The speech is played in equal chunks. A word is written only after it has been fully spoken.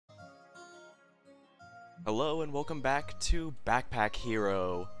Hello and welcome back to Backpack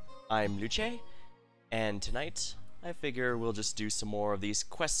Hero. I'm Luce, and tonight I figure we'll just do some more of these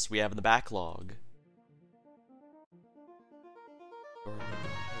quests we have in the backlog.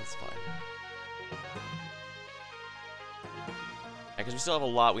 That's fine. Because we still have a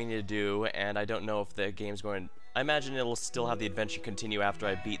lot we need to do, and I don't know if the game's going... I imagine it'll still have the adventure continue after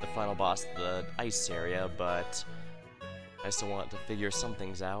I beat the final boss of the ice area, but I still want to figure some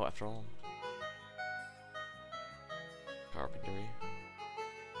things out after all. Carpentry.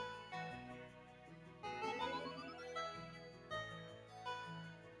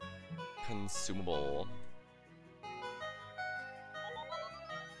 Consumable.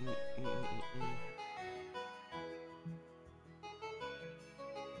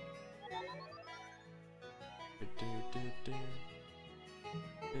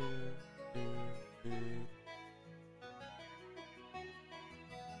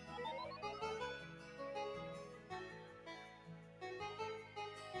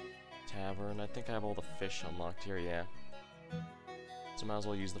 Tavern, I think I have all the fish unlocked here, yeah. So might as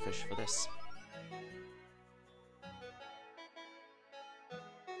well use the fish for this.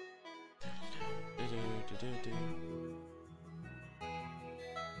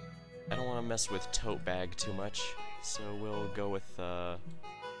 I don't want to mess with tote bag too much, so we'll go with,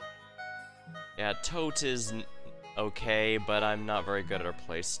 yeah, tote is okay, but I'm not very good at her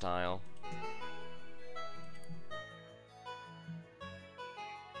playstyle.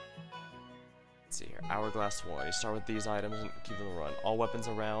 Let's see here. Hourglass 1. You start with these items and keep them run. All weapons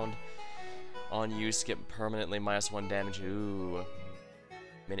around on use get permanently -1 damage. Ooh.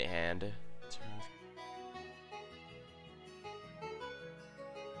 Minute hand.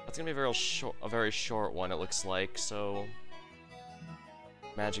 That's gonna be a very short one, it looks like, so...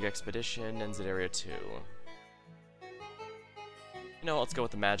 Magic Expedition ends at Area 2. You know, let's go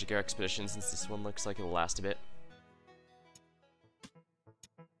with the Magic Expedition since this one looks like it'll last a bit.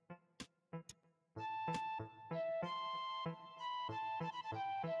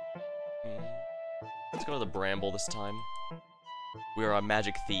 Let's go to the Bramble this time. We are a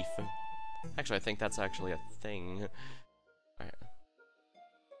magic thief. Actually, I think that's actually a thing. Alright.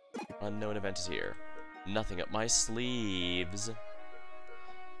 Unknown event is here. Nothing up my sleeves.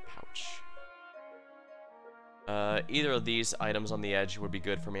 Pouch. Either of these items on the edge would be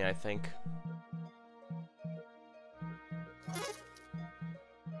good for me, I think.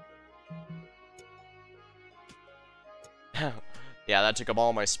 Yeah, that took up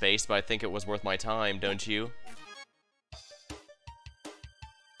all my space, but I think it was worth my time, don't you?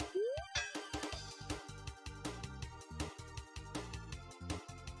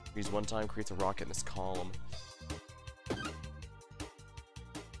 Use one time, creates a rocket in this column.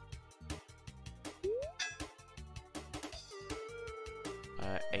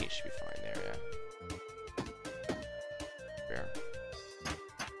 8 should be fine there, yeah. Fair.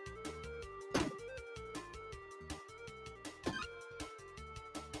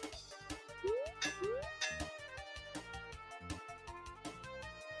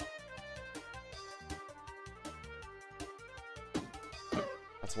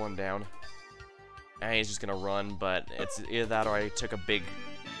 That's one down. And he's just gonna run, but it's either that or I took a big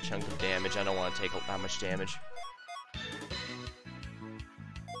chunk of damage. I don't want to take that much damage.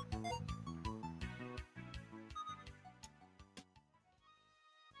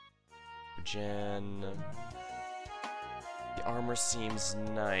 Gen. The armor seems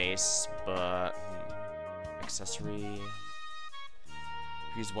nice, but accessory.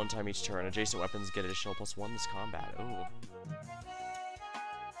 Use one time each turn. Adjacent weapons get additional +1 this combat. Ooh.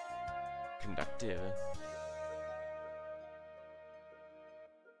 Conductive.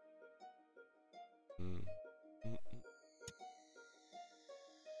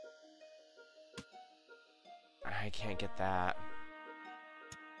 I can't get that.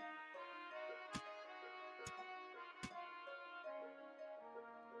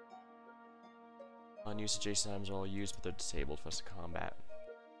 Unused adjacent items are all used, but they're disabled for us to combat.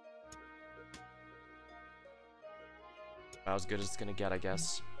 About as good as it's gonna get, I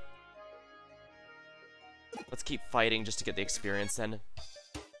guess. Let's keep fighting just to get the experience then.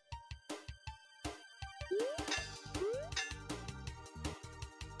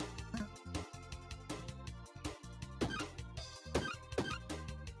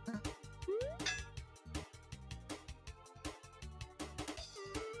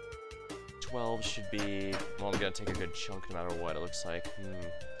 Should be... Well, I'm gonna take a good chunk no matter what, it looks like.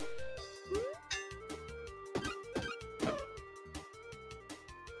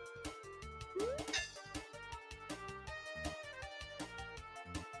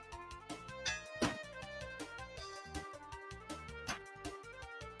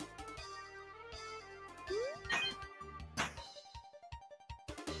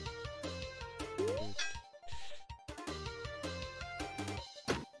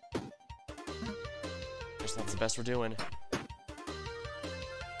 guess that's the best we're doing.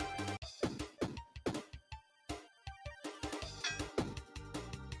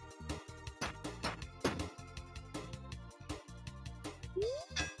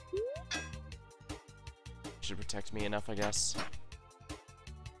 Should protect me enough, I guess.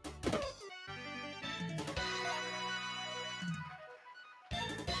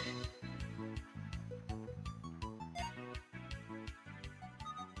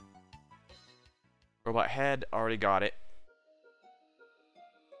 Robot head, already got it.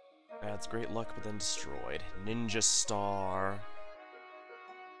 That's great luck, but then destroyed. Ninja star.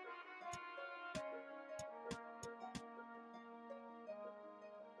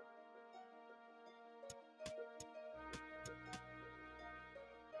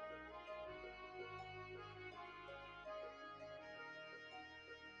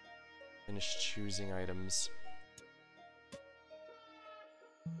 Finish choosing items.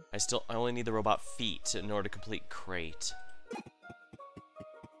 I only need the robot feet in order to complete crate.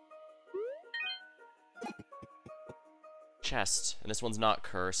 Chest, and this one's not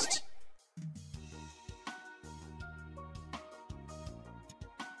cursed.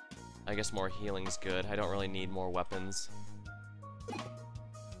 I guess more healing's good. I don't really need more weapons.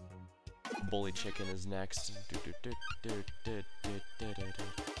 Bully chicken is next.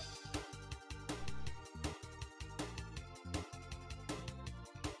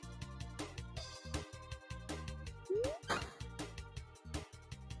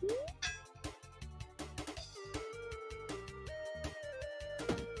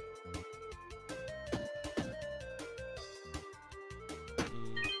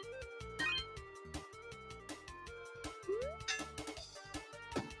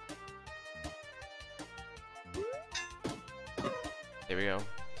 There we go.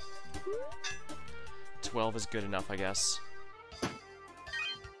 12 is good enough, I guess.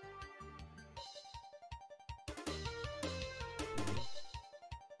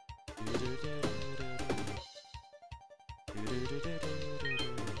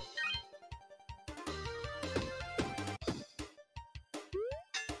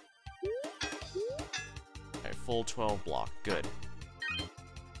 Alright, full 12 block. Good.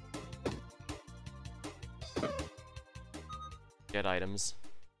 Get items.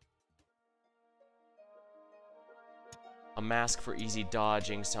 A mask for easy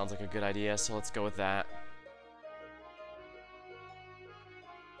dodging sounds like a good idea, so let's go with that.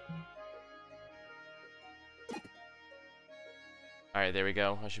 Alright, there we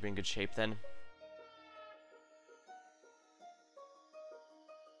go. I should be in good shape then.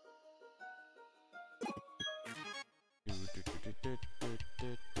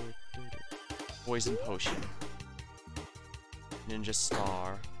 Poison potion. Ninja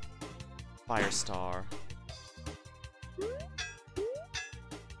star. Fire star.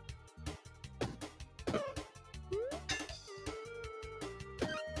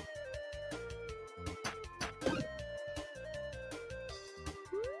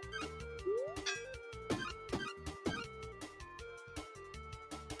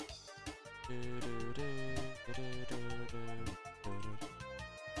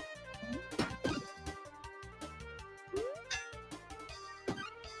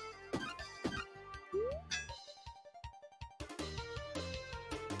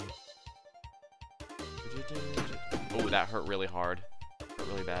 Oh, that hurt really hard. Hurt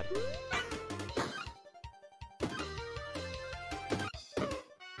really bad.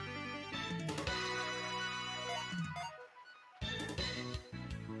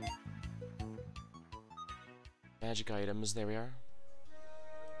 Magic items, there we are.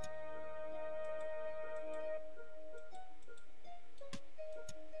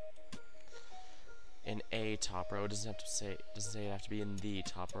 In a top row, doesn't say it have to be in the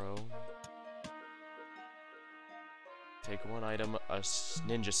top row. Take one item, a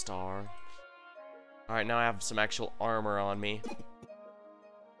ninja star. Alright, now I have some actual armor on me.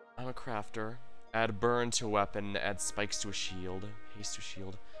 I'm a crafter. Add burn to a weapon, add spikes to a shield. Haste to a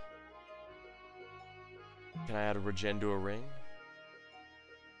shield. Can I add a regen to a ring?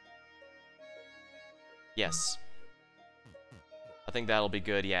 Yes. I think that'll be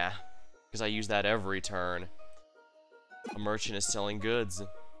good, yeah. Because I use that every turn. A merchant is selling goods.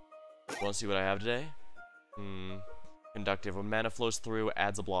 Want to see what I have today? Conductive. When mana flows through,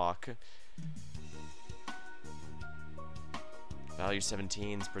 adds a block. Value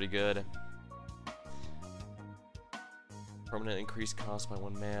 17 is pretty good. Permanent increased cost by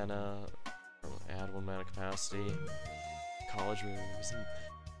 1 mana. Add 1 mana capacity. College robes.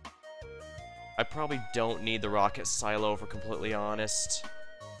 I probably don't need the rocket silo, if we're completely honest.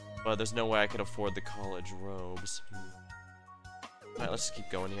 But there's no way I could afford the college robes. Alright, let's just keep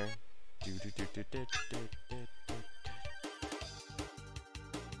going here.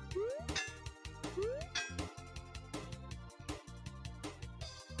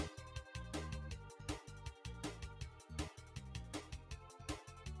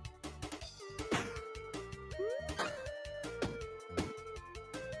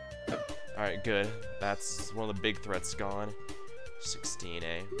 Alright, good. That's one of the big threats gone.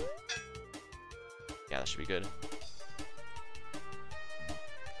 16A. Yeah, that should be good.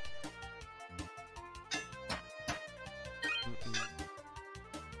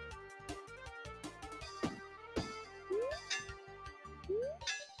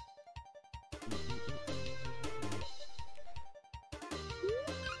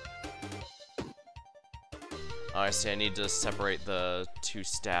 Oh, I see, I need to separate the two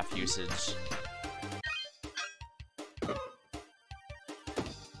staff usage.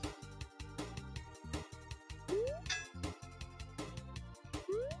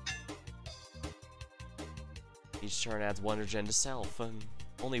 Each turn adds 1 regen to self.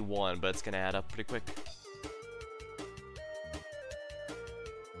 Only 1, but it's gonna add up pretty quick.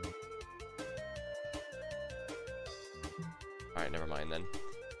 Alright, never mind then.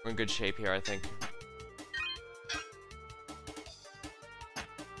 We're in good shape here, I think.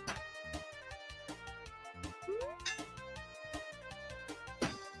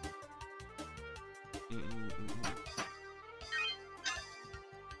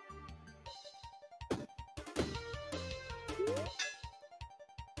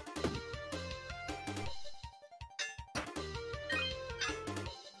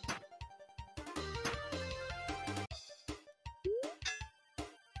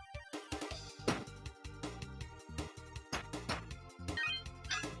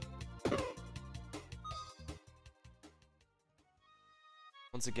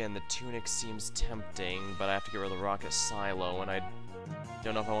 Once again, the tunic seems tempting, but I have to get rid of the rocket silo, and I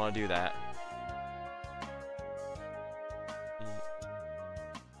don't know if I want to do that.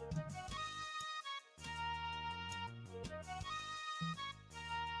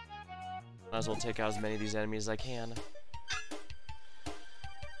 Might as well take out as many of these enemies as I can.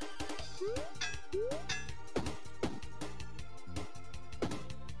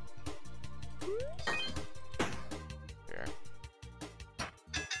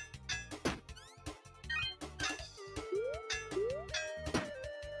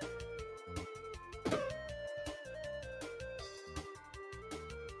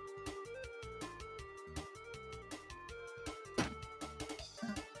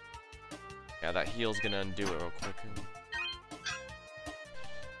 Yeah, that heal's gonna undo it real quick.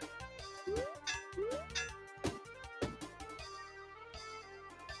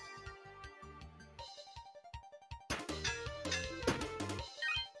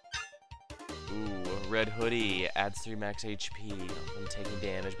 Ooh, red hoodie adds 3 max HP when taking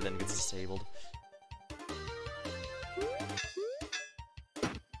damage, but then gets disabled.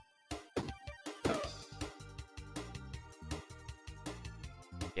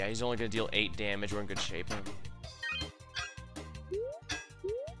 Yeah, he's only gonna deal 8 damage. We're in good shape.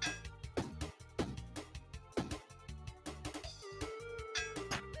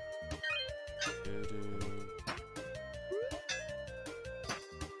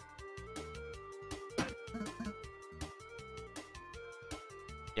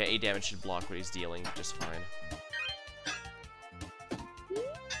 Yeah, 8 damage should block what he's dealing just fine.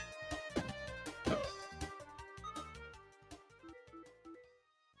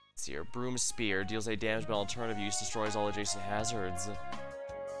 Here. Broom Spear deals 8 damage, but alternative use destroys all adjacent hazards.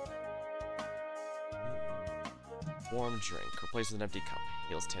 Warm Drink replaces an empty cup.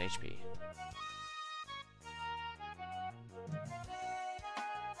 Heals 10 HP.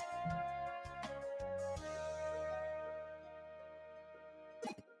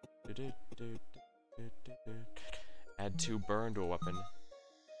 Add 2 burn to a weapon.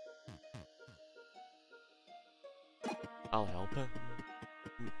 I'll help.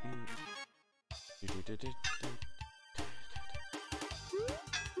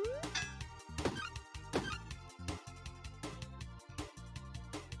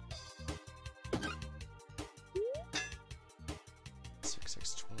 6,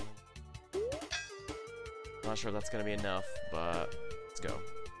 6, 12. Not sure if that's gonna be enough, but let's go.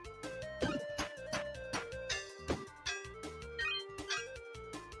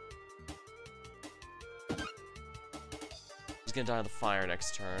 He's gonna die of the fire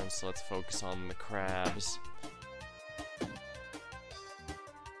next turn, so let's focus on the crabs.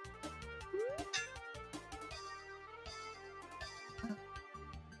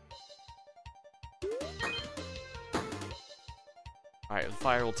 Alright, the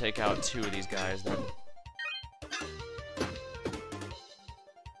fire will take out 2 of these guys then.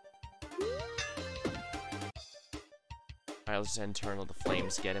 let's end turn, let the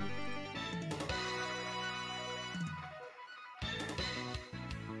flames get him.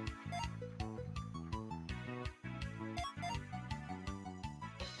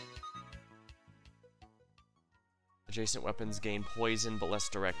 Adjacent weapons gain poison, but less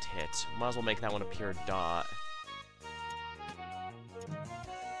direct hit. Might as well make that one a pure dot.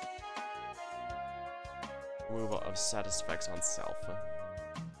 Removal of status effects on self.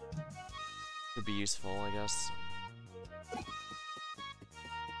 Could be useful, I guess.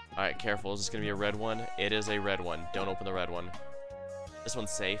 Alright, careful. Is this gonna be a red one? It is a red one. Don't open the red one. This one's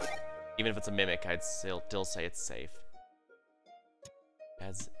safe. Even if it's a mimic, I'd still say it's safe.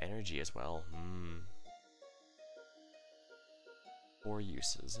 Adds energy as well. 4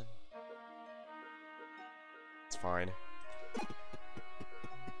 uses. It's fine.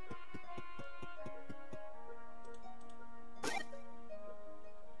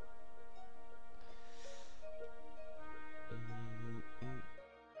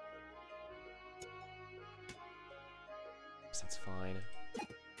 That's fine.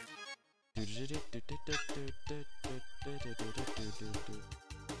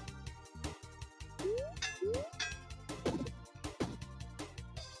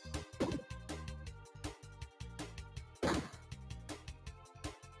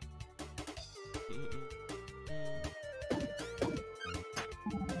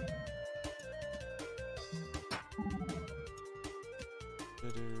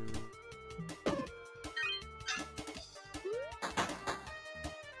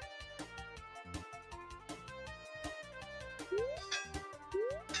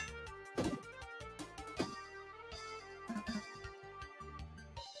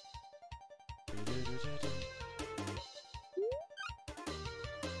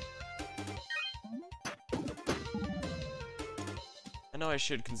 I know I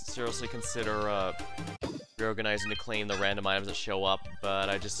should seriously consider reorganizing to claim the random items that show up, but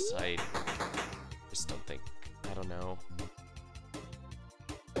I just don't think, I don't know.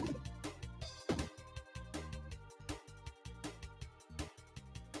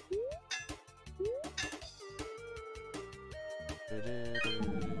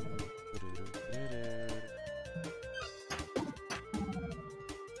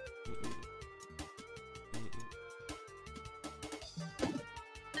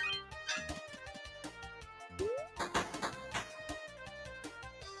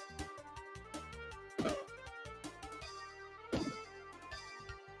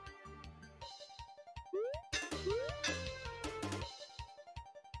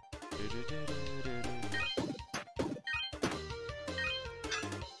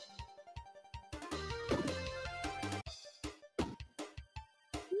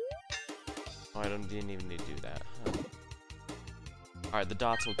 Oh, I didn't even need to do that. Huh. Alright, the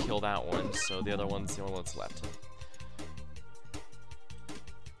dots will kill that one, so the other one's the only one that's left.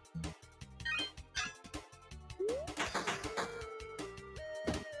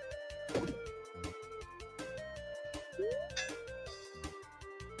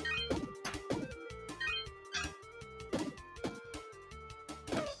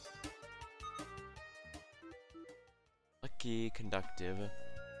 Lucky conductive.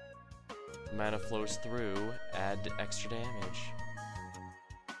 Mana flows through, add extra damage.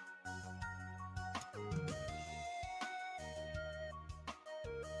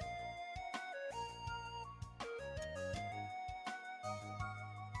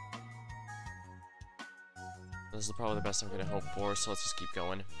 This is probably the best I'm gonna hope for, so let's just keep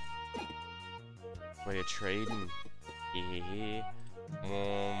going. Way to trade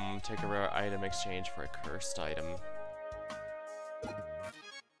and take a rare item in exchange for a cursed item.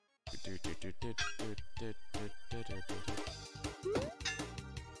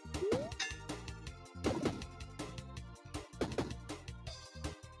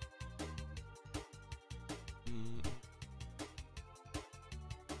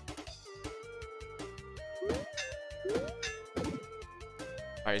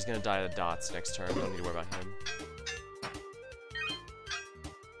 Alright, he's gonna die to the dots next turn. We don't need to worry about him.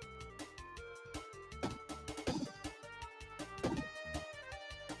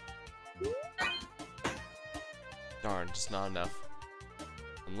 Darn, just not enough.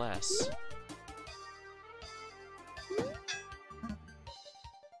 Unless...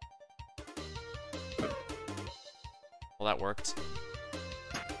 well, that worked.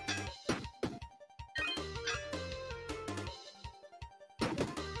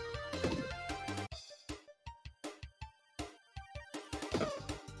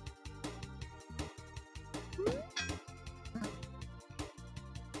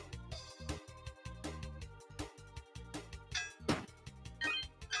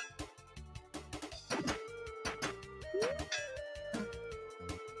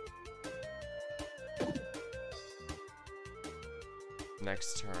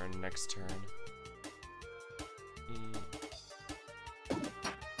 Next turn, next turn.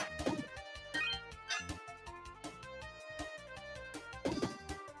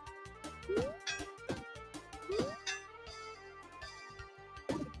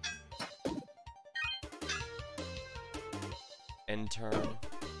 End turn.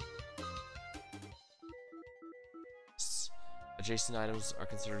 Adjacent items are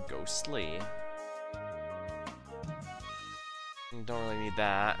considered ghostly. Don't really need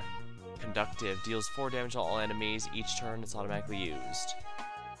that. Conductive deals 4 damage to all enemies each turn it's automatically used.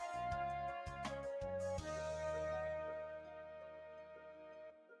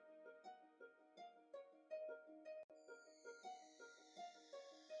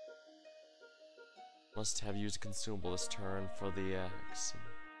 Must have used a consumable this turn for the X.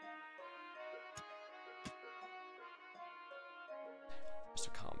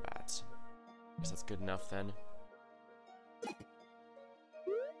 Mr. Combat. Guess that's good enough then.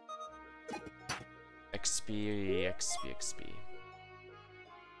 XP, XP, XP.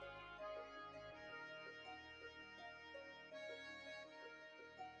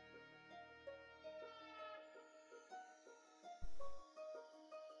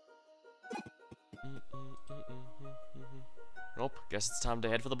 Nope, guess it's time to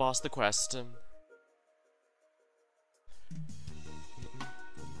head for the boss of the quest.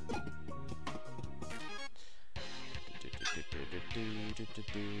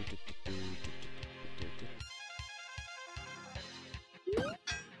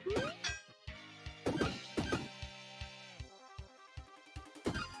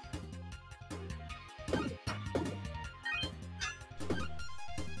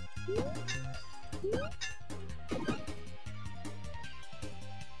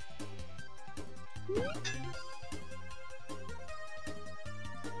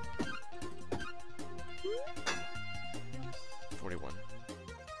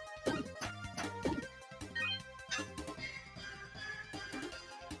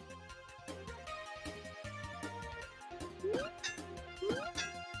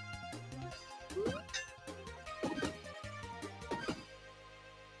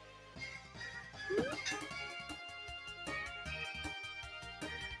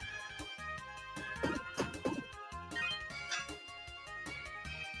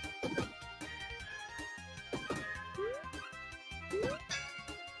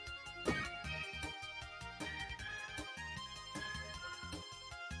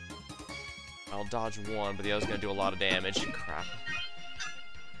 I'll dodge one, but the other's gonna do a lot of damage. Crap.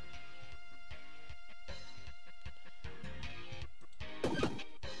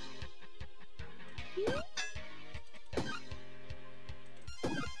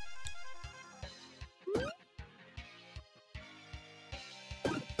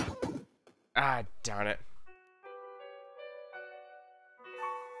 Ah, darn it.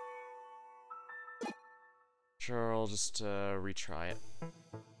 Sure, I'll just retry it.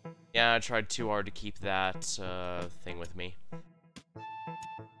 Yeah, I tried too hard to keep that thing with me.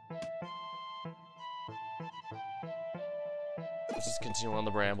 Let's just continue on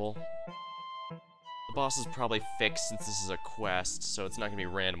the bramble. The boss is probably fixed since this is a quest, so it's not gonna be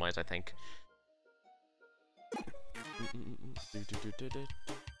randomized, I think.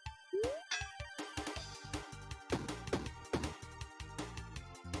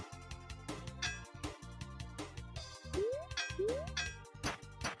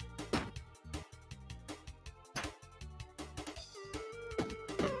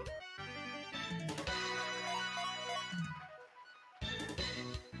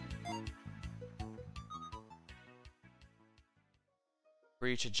 For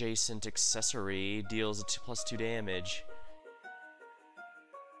each adjacent accessory, deals a +2 damage.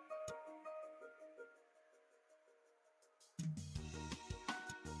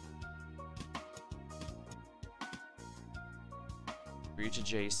 For each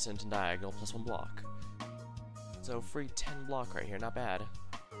adjacent and diagonal, +1 block. So free 10 block right here, not bad.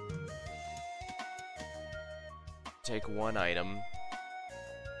 Take 1 item.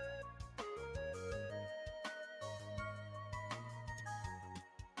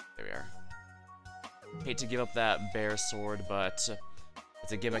 Hate to give up that bear sword, but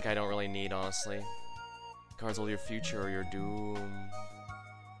it's a gimmick I don't really need, honestly. Cards will your future or your doom.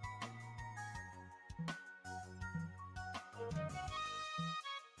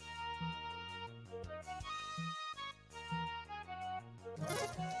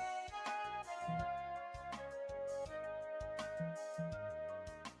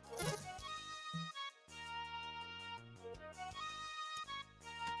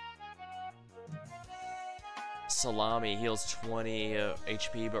 Salami heals 20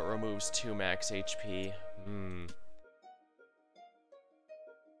 HP but removes 2 max HP.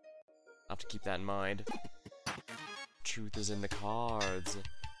 I'll have to keep that in mind. Truth is in the cards.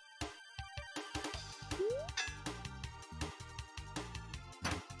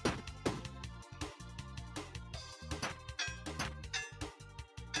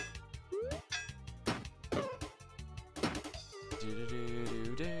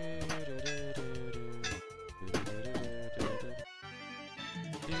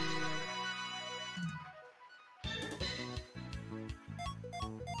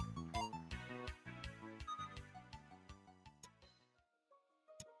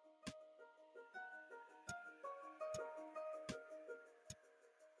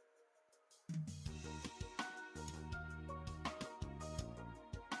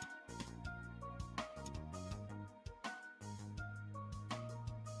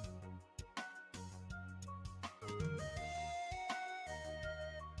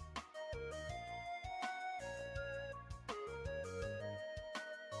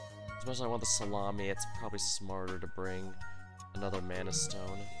 As much as I want the salami, it's probably smarter to bring another mana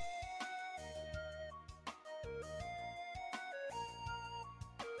stone.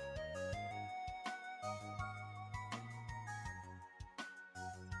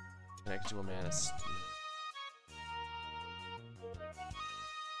 Connect to a mana stone.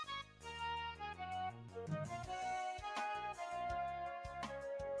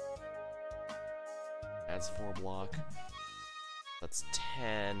 Adds 4 block. That's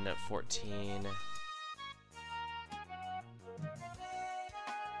 10, 14.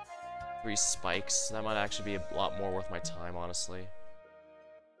 3 spikes. That might actually be a lot more worth my time, honestly.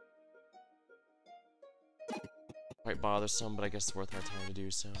 Quite bothersome, but I guess it's worth my time to do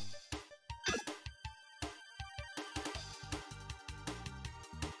so.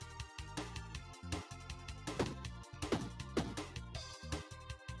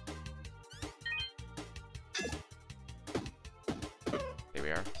 Here we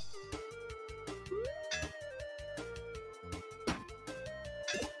are.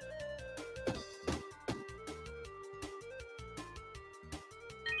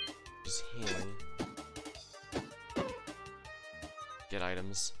 Just healing. Get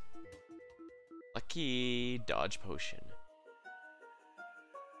items. Lucky dodge potion.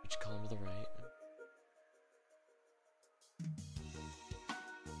 Which column to the right?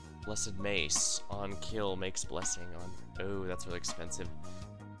 Blessed mace. On kill makes blessing. On oh, that's really expensive.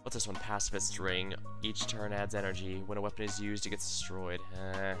 What's this one? Pacifist ring. Each turn adds energy. When a weapon is used, it gets destroyed.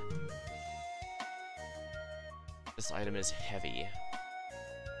 This item is heavy.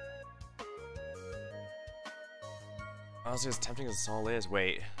 Honestly, as tempting as this all is.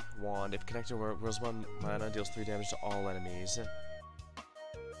 Wait. Wand. If connected to Rosemont mana, deals 3 damage to all enemies.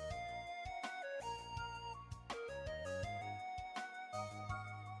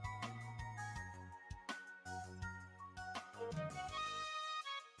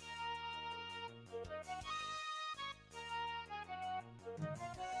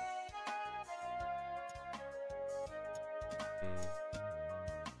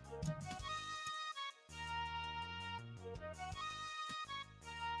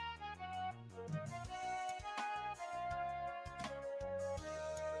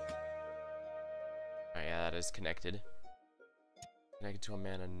 Yeah, that is connected. Connected to a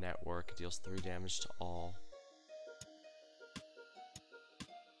mana network, it deals 3 damage to all.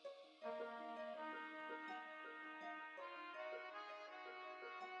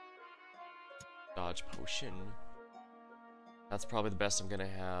 Dodge potion. That's probably the best I'm gonna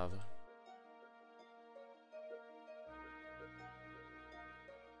have.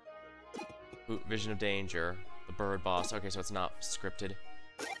 Ooh, Vision of Danger. The bird boss. Okay, so it's not scripted.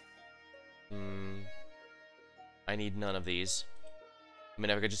 I need none of these. I mean,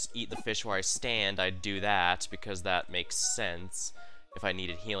 if I could just eat the fish where I stand, I'd do that, because that makes sense. If I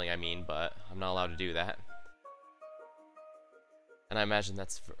needed healing, I mean, but I'm not allowed to do that. And I imagine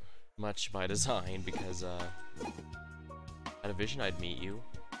that's much by design, because, at a vision I'd meet you.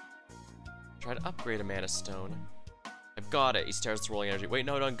 Try to upgrade a mana stone. I've got it. He starts rolling energy. Wait,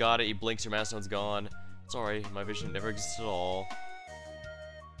 no, I don't got it. He blinks, your mana stone's gone. Sorry, my vision never existed at all.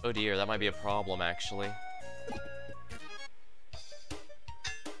 Oh dear, that might be a problem, actually.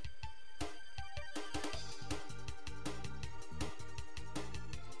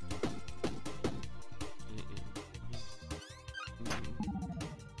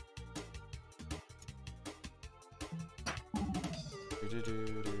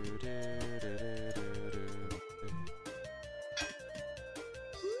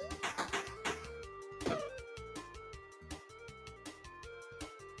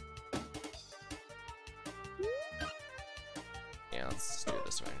 Yeah, let's do it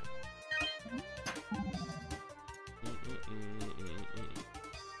this way.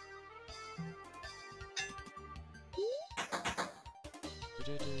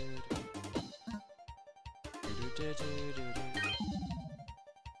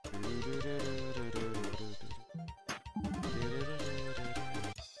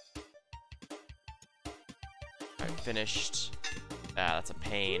 Alright, finished. Ah, that's a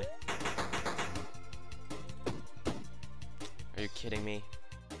pain. Are you kidding me?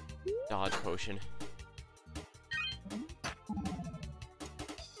 Dodge potion.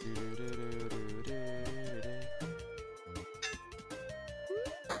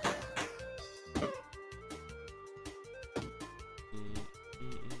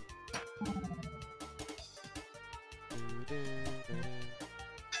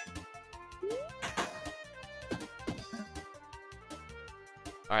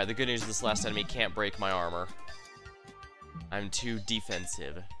 Alright, the good news is this last enemy can't break my armor. I'm too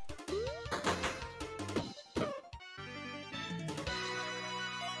defensive.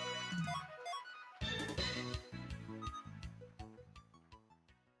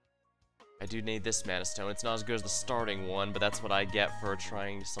 I do need this mana stone. It's not as good as the starting one, but that's what I get for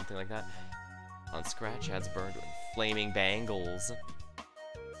trying something like that. On Scratch adds burned flaming bangles.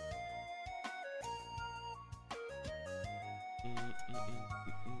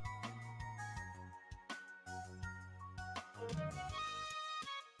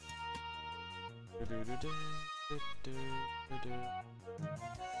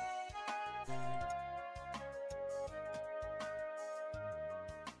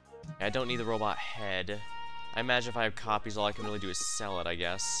 I don't need the robot head. I imagine if I have copies, all I can really do is sell it, I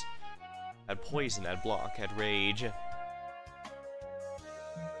guess. Add poison, add block, add rage.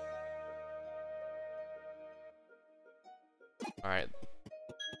 Alright.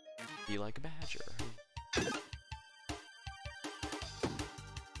 Be like a badger.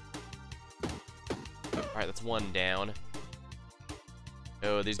 Alright, that's one down.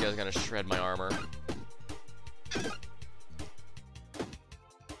 Oh, these guys are gonna shred my armor.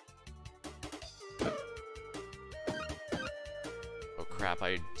 Oh crap,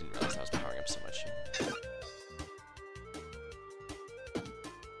 I didn't realize I was powering up so much.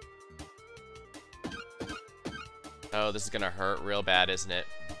 Oh, this is gonna hurt real bad, isn't it?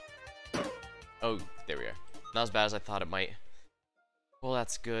 Oh, there we are. Not as bad as I thought it might. Well,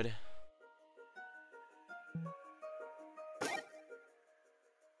 that's good.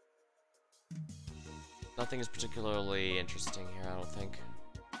 Nothing is particularly interesting here, I don't think.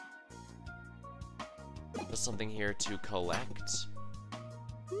 There's something here to collect.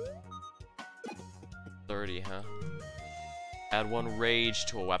 30, huh? Add 1 rage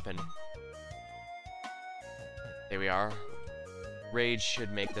to a weapon. There we are. Rage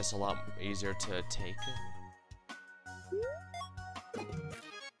should make this a lot easier to take.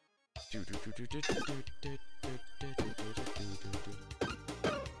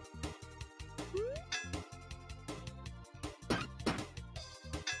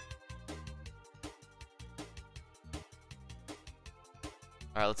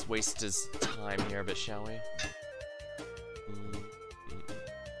 Alright, let's waste his time here a bit, shall we?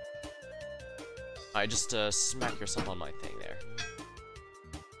 Alright, just smack yourself on my thing there.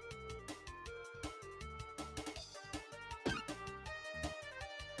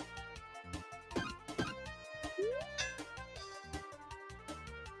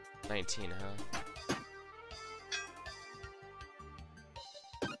 $19, huh?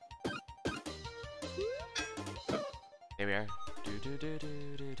 There we are.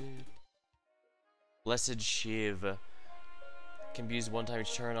 Blessed Shiv. Can be used one time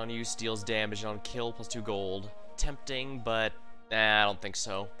each turn on use, deals damage on kill plus 2 gold. Tempting, but I don't think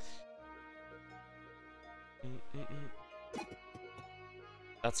so.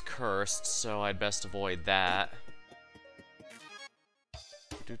 That's cursed, so I'd best avoid that.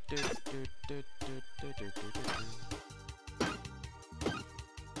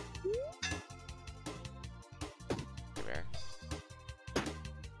 There.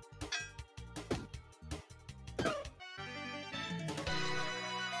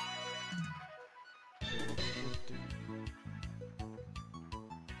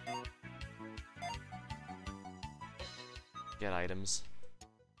 Get items.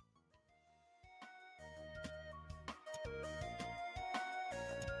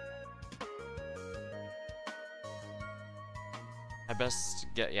 I'd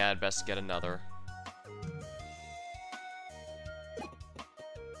best get another.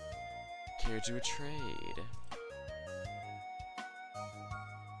 Care to a trade?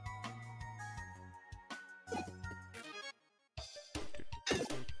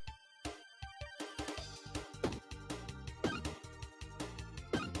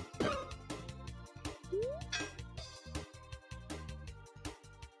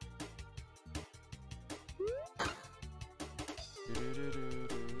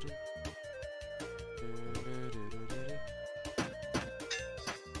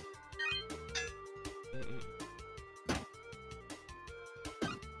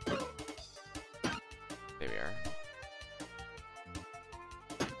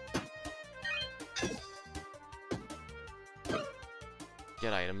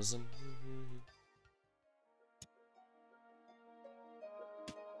 Get items.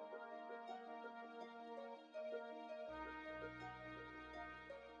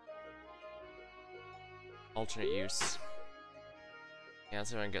 Alternate use. Yeah,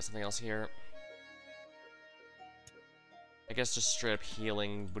 let's see if I can get something else here. I guess just straight up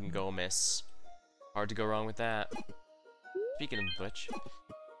healing wouldn't go amiss. Hard to go wrong with that. Speaking of which,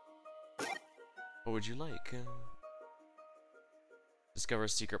 what would you like? Discover a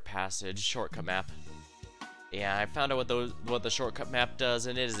secret passage, shortcut map. Yeah, I found out what the shortcut map does,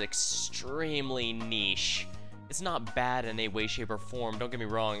 and it is extremely niche. It's not bad in any way, shape, or form, don't get me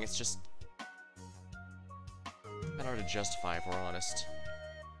wrong, it's just kind of hard to justify if we're honest.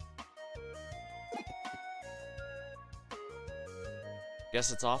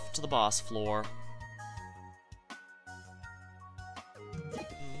 Guess it's off to the boss floor.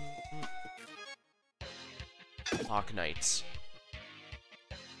 Hawk Knights.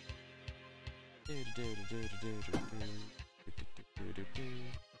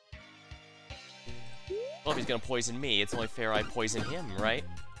 Well, if he's gonna poison me, it's only fair I poison him, right?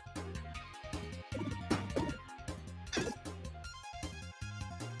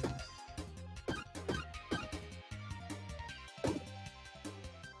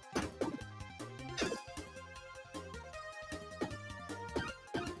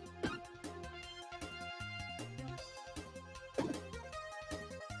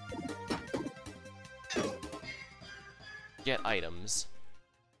 Get items.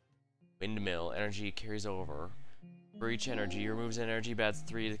 Windmill. Energy carries over. For each energy, removes energy, but adds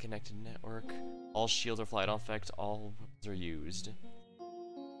 3 to the connected network. All shields are fly on effect, all weapons are used.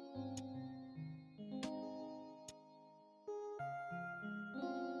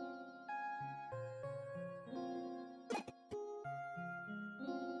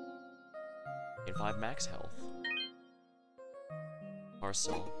 Gain 5 max health.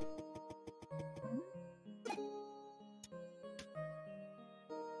 Parcel.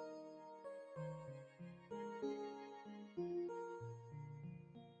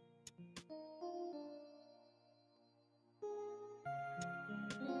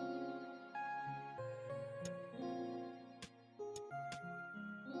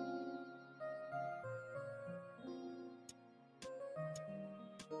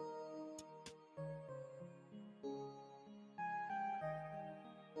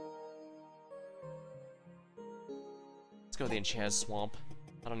 Let's go with the Enchanted Swamp.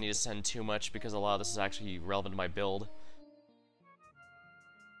 I don't need to send too much because a lot of this is actually relevant to my build.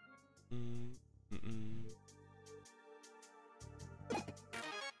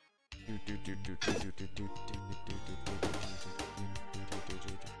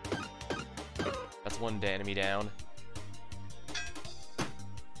 That's one enemy down.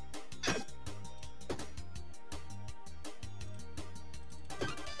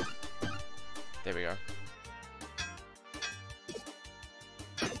 There we go.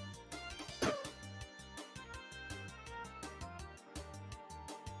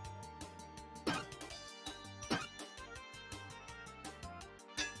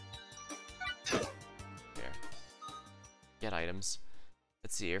 Get items.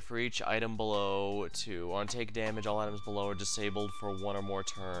 Let's see here. For each item below 2, on take damage, all items below are disabled for 1 or more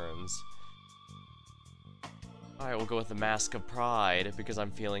turns. Alright, we'll go with the Mask of Pride, because I'm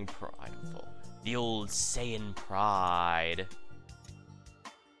feeling prideful. The old Saiyan pride.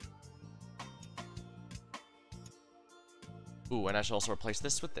 Ooh, and I should also replace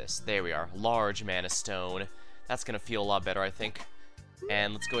this with this. There we are. Large Mana Stone. That's gonna feel a lot better, I think.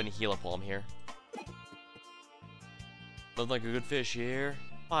 And let's go ahead and heal up while I'm here. Look like a good fish here.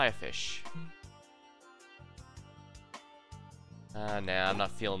 Buy a fish. Nah, I'm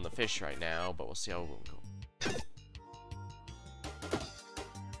not feeling the fish right now, but we'll see how it will go.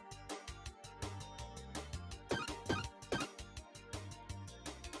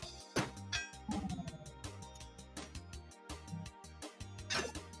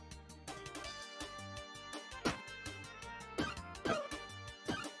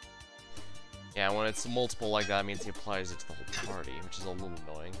 Yeah, when it's multiple like that, it means he applies it to the whole party, which is a little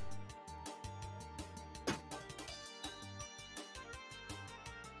annoying.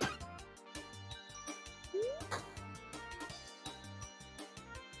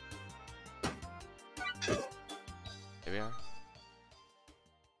 There we are.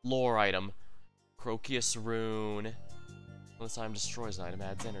 Lore item. Croceus Rune. When this item destroys an item,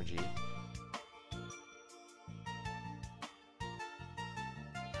 adds energy.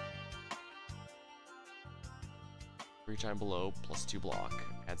 Each item below, plus 2 block.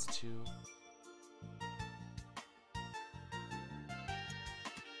 Adds 2.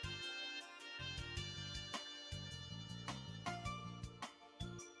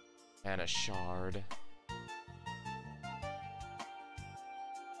 And a shard.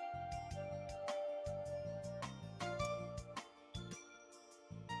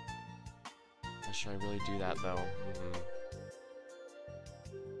 Should I really do that though?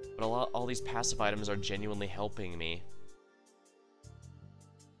 But all these passive items are genuinely helping me.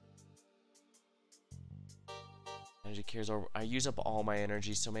 Energy cures over. I use up all my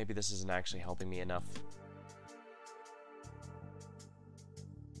energy, so maybe this isn't actually helping me enough.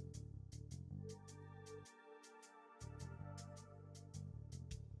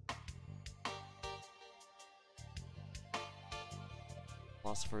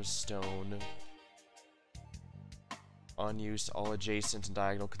 Philosopher's Stone. Unused, all adjacent and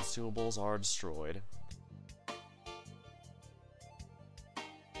diagonal consumables are destroyed. I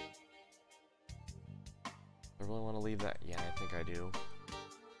really want to leave that. Yeah, I think I do.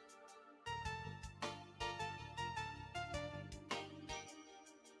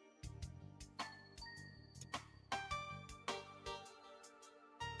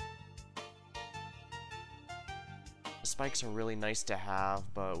 The spikes are really nice to have,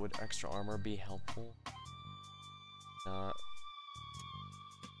 but would extra armor be helpful?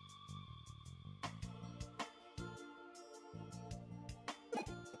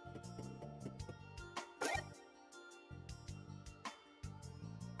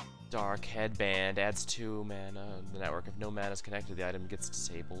 Dark Headband adds 2 mana. The network, if no mana is connected, the item gets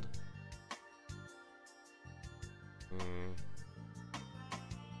disabled.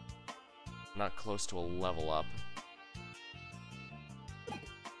 Not close to a level up.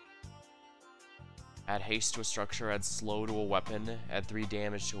 Add haste to a structure, add slow to a weapon, add 3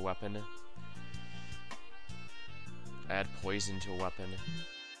 damage to a weapon. Add poison to a weapon.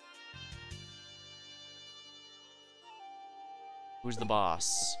 Who's the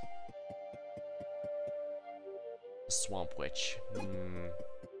boss? The Swamp Witch.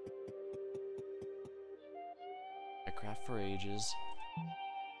 I craft for ages.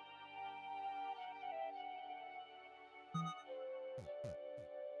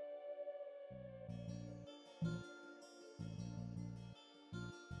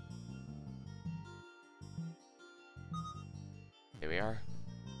 Here we are.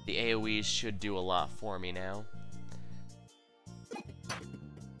 The AoEs should do a lot for me now.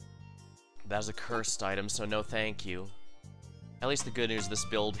 That's a cursed item, so no thank you. At least the good news, this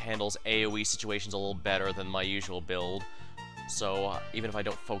build handles AoE situations a little better than my usual build. So even if I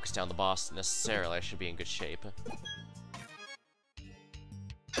don't focus down the boss necessarily, I should be in good shape.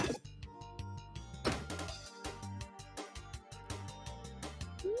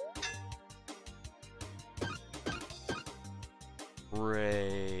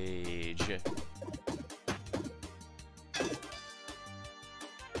 Rage.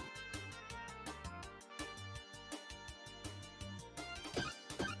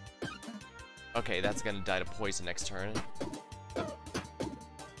 Okay, that's gonna die to poison next turn.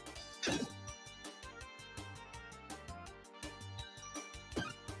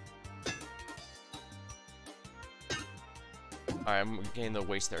 Alright, I'm getting to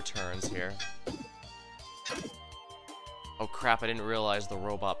waste their turns here. Oh crap, I didn't realize the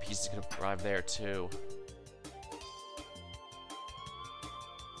robot pieces could arrive there too.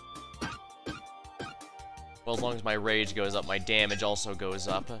 Well, as long as my rage goes up, my damage also goes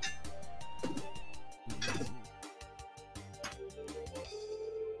up.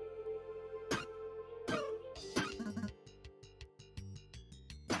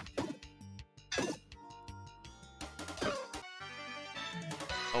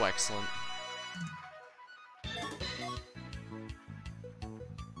 Oh, excellent.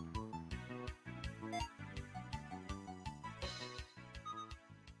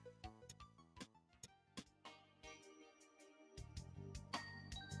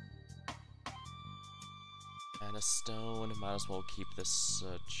 And a stone. Might as well keep this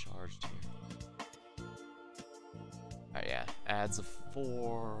charged here. Alright, yeah. Adds a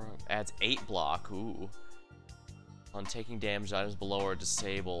 4. Adds 8 block. Ooh. On taking damage, items below are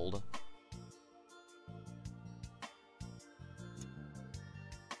disabled.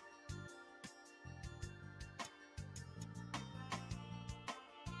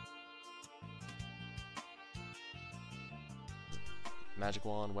 Magic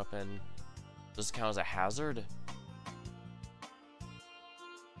wand, weapon. Does this count as a hazard?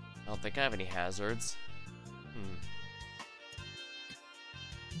 I don't think I have any hazards.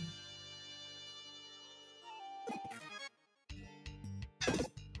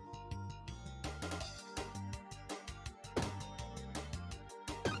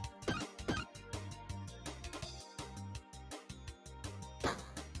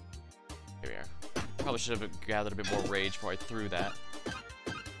 Here we are. Probably should have gathered a bit more rage before I threw that.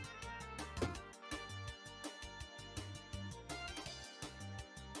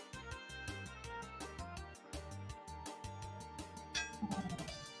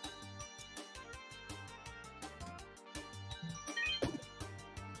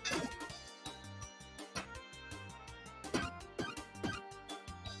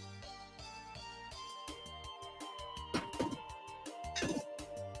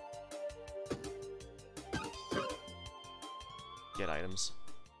 Get items.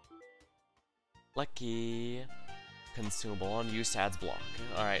 Lucky. Consumable. Unused adds block.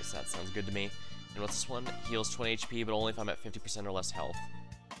 Alright, so that sounds good to me. And what's this one? Heals 20 HP, but only if I'm at 50% or less health.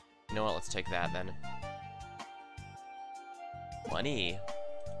 You know what? Let's take that then. Money.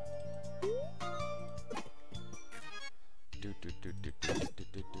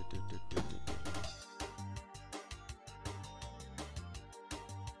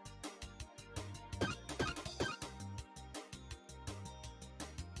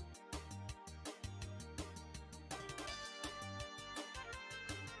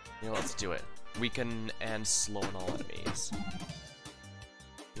 You know, let's do it. Weaken and slow in all enemies.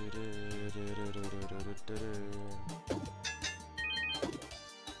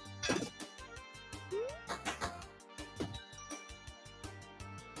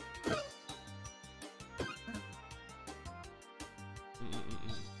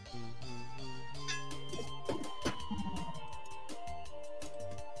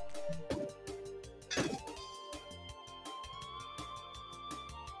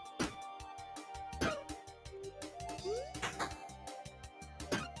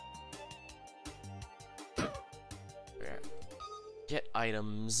 Get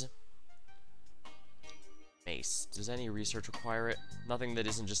items. Mace. Does any research require it? Nothing that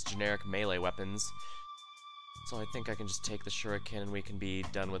isn't just generic melee weapons. So I think I can just take the shuriken and we can be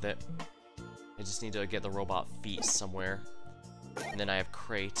done with it. I just need to get the robot feet somewhere. And then I have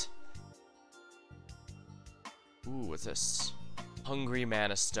crate. Ooh, what's this? Hungry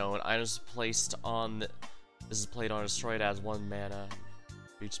Mana Stone. Items placed on... This is played on destroyed, adds 1 mana.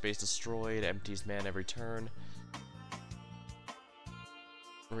 Each space destroyed, empties mana every turn.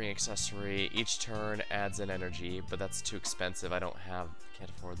 Ring accessory. Each turn adds an energy, but that's too expensive. I can't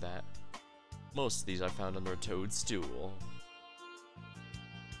afford that. Most of these I found under a toadstool.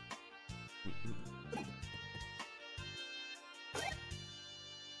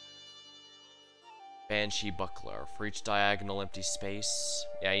 Banshee Buckler. For each diagonal empty space.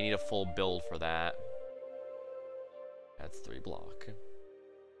 Yeah, you need a full build for that. That's 3 block.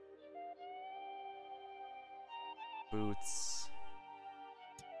 Boots.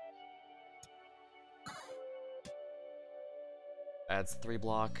 Adds 3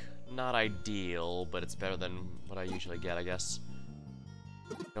 block. Not ideal, but it's better than what I usually get, I guess.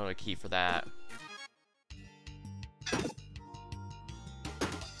 Don't have a key for that.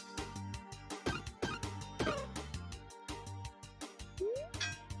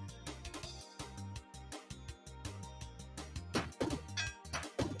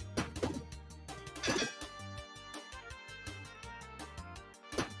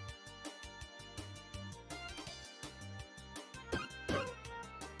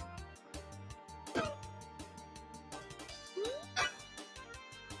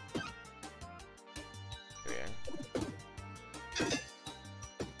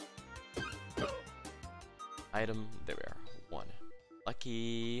 Item, there we are. 1.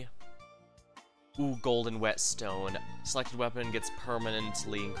 Lucky. Ooh, golden whetstone. Selected weapon gets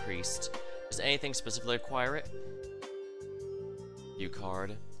permanently increased. Does anything specifically acquire it? View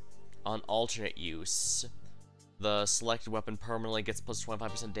card. On alternate use, the selected weapon permanently gets plus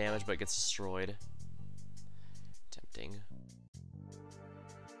 25% damage, but it gets destroyed. Tempting.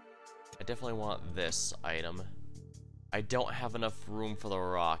 I definitely want this item. I don't have enough room for the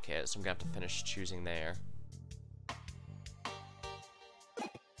rocket, so I'm gonna have to finish choosing there.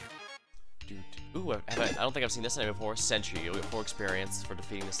 Ooh, I don't think I've seen this enemy before. Sentry. You'll get 4 experience for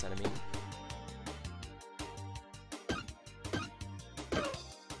defeating this enemy.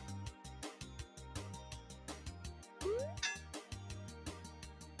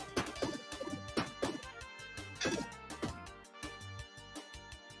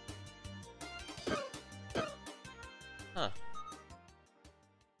 Huh.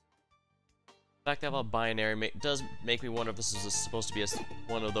 The fact that I have a binary does make me wonder if this is supposed to be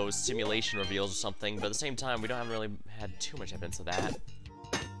one of those simulation reveals or something, but at the same time, we haven't really had too much evidence of that.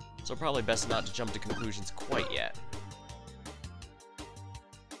 So probably best not to jump to conclusions quite yet.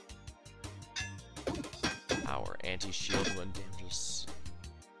 Power, anti-shield when damages.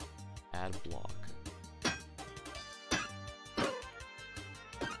 Add block.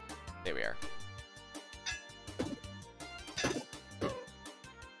 There we are.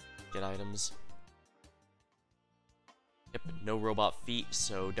 Get items. Yep, no robot feet,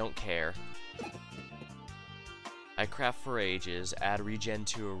 so don't care. I craft for ages. Add regen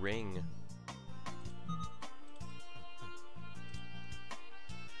to a ring.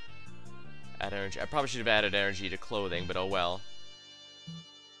 Add energy. I probably should have added energy to clothing, but oh well.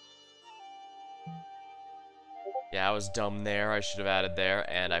 Yeah, I was dumb there. I should have added there,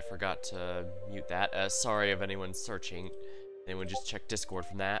 and I forgot to mute that. Sorry if anyone's searching. Then we'll just check Discord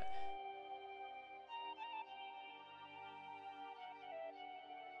from that.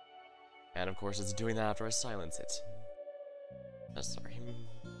 And of course, it's doing that after I silence it. Oh, sorry.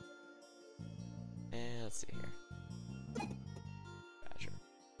 And let's see here. Badger.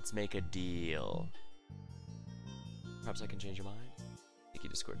 Let's make a deal. Perhaps I can change your mind. Thank you,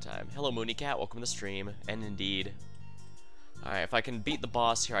 Discord time. Hello, Mooney Cat. Welcome to the stream. And indeed. Alright, if I can beat the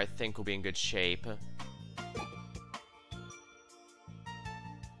boss here, I think we'll be in good shape.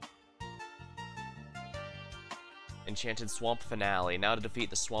 Enchanted Swamp Finale. Now to defeat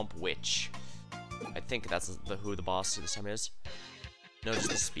the Swamp Witch. I think that's who the boss this time is. No, just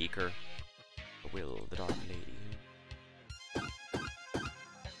the speaker. The Will, the Dark Lady.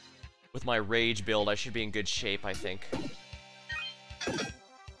 With my rage build, I should be in good shape, I think.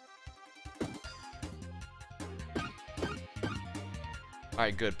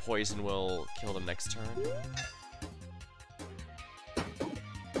 Alright, good. Poison will kill them next turn.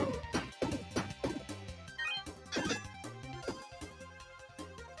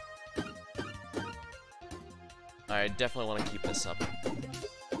 I definitely want to keep this up.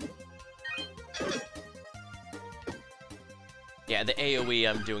 Yeah, the AoE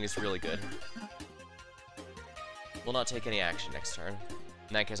I'm doing is really good. Will not take any action next turn.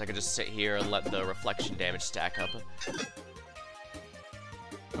 In that case, I could just sit here and let the reflection damage stack up.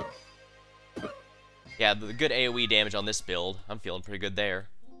 Yeah, the good AoE damage on this build. I'm feeling pretty good there.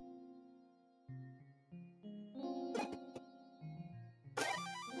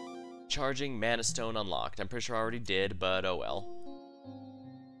 Charging Mana Stone unlocked. I'm pretty sure I already did, but oh well.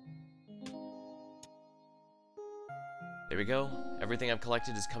 There we go. Everything I've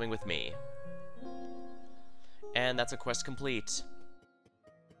collected is coming with me. And that's a quest complete.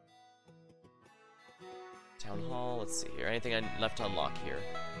 Town Hall, let's see here. Anything I left to unlock here?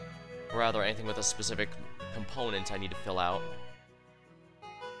 Or rather, anything with a specific component I need to fill out.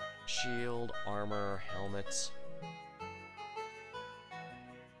 Shield, armor, helmet.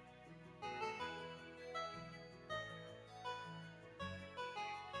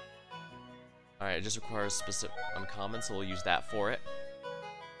 Alright, it just requires specific uncommon, so we'll use that for it.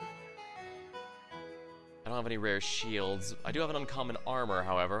 I don't have any rare shields. I do have an uncommon armor,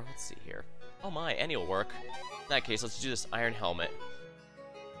 however. Let's see here. Oh my, any will work. In that case, let's do this iron helmet.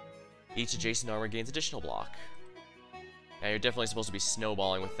 Each adjacent armor gains additional block. Now you're definitely supposed to be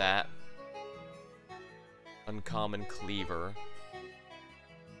snowballing with that. Uncommon cleaver.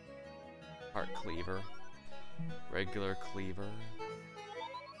 Heart cleaver. Regular cleaver.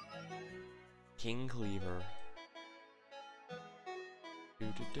 King cleaver.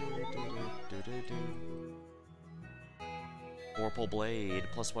 Vorpal blade.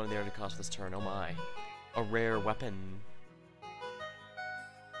 +1 in the energy cost this turn. Oh my. A rare weapon.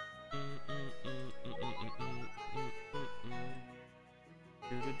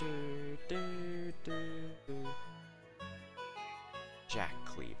 Jack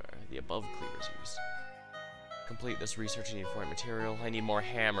cleaver. The above cleavers used. Complete this research. I need foreign material. I need more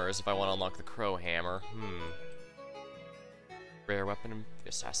hammers if I want to unlock the crow hammer. Rare weapon. The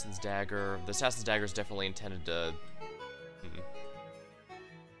assassin's dagger. The assassin's dagger is definitely intended to...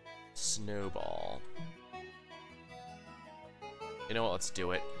 Snowball. You know what? Let's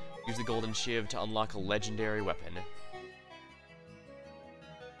do it. Use the golden shiv to unlock a legendary weapon.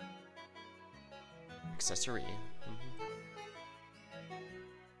 Accessory.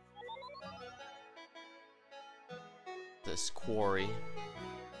 This quarry.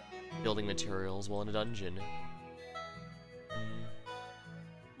 Building materials while in a dungeon.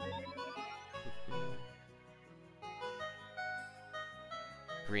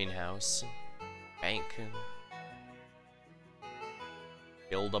 Greenhouse. Bank.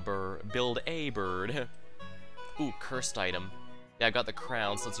 Build a bird. Ooh, cursed item. Yeah, I got the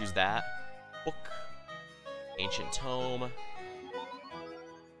crown, so let's use that. Book. Ancient tome.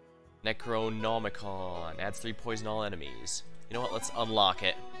 Necronomicon. Adds 3 poison all enemies. You know what? Let's unlock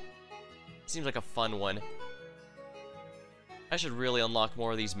it. Seems like a fun one. I should really unlock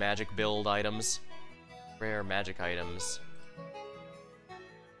more of these magic build items. Rare magic items.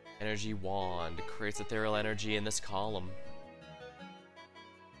 Energy wand. Creates ethereal energy in this column.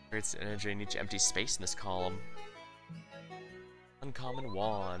 Creates energy in each empty space in this column. Uncommon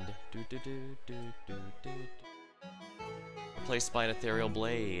wand. Replaced by an ethereal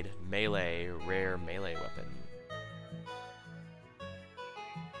blade. Melee. Rare melee weapon.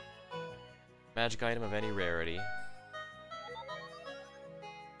 Magic item of any rarity.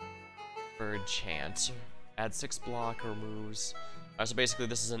 Bird chant. Add 6 block, removes... so basically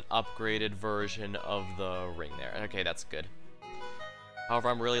this is an upgraded version of the ring there. Okay, that's good. However,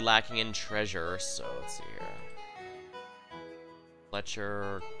 I'm really lacking in treasure, so let's see here.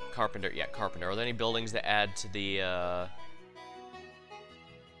 Fletcher, Carpenter. Yeah, Carpenter. Are there any buildings that add to the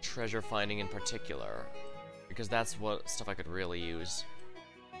treasure finding in particular? Because that's what stuff I could really use.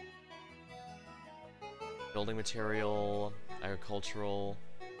 Building material, agricultural.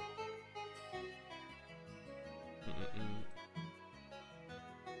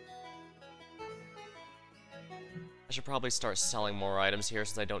 I should probably start selling more items here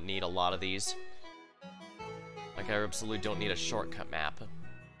since I don't need a lot of these. Like, I absolutely don't need a shortcut map.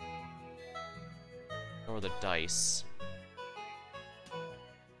 Or the dice.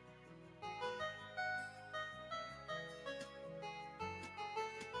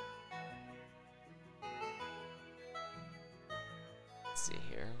 Let's see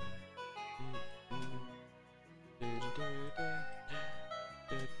here.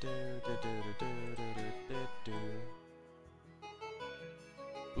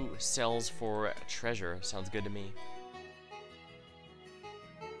 Ooh, sells for treasure. Sounds good to me.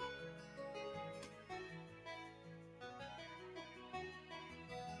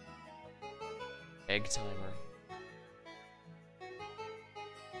 Egg timer.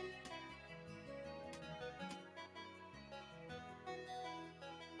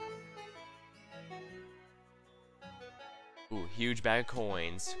 Ooh, huge bag of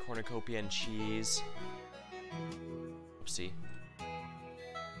coins. Cornucopia and cheese. Oopsie.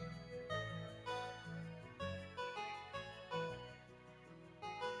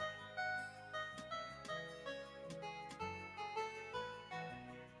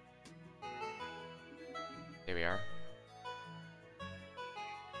 There we are.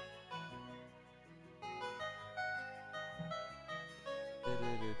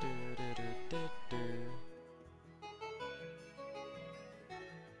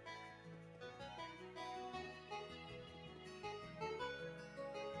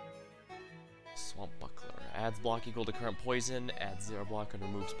 Swamp Buckler. Adds block equal to current poison, adds 0 block and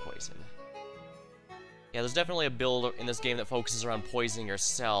removes poison. Yeah, there's definitely a build in this game that focuses around poisoning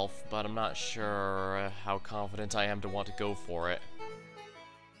yourself, but I'm not sure how confident I am to want to go for it.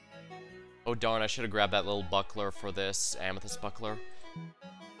 Oh darn, I should have grabbed that little buckler for this amethyst buckler.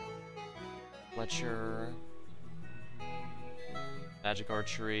 Fletcher. Magic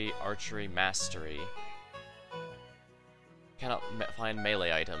archery, archery mastery. Cannot find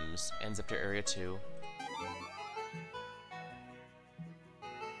melee items. Ends after area 2.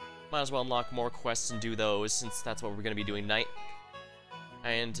 Might as well unlock more quests and do those, since that's what we're going to be doing tonight.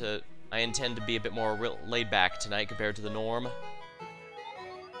 And I intend to be a bit more laid back tonight compared to the norm.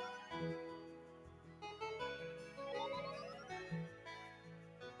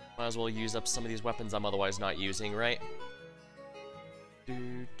 Might as well use up some of these weapons I'm otherwise not using, right?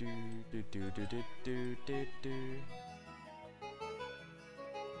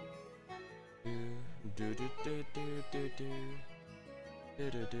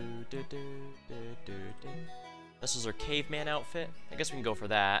 This is our caveman outfit. I guess we can go for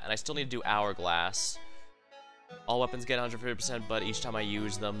that. And I still need to do hourglass. All weapons get 150%, but each time I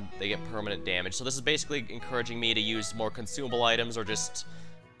use them, they get permanent damage. So this is basically encouraging me to use more consumable items or just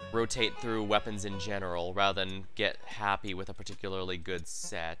rotate through weapons in general, rather than get happy with a particularly good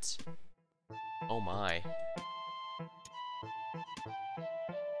set. Oh my.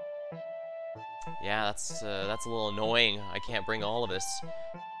 Yeah, that's a little annoying. I can't bring all of this.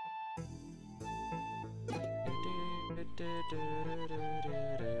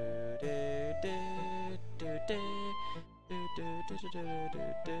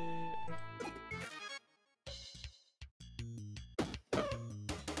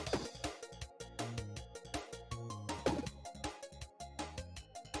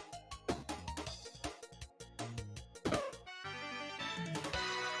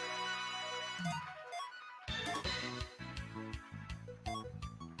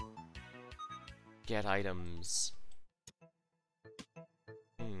 Get items.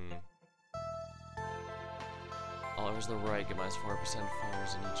 Oh, there's the right. Get minus 4%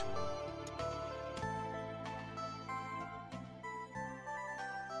 fires in each one.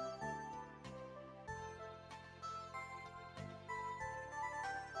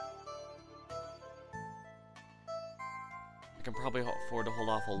 I can probably afford to hold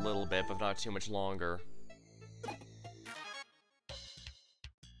off a little bit, but not too much longer.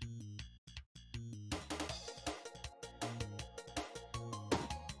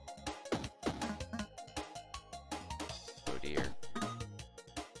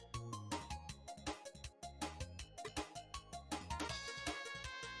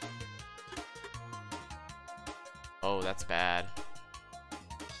 Oh, that's bad.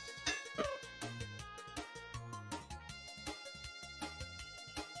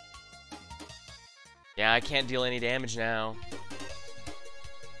 Yeah, I can't deal any damage now.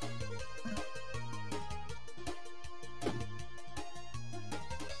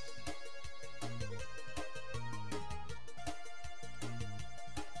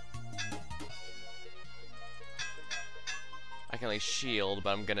 technically shield,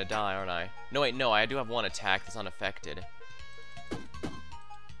 but I'm gonna die, aren't I? No, wait, no, I do have one attack that's unaffected.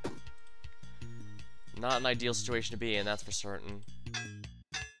 Not an ideal situation to be in, that's for certain.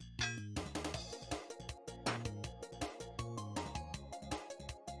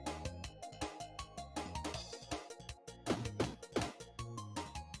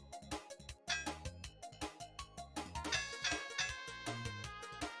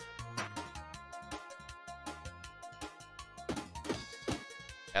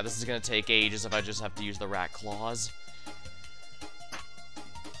 Yeah, this is gonna take ages if I just have to use the rat claws.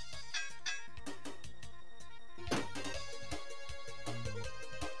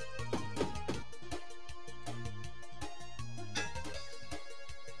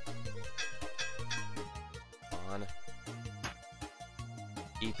 On.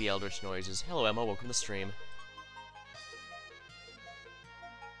 EP Eldritch noises. Hello Emma, welcome to the stream.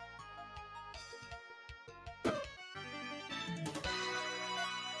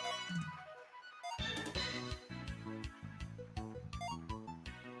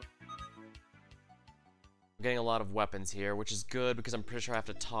 I'm getting a lot of weapons here, which is good because I'm pretty sure I have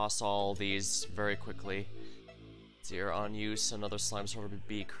to toss all these very quickly. So you're on use, another slime sword will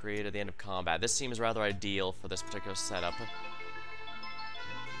be created at the end of combat. This seems rather ideal for this particular setup.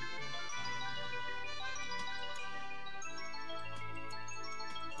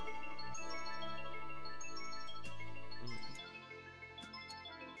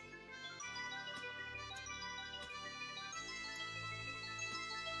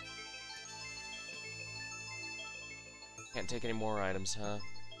 Can't take any more items, huh?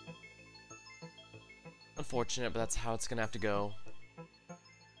 Unfortunate, but that's how it's gonna have to go.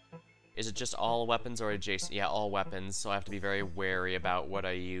 Is it just all weapons or adjacent? Yeah, all weapons, so I have to be very wary about what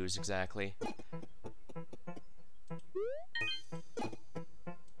I use exactly.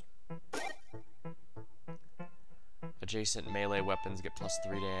 Adjacent melee weapons get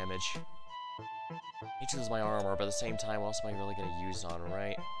 +3 damage. I need to use my armor, but at the same time, what else am I really gonna use on,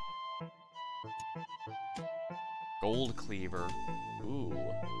 right? Gold Cleaver. Ooh.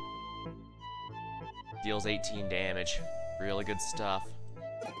 Deals 18 damage. Really good stuff.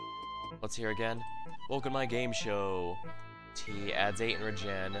 What's here again? Welcome to my game show. T adds 8 in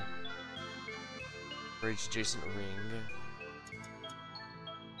regen. For each adjacent ring.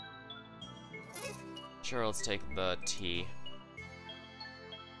 Sure, let's take the T.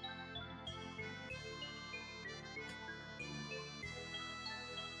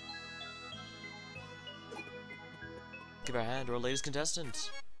 Give our hand to our latest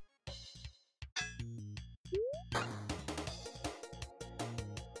contestant.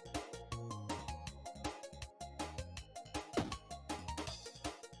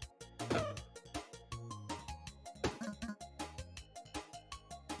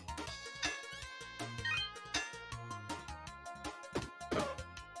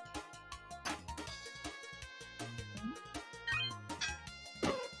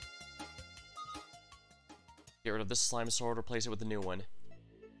 Get rid of this slime sword, replace it with the new one.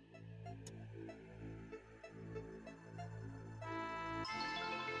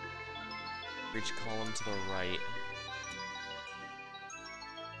 Reach column to the right.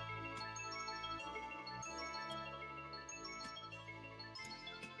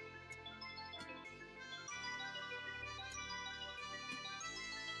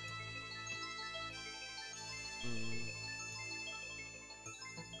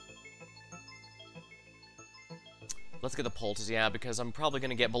 Let's get the poultice, yeah, because I'm probably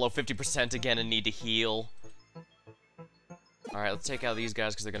gonna get below 50% again and need to heal. Alright, let's take out these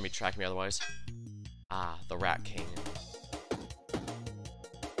guys because they're gonna be tracking me otherwise. Ah, the Rat King.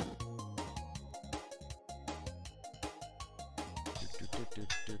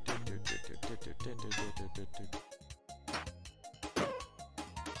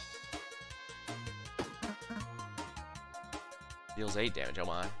 Deals 8 damage, oh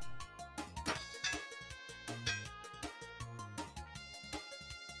my.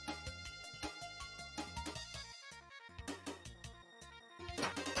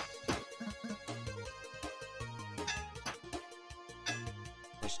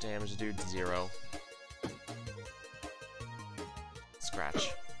 Damage, dude, 0.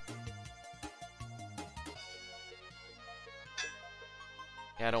 Scratch.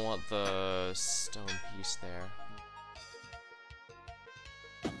 Yeah, I don't want the stone piece there.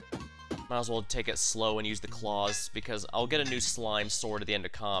 Might as well take it slow and use the claws, because I'll get a new slime sword at the end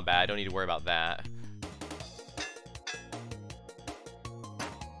of combat. I don't need to worry about that.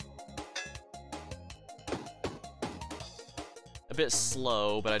 A bit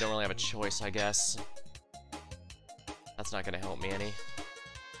slow, but I don't really have a choice, I guess. That's not gonna help me any.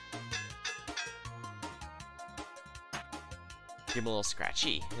 Give him a little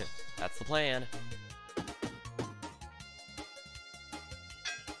scratchy. That's the plan.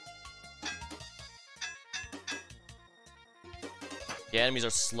 Yeah, enemies are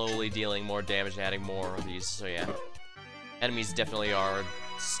slowly dealing more damage and adding more of these, so yeah. Enemies definitely are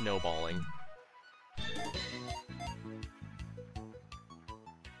snowballing.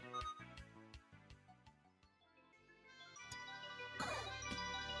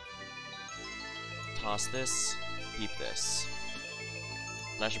 Toss this, keep this.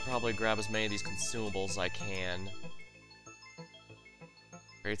 And I should probably grab as many of these consumables as I can.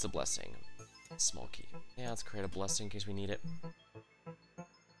 Creates a blessing. Small key. Yeah, let's create a blessing in case we need it.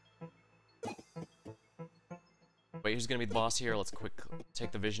 Wait, who's gonna be the boss here? Let's quick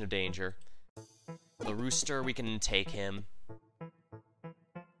take the Vision of Danger. The Rooster, we can take him.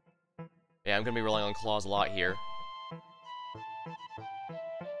 Yeah, I'm gonna be relying on claws a lot here.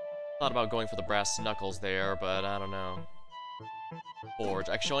 Thought about going for the brass knuckles there, but I don't know. Forge.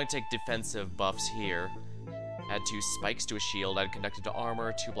 I should only take defensive buffs here. Add 2 spikes to a shield, add conductive to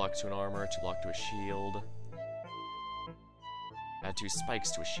armor, 2 block to an armor, 2 block to a shield. Add 2 spikes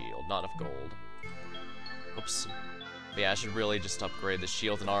to a shield, not enough gold. Oops. But yeah, I should really just upgrade the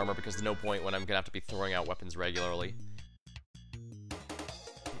shield and armor because there's no point when I'm gonna have to be throwing out weapons regularly.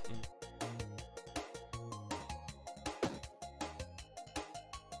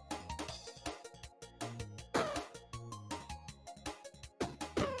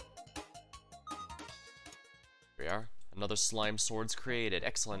 Here we are. Another slime sword's created.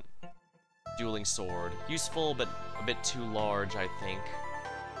 Excellent. Dueling sword. Useful, but a bit too large, I think.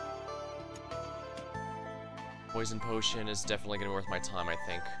 Poison potion is definitely gonna be worth my time, I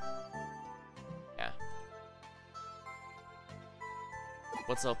think. Yeah.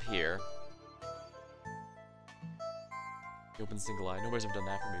 What's up here? You open single eye. Nobody's ever done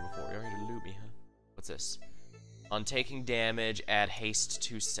that for me before. You're here to loot me, huh? What's this? On taking damage, add haste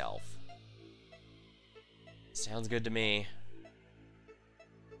to self. Sounds good to me.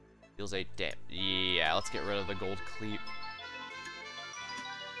 Deals 8 damage. Yeah, let's get rid of the gold cleat.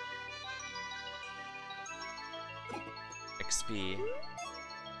 XP.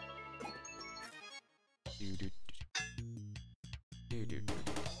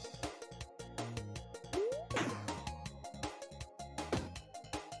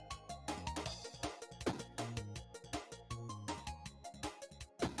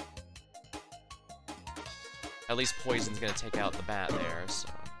 At least poison's gonna take out the bat there, so.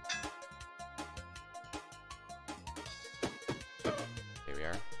 Here we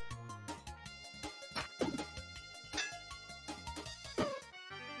are.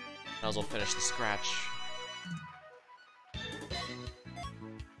 Might as well finish the scratch.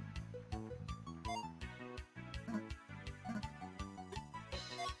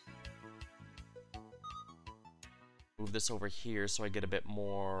 Move this over here so I get a bit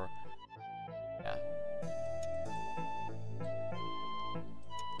more. Yeah.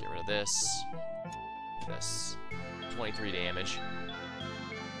 Get rid of this. This. 23 damage.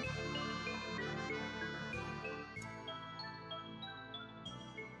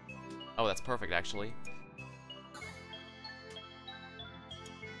 Oh, that's perfect, actually.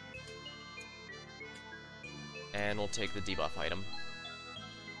 And we'll take the debuff item.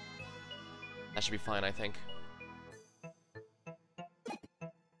 That should be fine, I think.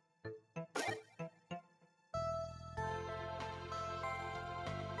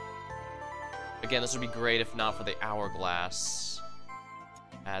 Again, this would be great if not for the hourglass.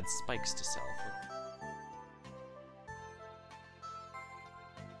 Add spikes to self.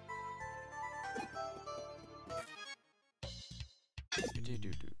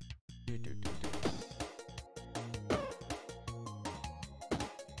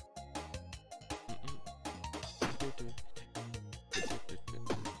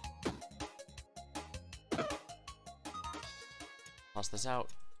 Toss this out.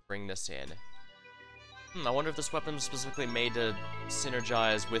 Bring this in. I wonder if this weapon was specifically made to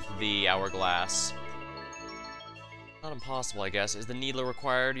synergize with the hourglass. Not impossible, I guess. Is the needler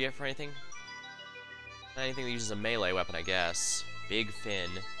required yet for anything? Anything that uses a melee weapon, I guess. Big Fin.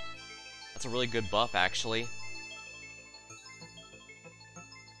 That's a really good buff, actually.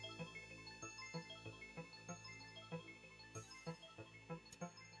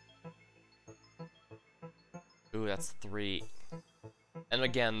 Ooh, that's 3. And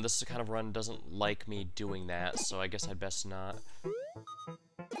again, this kind of run doesn't like me doing that, so I guess I'd best not.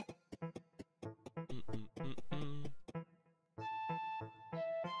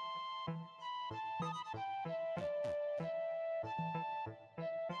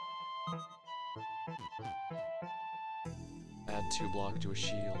 Add 2 block to a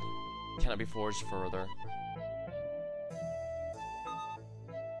shield. Cannot be forged further.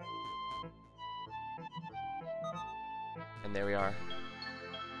 And there we are.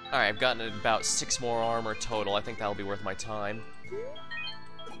 Alright, I've gotten about 6 more armor total. I think that'll be worth my time.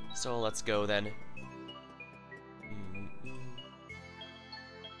 So let's go then.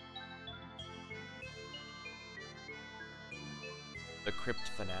 The Crypt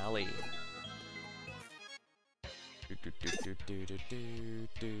Finale.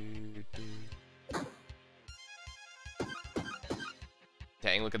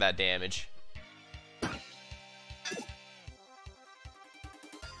 Dang, look at that damage.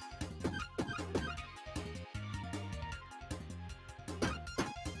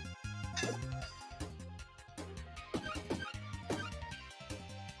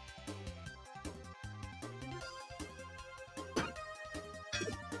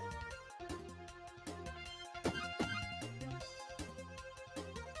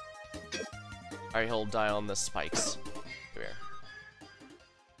 Alright, he'll die on the spikes. Here.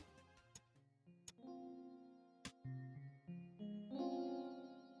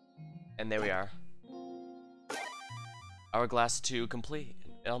 And there we are. Hourglass 2 complete.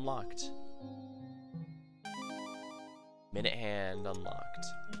 Unlocked. Minute Hand unlocked.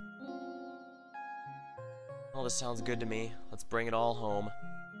 Oh, this sounds good to me. Let's bring it all home.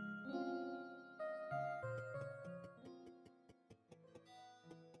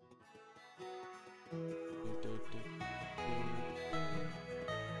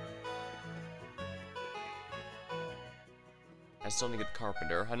 I still need to get the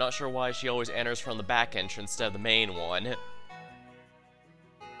Carpenter. I'm not sure why she always enters from the back entrance instead of the main one.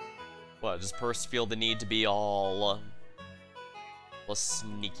 What, does Purse feel the need to be all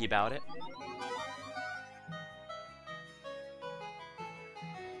sneaky about it?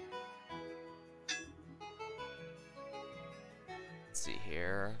 Let's see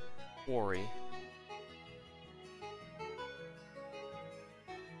here. Quarry.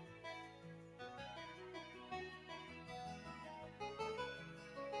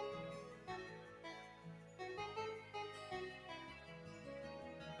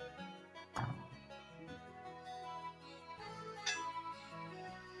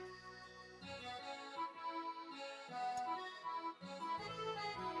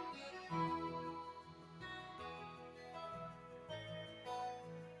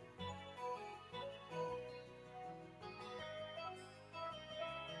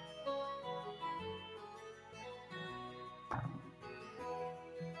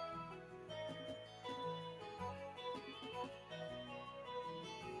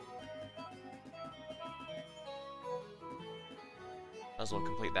 Might as well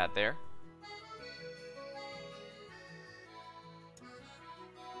complete that there.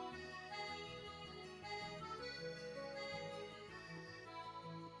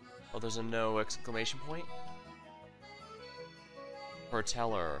 Oh, there's a no exclamation point?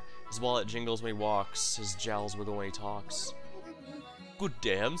 Perteller. His wallet jingles when he walks, his jowls wiggle when he talks. Good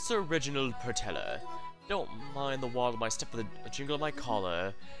day, I'm Sir Reginald Perteller. Don't mind the wall of my step with a jingle of my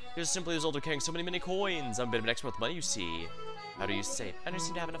collar. Here's simply a result of carrying so many coins. I'm a bit of an expert with money, you see. How do you say? I don't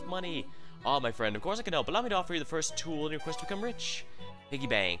seem to have enough money. Ah, my friend, of course I can help. Allow me to offer you the first tool in your quest to become rich. Piggy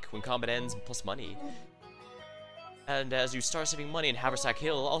bank. When combat ends, plus money. And as you start saving money in Haversack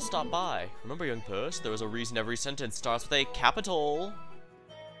Hill, I'll stop by. Remember, young Purse, there was a reason every sentence starts with a capital.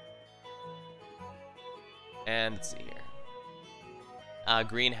 And let's see here.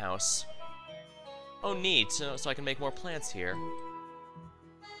 Greenhouse. Oh, neat. So I can make more plants here.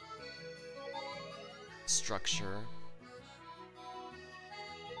 Structure.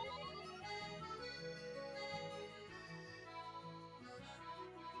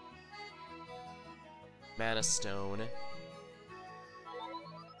 Mana Stone.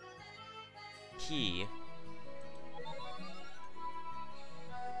 Key.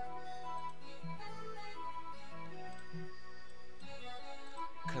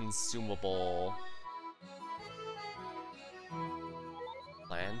 Consumable.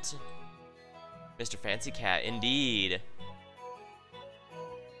 Plant. Mr. Fancy Cat, indeed.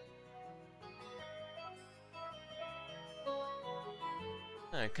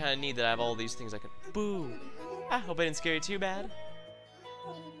 I kind of need that I have all these things I can... Boo! I hope I didn't scare you too bad.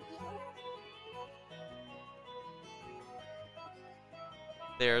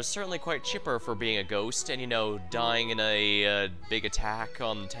 They're certainly quite chipper for being a ghost and, you know, dying in a big attack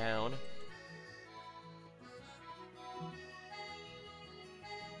on the town.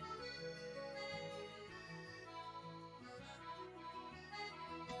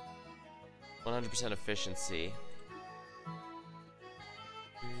 %100% efficiency.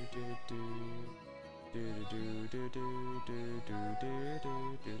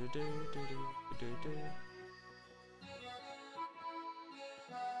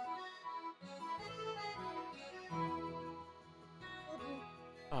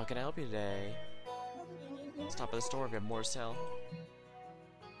 How can I help you today? Stop at the store if you have more to sell.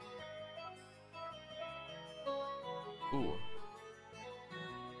 Ooh.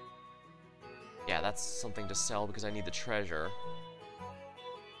 Yeah, that's something to sell because I need the treasure.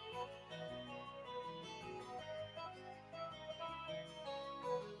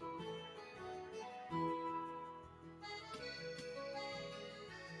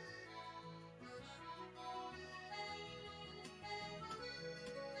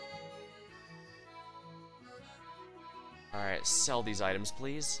 Alright, sell these items,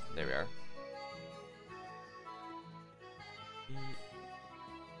 please. There we are.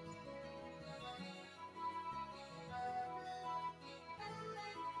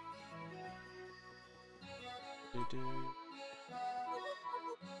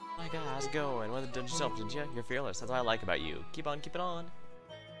 My God, how's it going? What did yourself, did you? You're fearless. That's what I like about you. Keep on keeping on.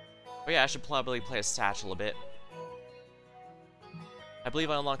 Oh yeah, I should probably play as Satchel a bit. I believe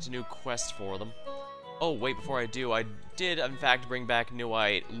I unlocked a new quest for them. Oh, wait, before I do, I did, in fact, bring back new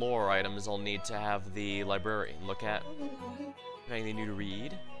lore items I'll need to have the librarian look at. Have anything new to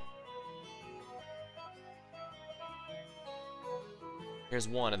read? Here's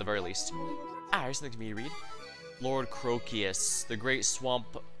one, at the very least. Ah, here's something for me to read. Lord Croakius. The great swamp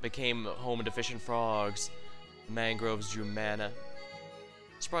became home to fish and frogs. The mangroves drew mana.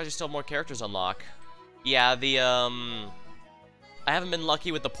 Surprised you still have more characters to unlock. Yeah, I haven't been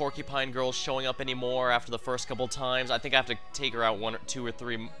lucky with the Porcupine Girl showing up anymore after the first couple times. I think I have to take her out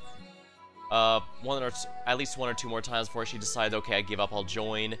at least one or two more times before she decides, okay, I give up, I'll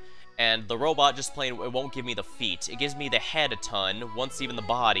join. And the robot just plain, it won't give me the feet. It gives me the head a ton, once even the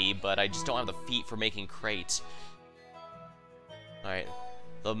body, but I just don't have the feet for making crate. Alright.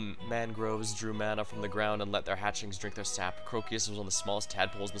 The mangroves drew mana from the ground and let their hatchlings drink their sap. Croakius was one of the smallest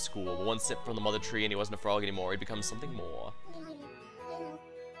tadpoles in the school, but one sip from the mother tree and he wasn't a frog anymore, he becomes something more.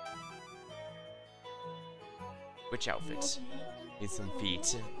 Which outfit? Needs some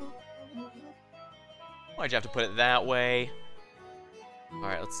feet. Why'd you have to put it that way?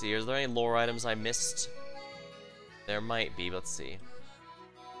 Alright, let's see. Is there any lore items I missed? There might be, but let's see.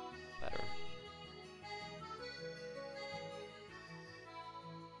 Better.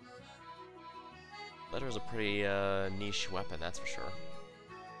 Letter is a pretty niche weapon, that's for sure.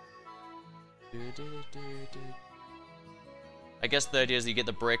 I guess the idea is you get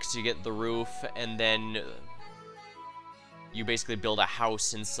the bricks, you get the roof, and then you basically build a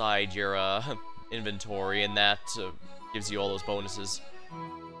house inside your inventory, and that gives you all those bonuses.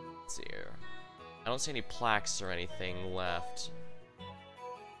 Let's see here. I don't see any plaques or anything left.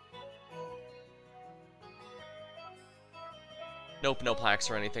 Nope, no plaques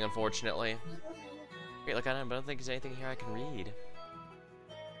or anything, unfortunately. Great, look at him, but I don't think there's anything here I can read.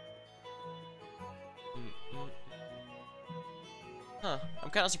 Huh. I'm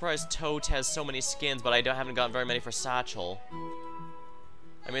kind of surprised Tote has so many skins, but I haven't gotten very many for Satchel.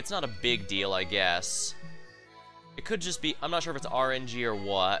 I mean, it's not a big deal, I guess. It could just be... I'm not sure if it's RNG or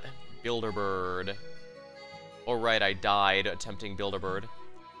what. Builderbird. Oh, right, I died attempting Builderbird.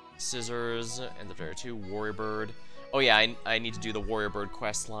 Scissors, and the very two. Warrior Bird. Oh, yeah, I need to do the Warrior Bird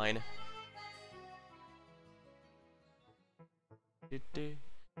quest line.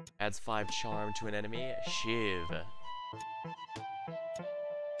 Adds 5 charm to an enemy. Shiv.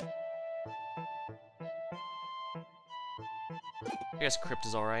 I guess Crypt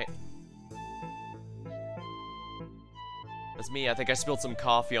is alright. That's me, I think I spilled some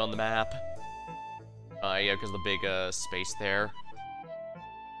coffee on the map. Yeah, because of the big, space there.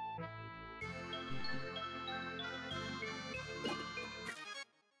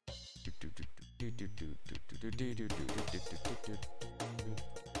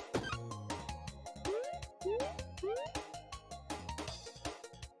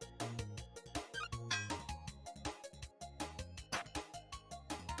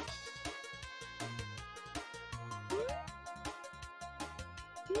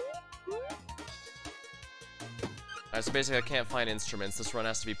 So basically I can't find instruments. This run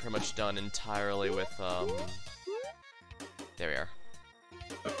has to be pretty much done entirely with, there we are.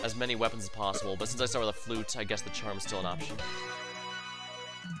 As many weapons as possible, but since I start with a flute, I guess the charm's still an option.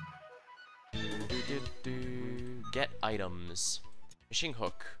 Get items. Fishing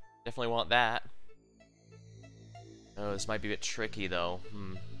hook. Definitely want that. Oh, this might be a bit tricky, though.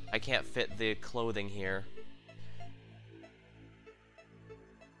 I can't fit the clothing here.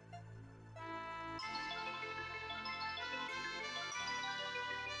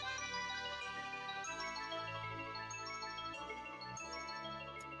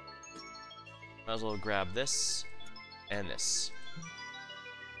 Might as well grab this and this.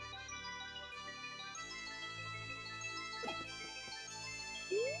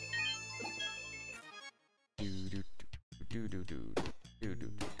 do do do do do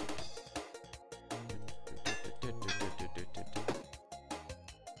do.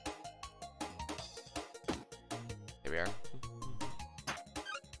 Here we are.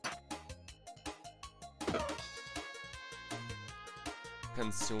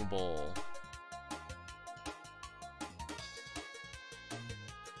 Consumable.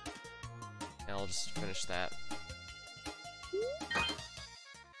 And I'll just finish that.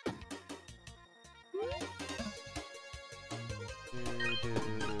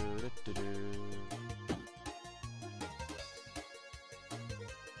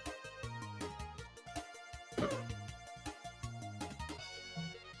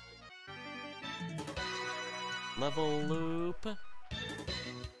 Level loop.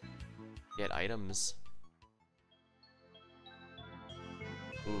 Get items.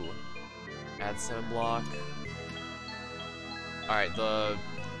 Ooh. Add 7 block. Alright, the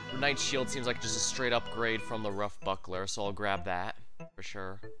Knight Shield seems like just a straight upgrade from the Rough Buckler, so I'll grab that for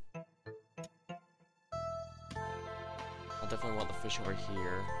sure. I'll definitely want the fish over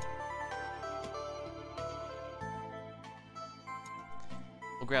here.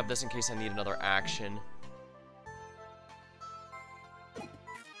 We'll grab this in case I need another action.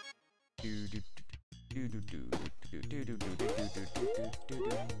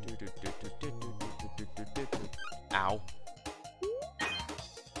 Ow.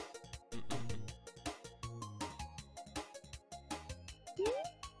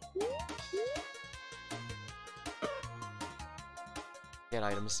 Get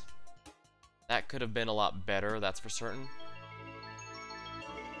items. That could have been a lot better, that's for certain.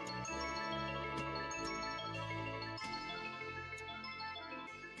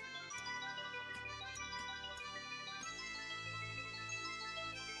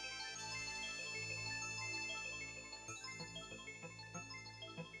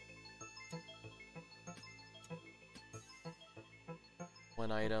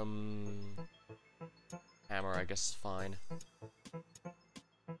 One item... Hammer, I guess, is fine.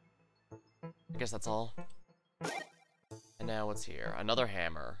 I guess that's all. And now what's here? Another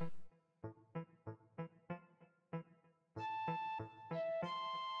hammer.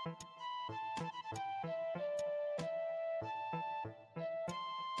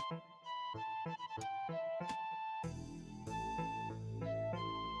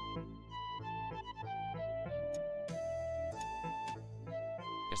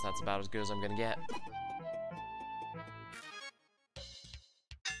 Guess that's about as good as I'm gonna get.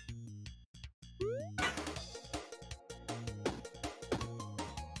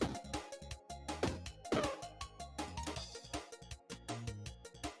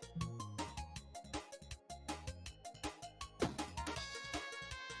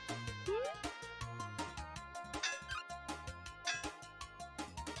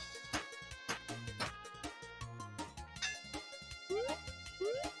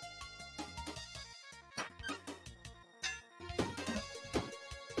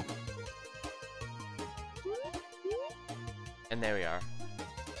 And there we are.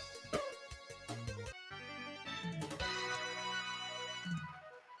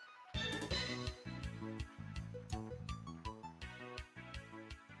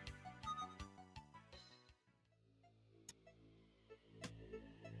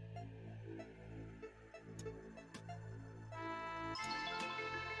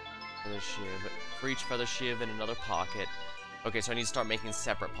 Feather shiv. For each feather shiv in another pocket. Okay, so I need to start making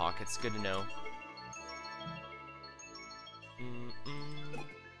separate pockets. Good to know.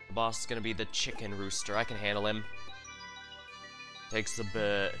 The boss is gonna be the chicken rooster. I can handle him. Takes a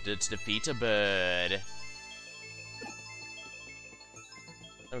bird to defeat a bird.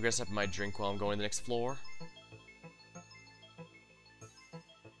 I'm gonna sip my drink while I'm going to the next floor.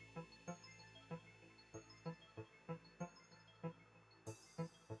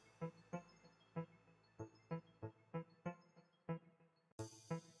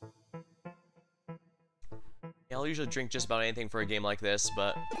 Yeah, I'll usually drink just about anything for a game like this,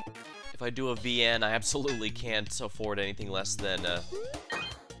 but if I do a VN, I absolutely can't afford anything less than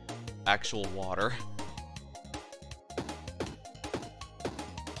actual water.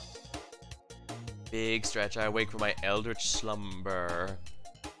 Big stretch. I awake from my eldritch slumber.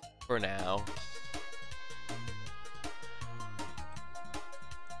 For now.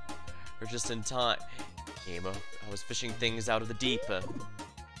 Or just in time. I was fishing things out of the deep.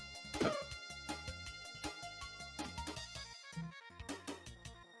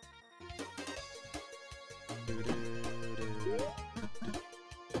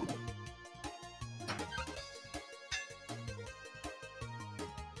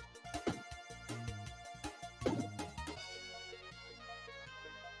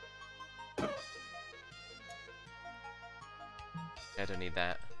 I don't need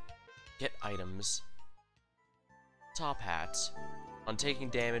that. Get items. Top hat. On taking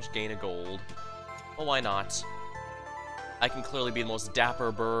damage, gain a gold. Well, why not? I can clearly be the most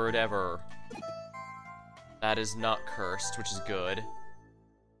dapper bird ever. That is not cursed, which is good.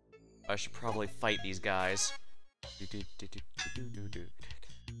 I should probably fight these guys.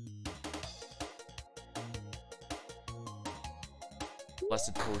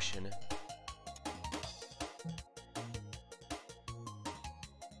 Blessed potion.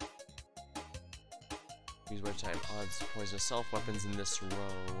 Use wave type. Odds poison self weapons in this row.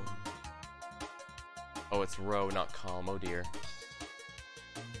 Oh, it's row, not column. Oh dear.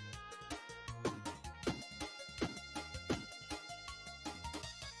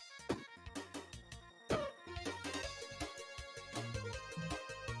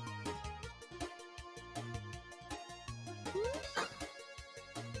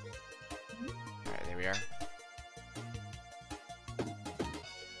 Alright, there we are.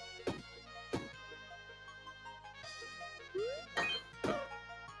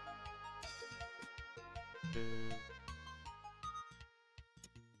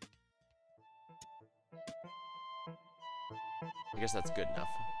 I guess that's good enough.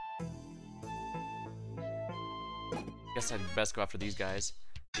 Guess I'd best go after these guys.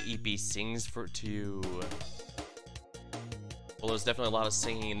 The EP sings for to. Well, there's definitely a lot of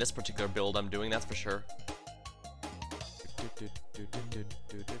singing in this particular build I'm doing, that's for sure.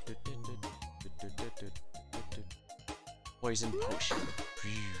 Poison potion.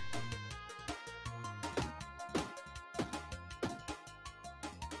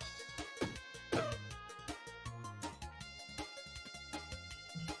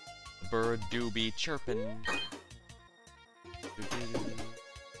 Bird do be chirping.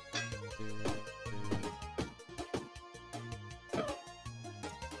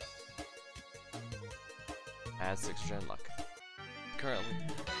 Add 6 gen luck. Currently,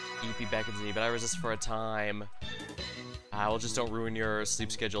 EP beckons me, but I resist for a time. Well, just don't ruin your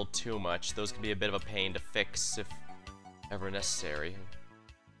sleep schedule too much. Those can be a bit of a pain to fix if ever necessary.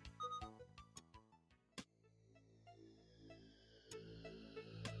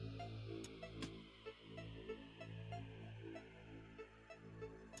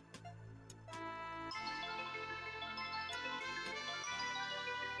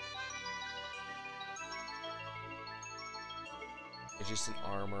 Adjacent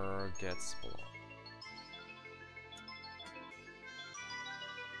armor gets blocked.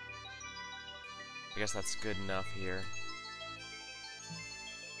 I guess that's good enough here.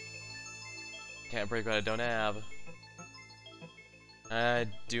 Can't break what I don't have. I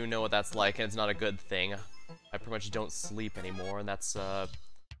do know what that's like, and it's not a good thing. I pretty much don't sleep anymore, and that's about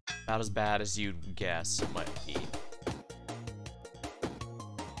as bad as you'd guess it might be.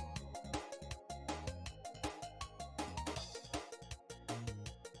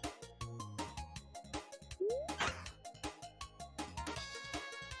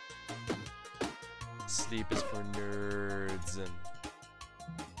 Sleep is for nerds and...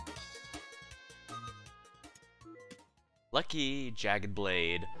 Lucky Jagged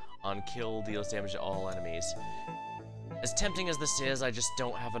Blade. On kill, deals damage to all enemies. As tempting as this is, I just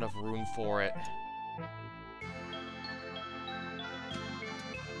don't have enough room for it.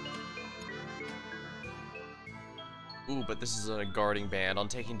 Ooh, but this is a guarding band. On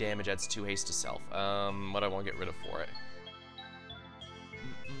taking damage adds 2 haste to self. What I want to get rid of for it.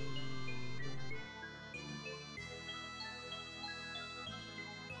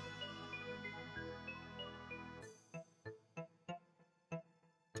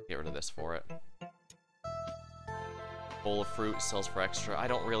 Get rid of this for it. Bowl of fruit sells for extra. I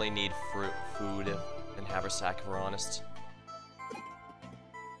don't really need food in Haversack, if we're honest.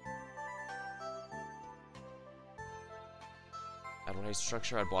 Add 1 haste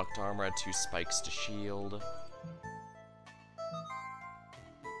structure, add blocked armor, add 2 spikes to shield.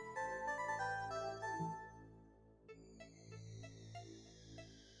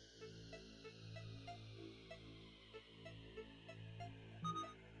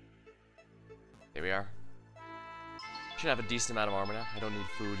 There we are. Should have a decent amount of armor now. I don't need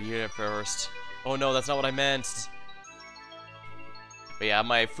food here first. Oh no, that's not what I meant. But yeah,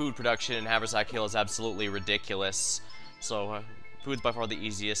 my food production in Haversack Hill is absolutely ridiculous. So, food's by far the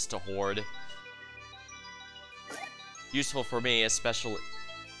easiest to hoard. Useful for me, especially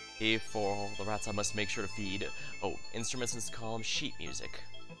for all the rats I must make sure to feed. Oh, instruments in this column, sheet music.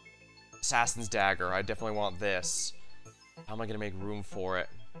 Assassin's Dagger, I definitely want this. How am I gonna make room for it?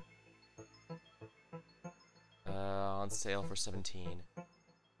 On sale for 17.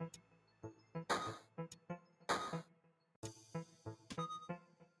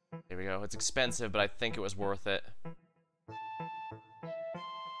 There we go. It's expensive, but I think it was worth it.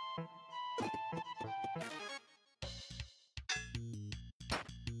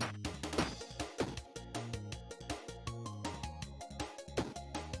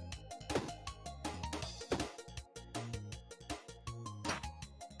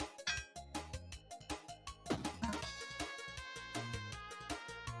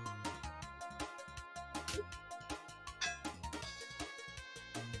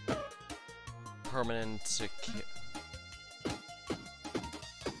 permanent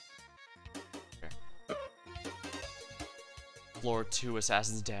Floor 2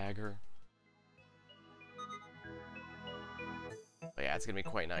 Assassin's Dagger. But yeah, it's gonna be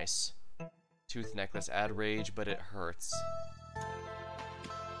quite nice. Tooth Necklace, add rage, but it hurts.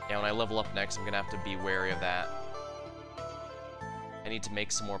 Yeah, when I level up next, I'm gonna have to be wary of that. I need to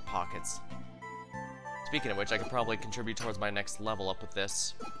make some more pockets. Speaking of which, I could probably contribute towards my next level up with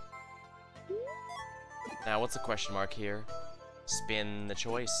this. Now, what's the question mark here? Spin the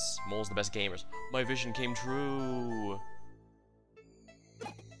choice. Mole's the best gamers. My vision came true.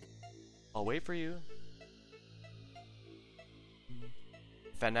 I'll wait for you.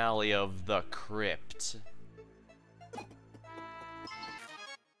 Finale of the Crypt.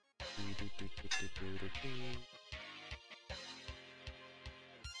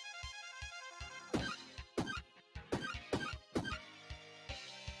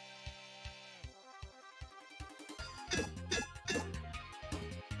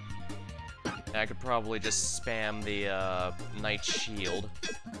 I could probably just spam the Knight Shield.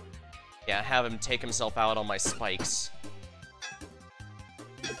 Yeah, have him take himself out on my spikes.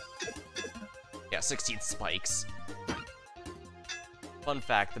 Yeah, 16 spikes. Fun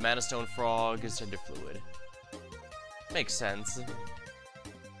fact, the Mana Stone Frog is gender fluid. Makes sense.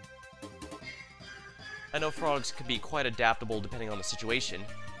 I know frogs could be quite adaptable depending on the situation.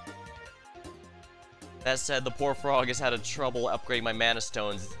 That said, the poor frog has had trouble upgrading my Mana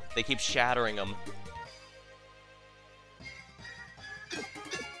Stones. They keep shattering them.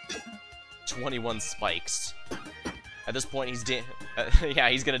 21 spikes. At this point, he's yeah,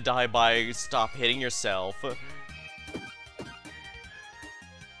 he's gonna die by stop hitting yourself.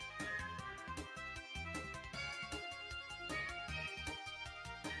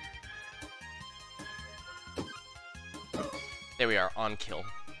 There we are, on kill.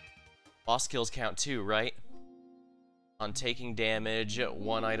 Boss kills count too, right? On taking damage,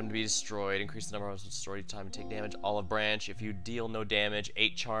 1 item to be destroyed. Increase the number of items destroyed each time you take damage. Olive Branch, if you deal no damage,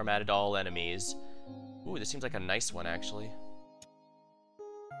 8 charm added to all enemies. Ooh, this seems like a nice one, actually.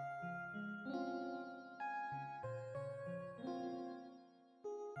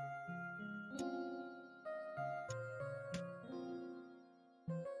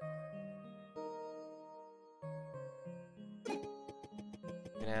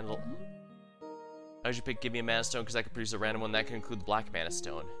 Can handle. I should pick Give Me a Mana Stone because I could produce a random one that can include Black Mana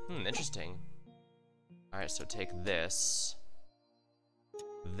Stone. Interesting. Alright, so take this.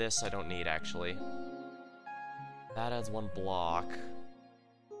 This I don't need, actually. That adds 1 block.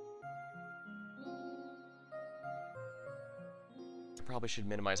 I probably should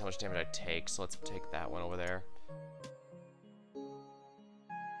minimize how much damage I take, so let's take that one over there.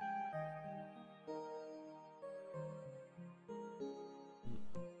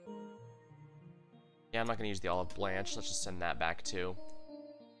 Yeah, I'm not gonna use the Olive Branch, let's just send that back too.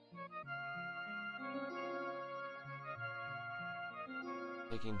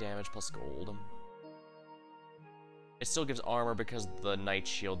 Taking damage plus gold. It still gives armor because of the Knight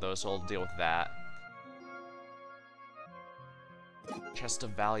Shield though, so I'll deal with that. Chest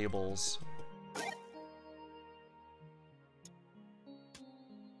of Valuables.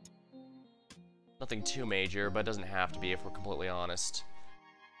 Nothing too major, but it doesn't have to be if we're completely honest.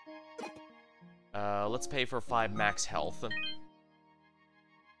 Let's pay for 5 max health.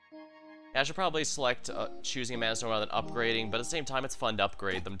 Yeah, I should probably select choosing a Mana Stone rather than upgrading, but at the same time, it's fun to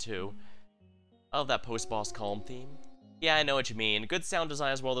upgrade them too. I love that post-boss calm theme. Yeah, I know what you mean. Good sound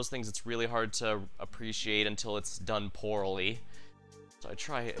design is one of those things that's really hard to appreciate until it's done poorly. So I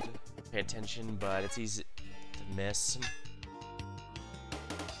try to pay attention, but it's easy to miss.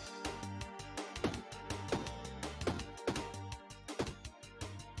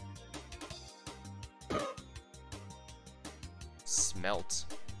 Smelt.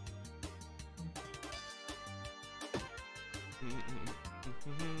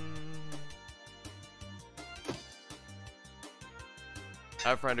 I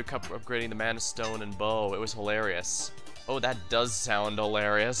have a friend who kept upgrading the Mana Stone and bow. It was hilarious. Oh, that does sound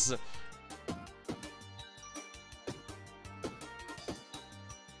hilarious.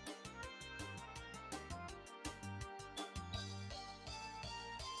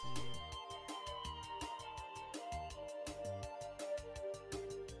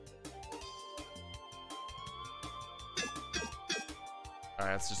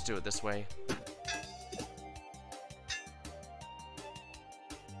 Alright, let's just do it this way.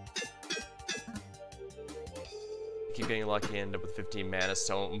 Keep getting lucky, end up with 15 Mana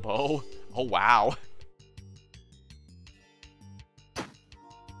Stone bow. Oh, wow.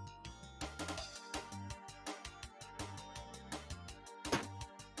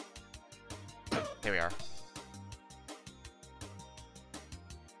 Here we are.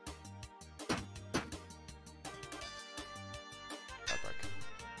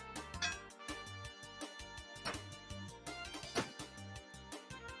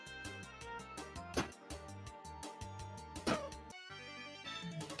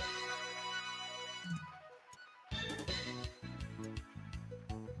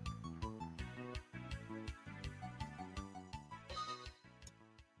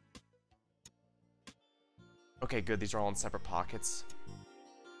 Okay, good. These are all in separate pockets.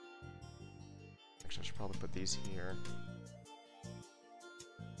 Actually, I should probably put these here.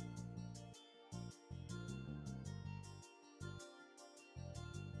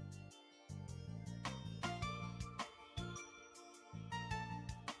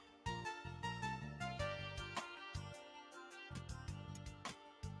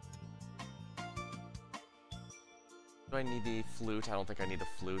 Do I need the flute? I don't think I need the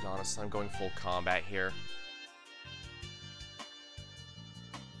flute, honestly. I'm going full combat here.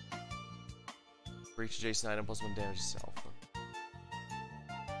 Reach adjacent item plus 1 damage itself.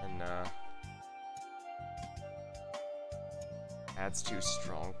 And, adds 2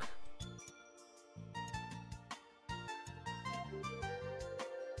 strong.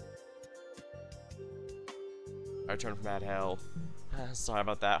 I returned from Mad Hell. Sorry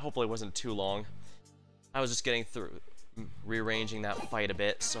about that. Hopefully it wasn't too long. I was just getting through, rearranging that fight a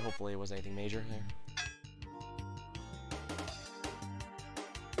bit, so hopefully it wasn't anything major there.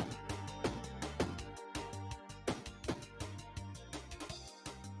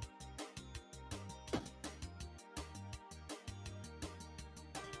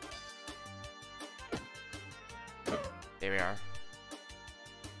 There we are.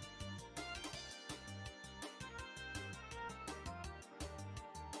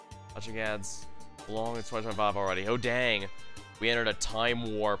 Watching ads. Long it's 2025 already. Oh dang. We entered a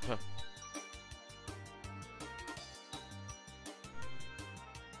time warp.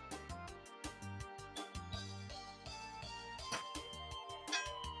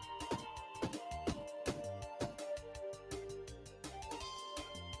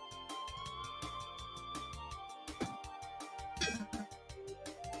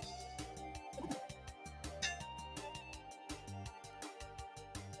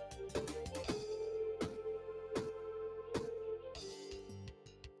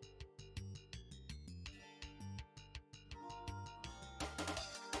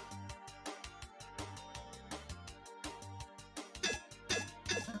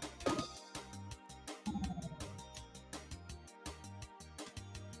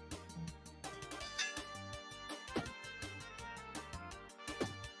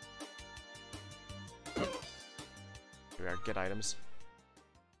 Get items.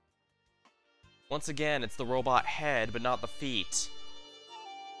 Once again, it's the robot head, but not the feet.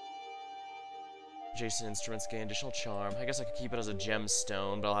 Adjacent instruments gain additional charm. I guess I could keep it as a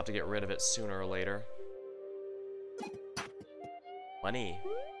gemstone, but I'll have to get rid of it sooner or later. Money.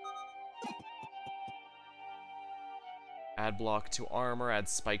 Add block to armor, add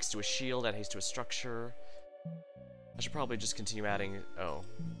spikes to a shield, add haste to a structure. I should probably just continue adding... Oh,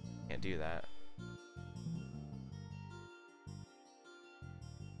 can't do that.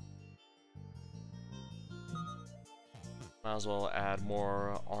 Might as well add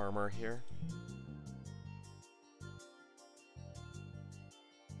more armor here.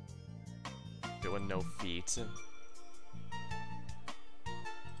 Doing no feet.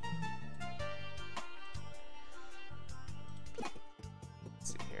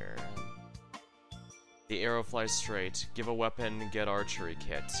 Let's see here. The arrow flies straight. Give a weapon, get archery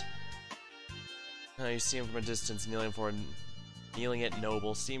kit. You see him from a distance, kneeling it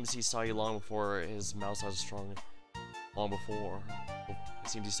noble. Seems he saw you long before his mouse eyes are strong. It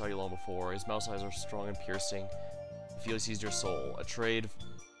seems he saw you long before. His mouse eyes are strong and piercing. He feels he sees your soul. A trade,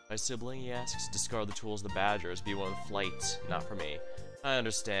 my sibling, he asks. Discard the tools of the badgers. Be one with flight. Not for me. I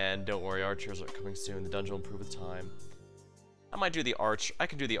understand. Don't worry, archers are coming soon. The dungeon will improve with time. I might do the I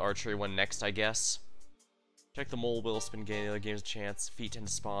can do the archery one next, I guess. Check the mole wheel spin game. The other game's a chance. Feet tend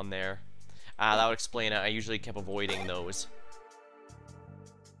to spawn there. That would explain it. I usually kept avoiding those.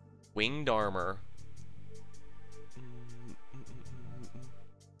 Winged armor.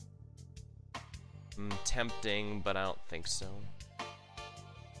 Tempting, but I don't think so.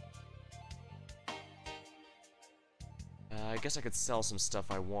 I guess I could sell some stuff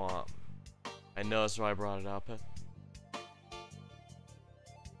I want. I know that's why I brought it up.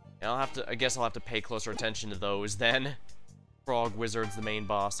 And I guess I'll have to pay closer attention to those then. Frog Wizard's the main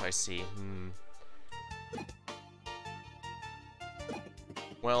boss, I see.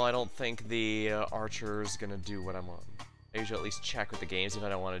 Well, I don't think the archer's gonna do what I want. I usually at least check with the games if I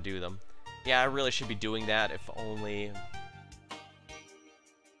don't want to do them. Yeah, I really should be doing that, if only...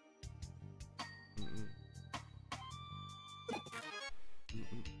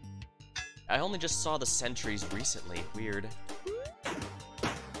 I only just saw the sentries recently. Weird.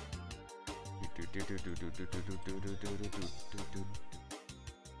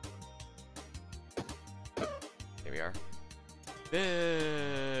 Here we are.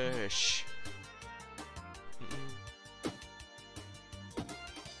 Fish!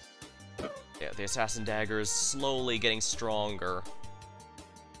 Yeah, the assassin dagger is slowly getting stronger.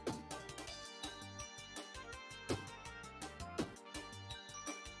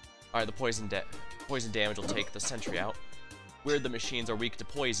 Alright, the poison damage will take the sentry out. Weird the machines are weak to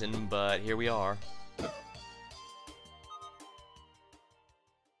poison, but here we are. I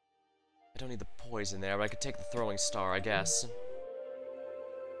don't need the poison there, but I could take the throwing star, I guess.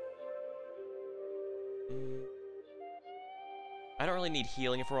 I don't really need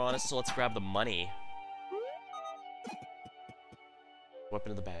healing if we're honest, so let's grab the money.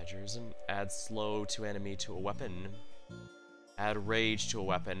 Weapon of the Badgers. Add slow to enemy to a weapon. Add rage to a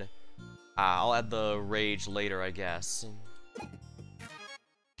weapon. I'll add the rage later, I guess.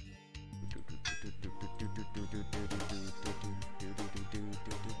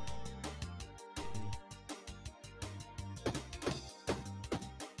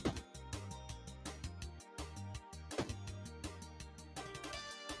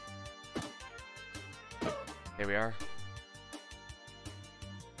 Here we are.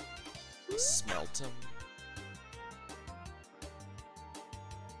 Smelt him.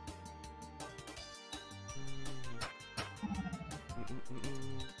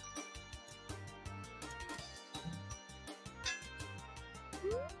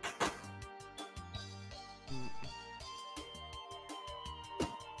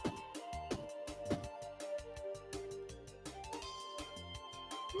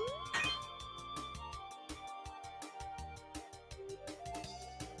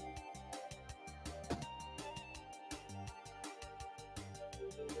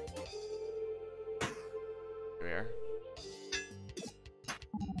 Here.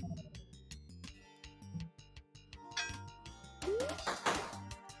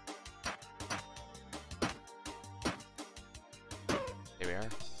 Here we are.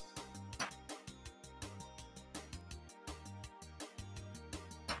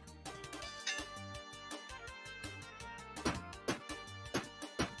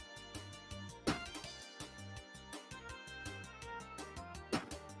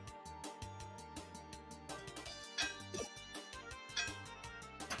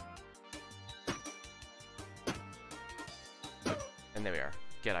 And there we are.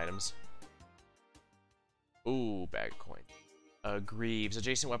 Get items. Ooh, bag coin. Greaves.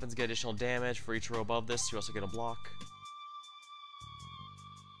 Adjacent weapons get additional damage. For each row above this, you also get a block.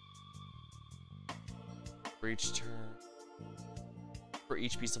 For each turn. For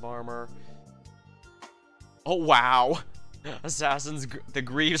each piece of armor. Oh, wow! Assassins, the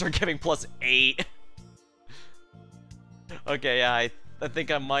Greaves are giving +8. Okay, yeah, I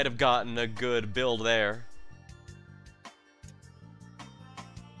think I might have gotten a good build there.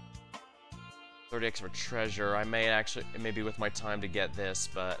 30 extra treasure. I may actually, it may be with my time to get this,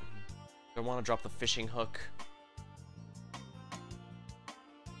 but I want to drop the fishing hook.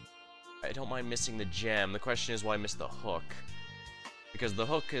 I don't mind missing the gem. The question is why I miss the hook. Because the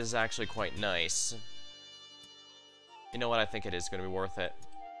hook is actually quite nice. You know what? I think it is going to be worth it.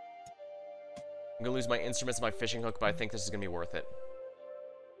 I'm going to lose my instruments and my fishing hook, but I think this is going to be worth it.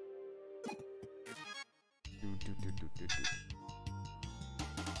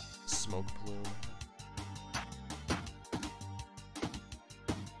 Smoke plume.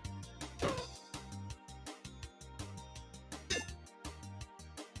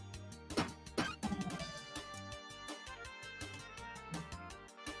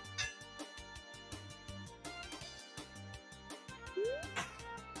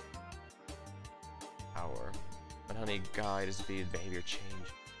 Power. But honey, guide is the behavior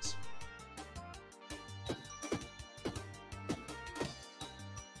changes.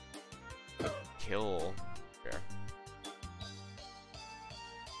 Kill. Fair.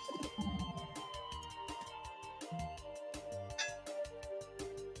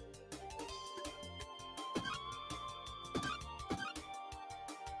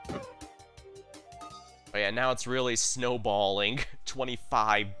 Oh yeah, now it's really snowballing.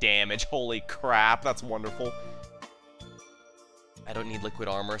 25 damage, holy crap, that's wonderful. I don't need liquid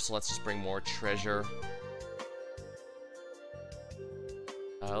armor, so let's just bring more treasure.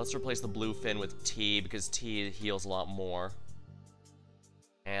 Let's replace the bluefin with T, because T heals a lot more.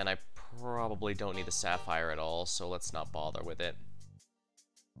 And I probably don't need the sapphire at all, so let's not bother with it.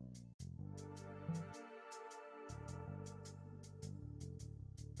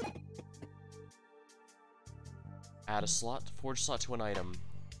 Add a slot, forge slot to an item.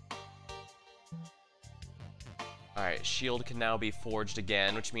 Alright, shield can now be forged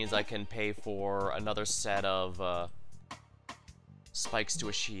again, which means I can pay for another set of spikes to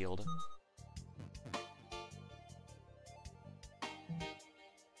a shield.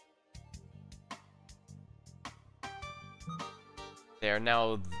 There,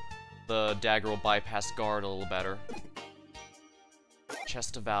 now the dagger will bypass guard a little better.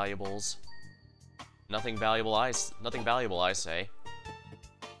 Chest of valuables. Nothing valuable, I say.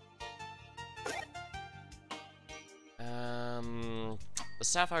 The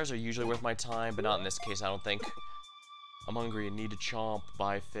sapphires are usually worth my time, but not in this case, I don't think. I'm hungry and need to chomp,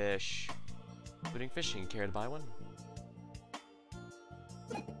 buy fish. Including fishing, care to buy one?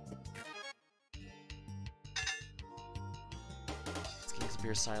 Skinks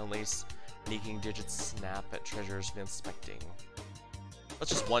appear silently, sneaking digits snap at treasures inspecting. Let's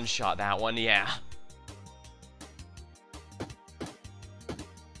just one-shot that one, yeah.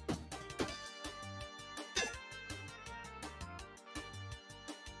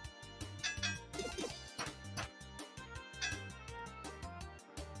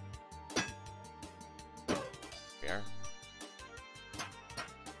 Here.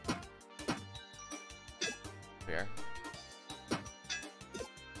 Here.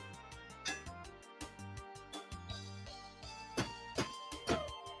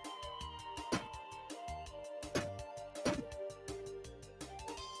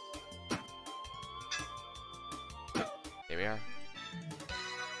 Here we are.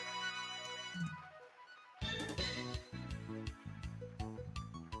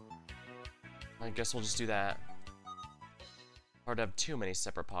 I guess we'll just do that. Hard to have too many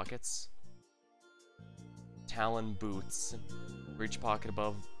separate pockets. Talon boots. For each pocket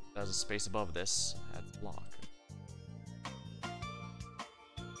above, there's a space above this. That's block.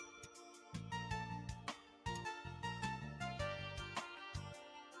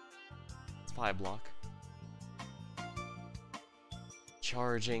 It's 5 block.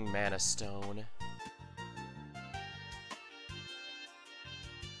 Charging mana stone.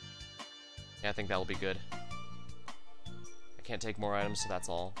 Yeah, I think that'll be good. I can't take more items, so that's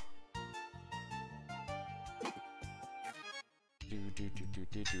all.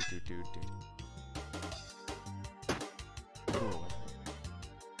 Boom.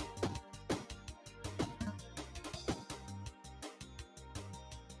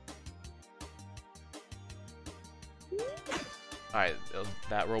 Alright,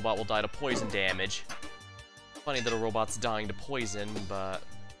 that robot will die to poison damage. Funny that a robot's dying to poison, but...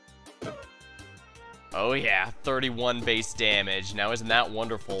 Oh yeah, 31 base damage. Now isn't that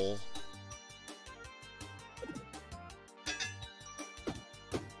wonderful?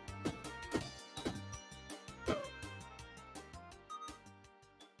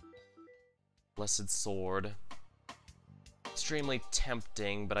 Blessed sword. Extremely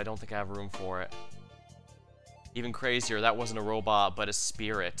tempting, but I don't think I have room for it. Even crazier, that wasn't a robot, but a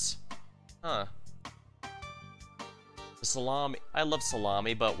spirit. Huh. The salami, I love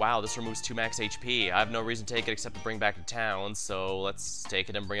salami, but wow, this removes 2 max HP. I have no reason to take it except to bring back to town, so let's take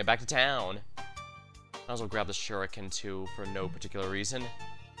it and bring it back to town. Might as well grab the shuriken too, for no particular reason.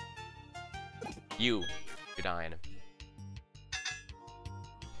 You're dying.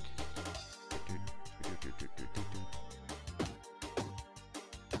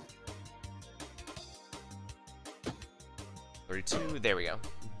 There we go.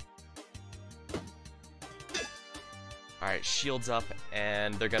 Alright, shield's up,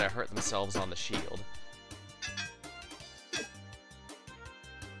 and they're gonna hurt themselves on the shield.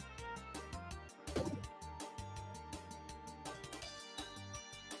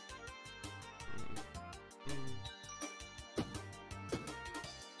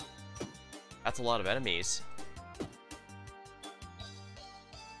 That's a lot of enemies.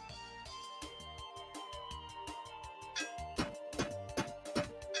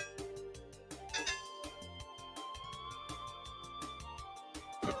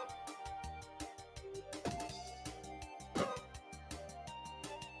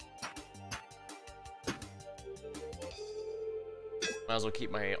 Might as well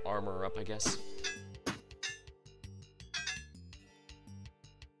keep my armor up, I guess.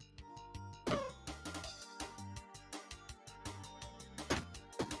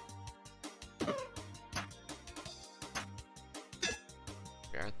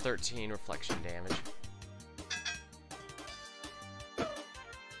 We are at 13 reflection damage.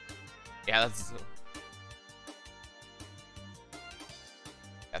 Yeah, that's...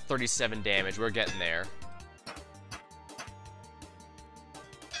 At 37 damage, we're getting there.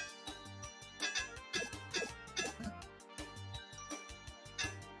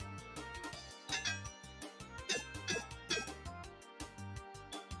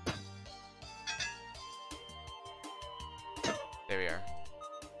 There we are.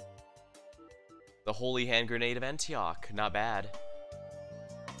 The Holy Hand Grenade of Antioch. Not bad.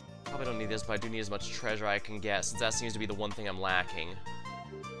 Probably don't need this, but I do need as much treasure I can get, since that seems to be the one thing I'm lacking.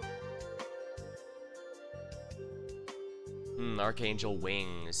 Archangel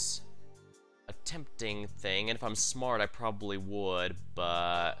Wings. A tempting thing, and if I'm smart, I probably would,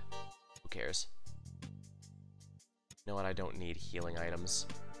 but who cares? You know what? I don't need healing items.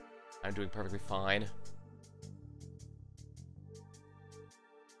 I'm doing perfectly fine.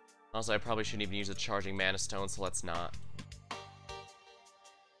 Also, I probably shouldn't even use the charging mana stone, so let's not.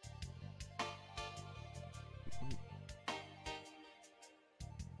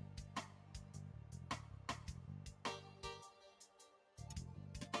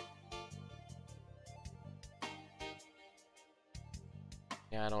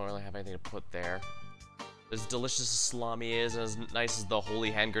 Yeah, I don't really have anything to put there. As delicious as salami is, and as nice as the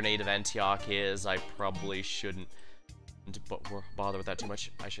Holy Hand Grenade of Antioch is, I probably shouldn't bother with that too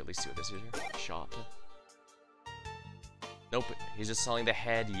much. I should at least see what this is here. Shop. Nope, he's just selling the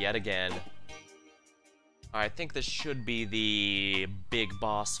head yet again. I think this should be the big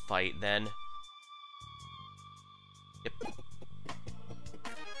boss fight then. Yep.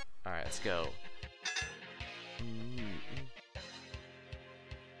 Alright, let's go.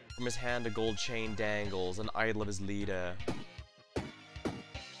 From his hand a gold chain dangles, an idol of his leader.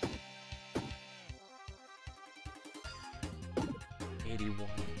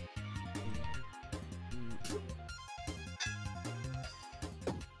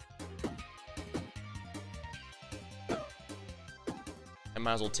 I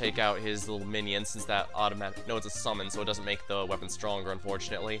might as well take out his little minion since that automatic... No, it's a summon, so it doesn't make the weapon stronger,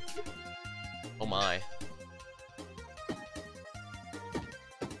 unfortunately. Oh my.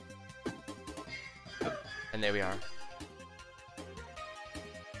 And there we are.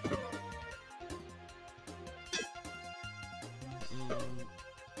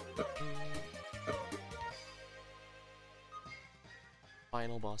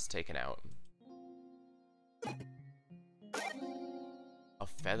 Final boss taken out. A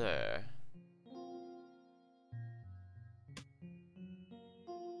feather.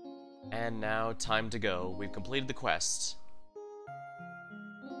 And now, time to go. We've completed the quest.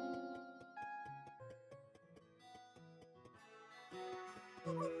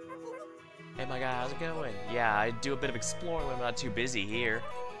 Hey my guy, how's it going? Yeah, I do a bit of exploring when I'm not too busy here.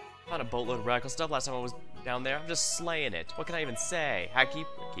 Found a boatload of radical stuff last time I was down there. I'm just slaying it. What can I even say? I keep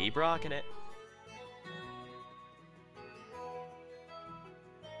rocking it.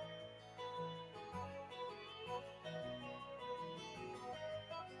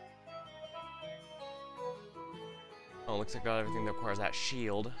 Oh, looks like I got everything that requires that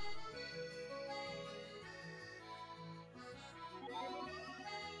shield.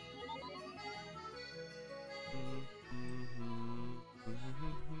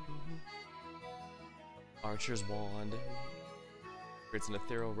 Archer's Wand. Creates an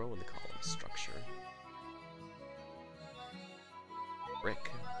ethereal row in the column structure.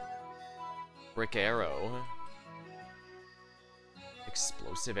 Brick arrow.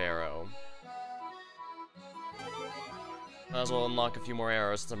 Explosive arrow. Might as well unlock a few more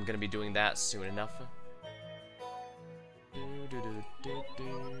arrows since I'm gonna be doing that soon enough.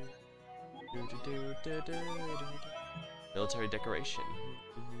 Military decoration.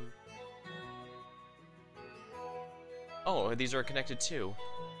 Oh, these are connected too.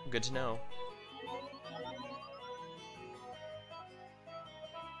 Good to know.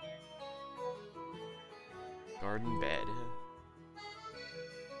 Garden bed.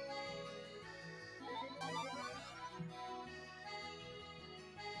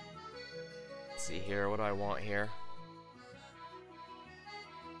 Let's see here, what do I want here?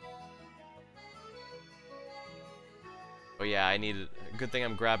 Oh yeah, I need a good thing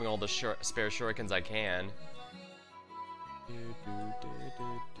I'm grabbing all the spare shurikens I can.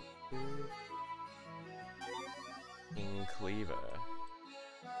 King Cleaver.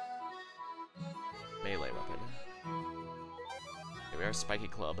 Melee weapon. Here we are, Spiky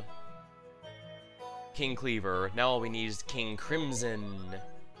Club. King Cleaver. Now all we need is King Crimson.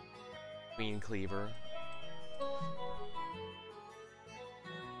 Queen Cleaver.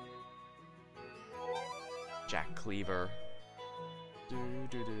 Jack Cleaver.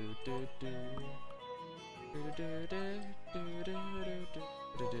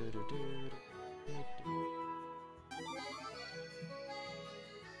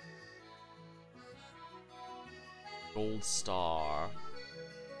 Gold Star.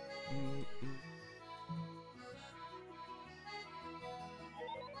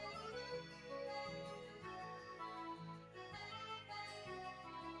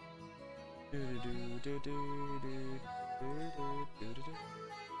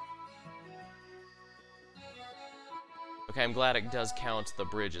 Okay, I'm glad it does count the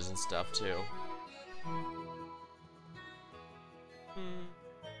bridges and stuff, too.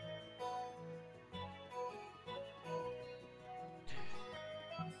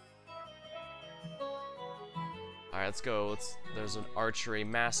 Alright, let's go. There's an archery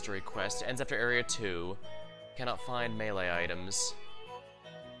mastery quest. Ends after area 2. Cannot find melee items.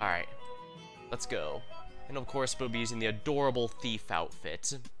 Alright. Let's go. And of course, we'll be using the adorable thief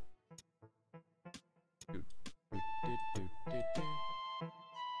outfit.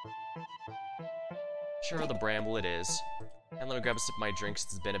 Sure, the bramble it is. And let me grab a sip of my drink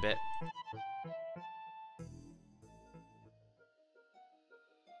since it's been a bit.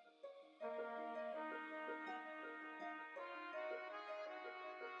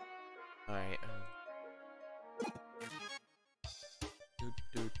 Alright.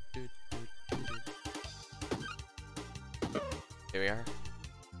 Here we are.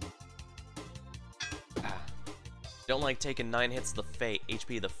 Don't like taking 9 hits to the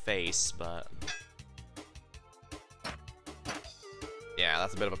HP to the face, but... yeah,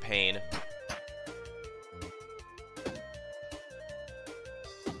 that's a bit of a pain.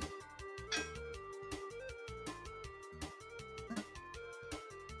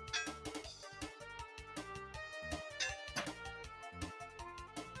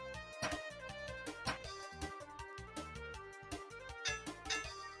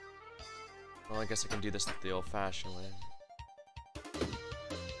 Well, I guess I can do this the old-fashioned way.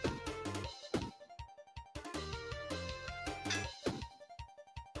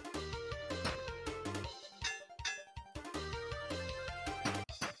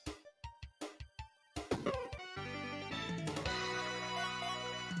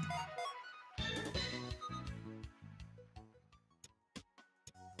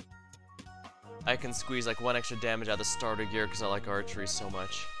 I can squeeze like 1 extra damage out of the starter gear because I like archery so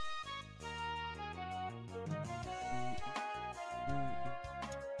much.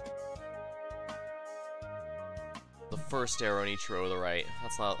 The first arrow in each row to the right.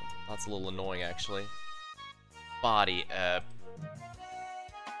 That's a little annoying actually. Body,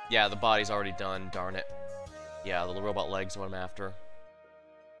 yeah, the body's already done, darn it. Yeah, the robot legs are what I'm after.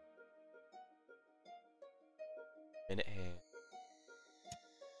 Minute hand.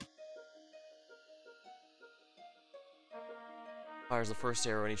 Fires the first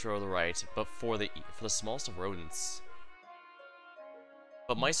arrow in each row to the right, but for the smallest of rodents.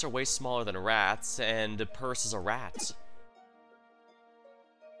 But mice are way smaller than rats, and a purse is a rat.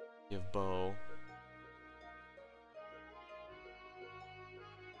 You have bow.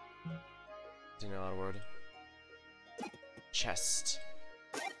 Do you know how to word? Chest.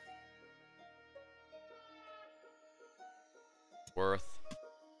 Worth.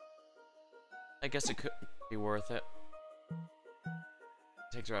 I guess it could be worth it.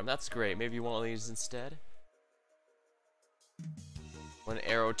 Takes around. That's great. Maybe you want one of these instead? When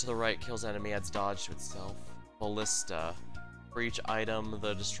arrow to the right kills enemy, adds dodge to itself. Ballista. For each item,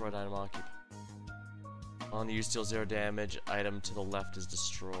 the destroyed item occupies. On the use deals 0 damage. Item to the left is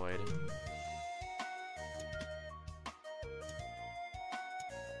destroyed.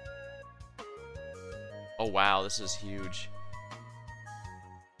 Oh wow, this is huge.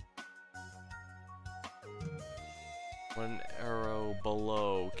 One arrow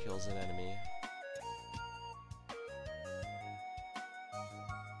below kills an enemy.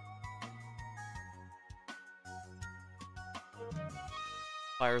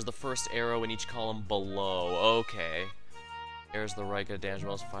 Fires the first arrow in each column below. Okay. Arrows to the right get damage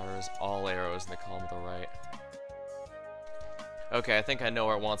bonus. Fires all arrows in the column to the right. Okay, I think I know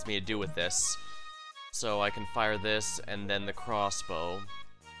where it wants me to do with this. So I can fire this and then the crossbow.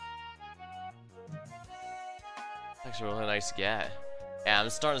 Actually, a really nice get. Yeah, I'm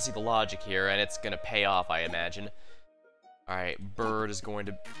starting to see the logic here, and it's gonna pay off, I imagine. Alright, Bird is going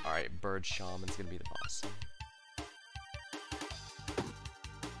to... Alright, Bird Shaman's gonna be the boss.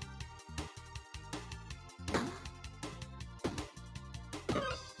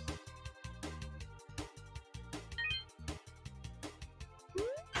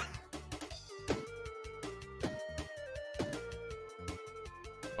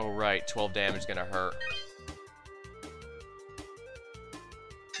 Oh right, 12 damage is gonna hurt.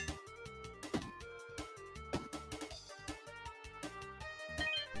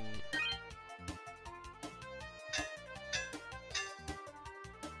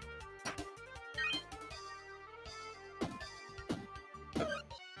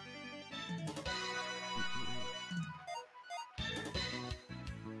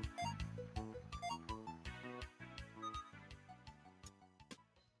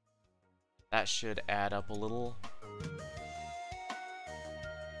 That should add up a little.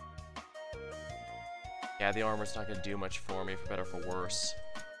 Yeah, the armor's not gonna do much for me, for better or for worse.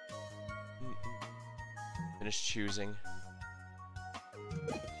 Finish choosing.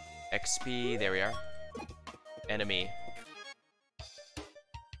 XP, there we are. Enemy.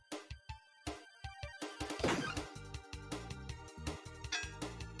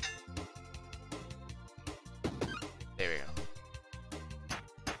 There we go.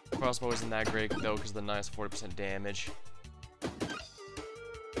 Crossbow isn't that great though, because of the nice 40% damage.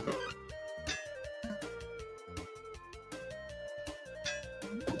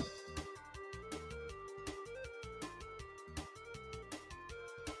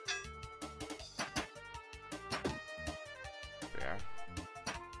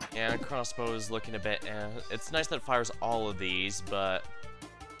 Yeah, crossbow is looking a bit, it's nice that it fires all of these, but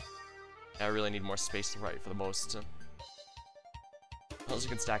I really need more space to write for the most. Also, you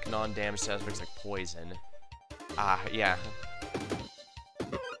can stack non-damage stats like poison. Ah, yeah.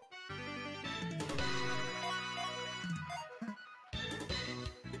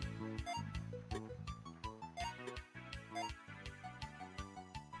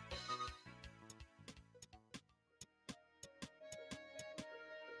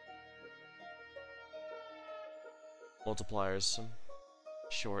 Multipliers.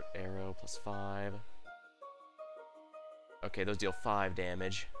 Short arrow plus 5. Okay, those deal 5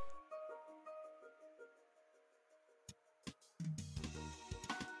 damage.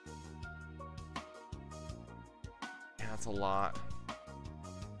 Yeah, that's a lot.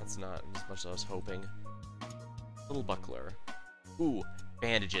 That's not as much as I was hoping. Little buckler. Ooh,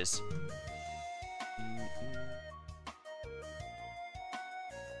 bandages.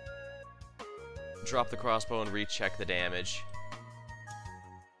 Drop the crossbow and recheck the damage.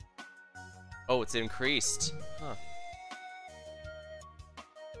 Oh, it's increased. Huh.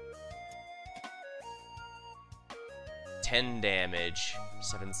 $10 damage.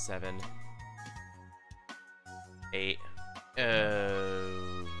 7, 7. 8.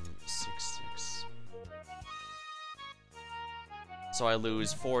 6, 6. So I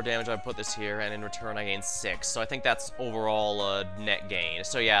lose 4 damage, I put this here, and in return I gain 6. So I think that's overall net gain.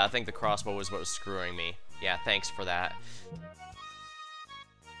 So yeah, I think the crossbow was what was screwing me. Yeah, thanks for that.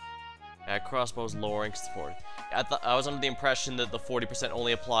 Crossbow's lowering for. I was under the impression that the 40%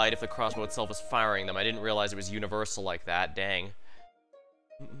 only applied if the crossbow itself was firing them. I didn't realize it was universal like that. Dang.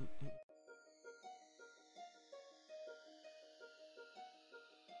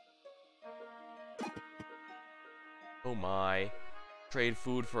 Oh my. Trade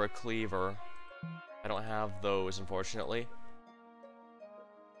food for a cleaver. I don't have those, unfortunately.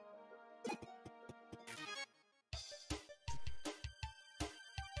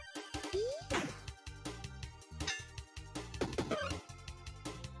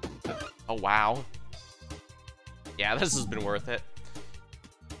 Oh, wow. Yeah, this has been worth it.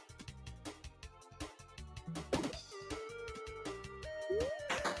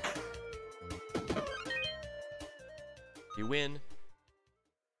 You win.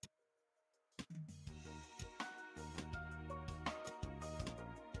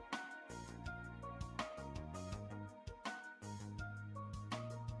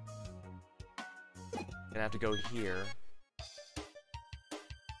 Gonna have to go here.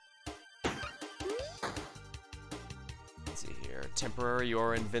 Let's see here. Temporary,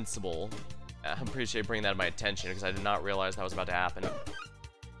 you're invincible. I'm pretty sure you bring that to my attention because I did not realize that was about to happen.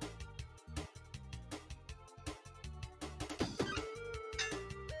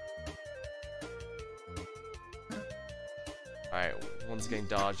 Alright, one's getting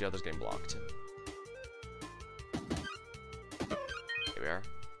dodged, the other's getting blocked. Here we are.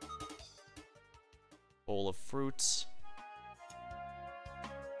 Bowl of fruits.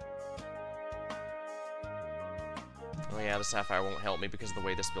 Oh yeah, the sapphire won't help me because of the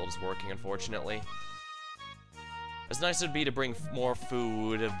way this build is working, unfortunately. As nice as it'd be to bring more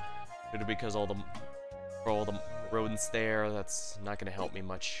food, because for all the rodents there, that's not gonna help me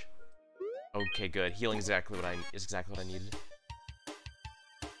much. Okay, good. Healing is exactly what I needed.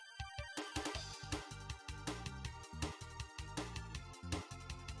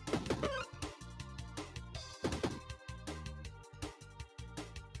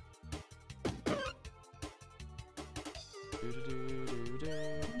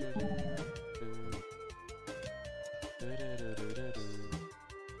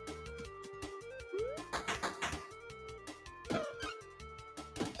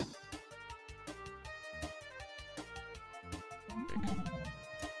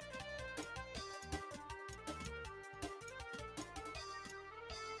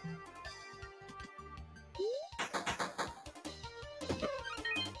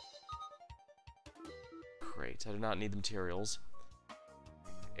 Great, I do not need the materials.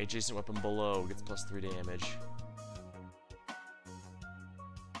 Adjacent weapon below gets +3 damage.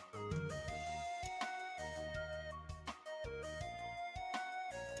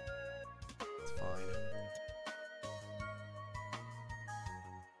 It's fine.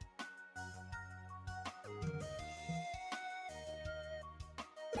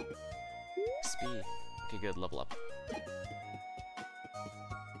 XP. Okay, good, level up.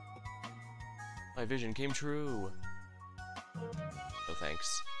 My vision came true. No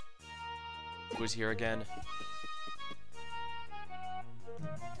thanks. Who's here again?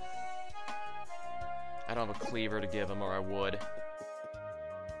 I don't have a cleaver to give him, or I would.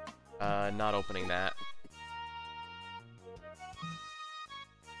 Not opening that.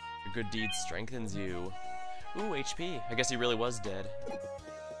 Your good deed strengthens you. Ooh, HP. I guess he really was dead.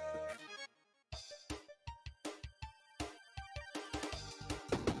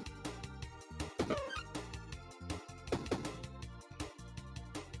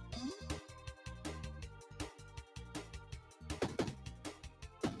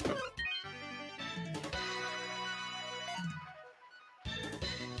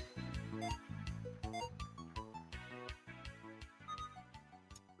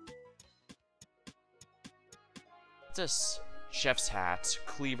 What's this? Chef's hat.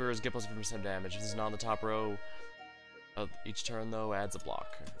 Cleavers get +50% damage. This is not on the top row. Each turn, though, adds a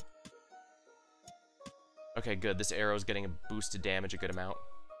block. Okay, good. This arrow is getting a boosted damage a good amount.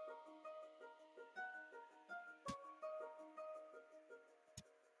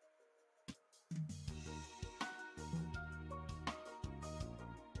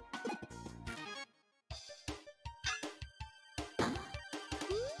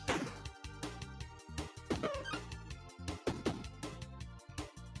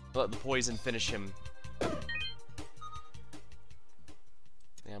 Let the poison finish him. Yeah,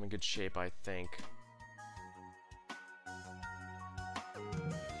 I'm in good shape, I think.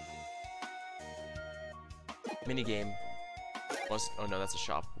 Minigame. Oh no, that's a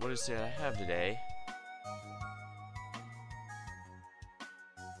shop. What does it I have today?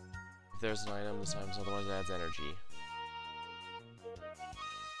 If there's an item, this item otherwise adds energy.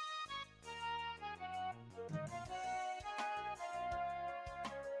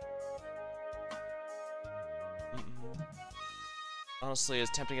 Honestly, as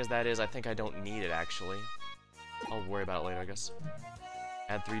tempting as that is, I think I don't need it, actually. I'll worry about it later, I guess.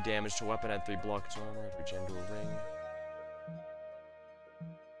 Add 3 damage to weapon, add 3 block to armor, add regen to a ring.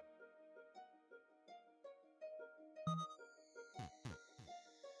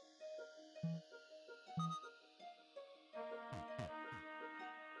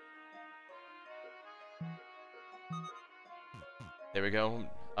 There we go.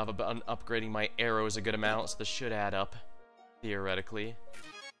 I'm upgrading my arrows a good amount, so this should add up. Theoretically.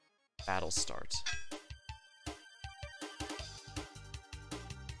 Battle start.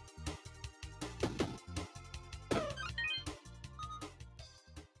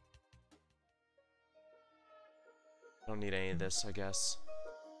 Don't need any of this, I guess.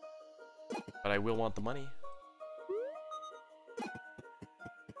 But I will want the money.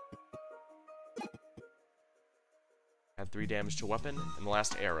 Add 3 damage to weapon, and the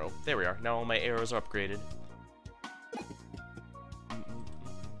last arrow. There we are. Now all my arrows are upgraded.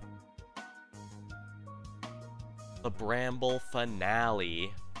 The Bramble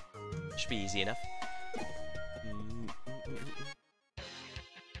Finale. Should be easy enough.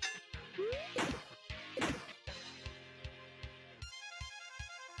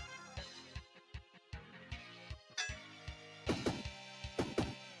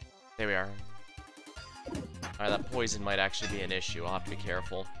 There we are. Alright, that poison might actually be an issue. I'll have to be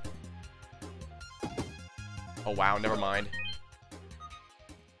careful. Oh wow, never mind.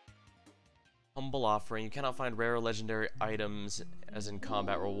 Humble offering. You cannot find rare or legendary items as in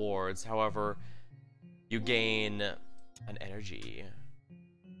combat rewards. However, you gain an energy.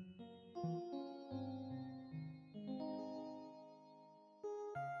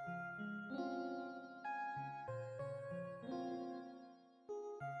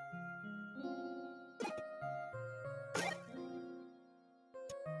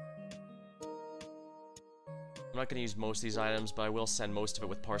 I'm not going to use most of these items, but I will send most of it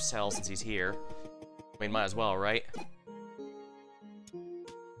with Parcel since he's here. I mean, might as well, right?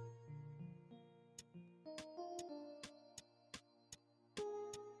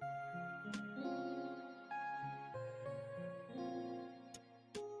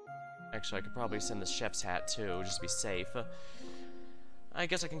 Actually, I could probably send the chef's hat too, just to be safe. I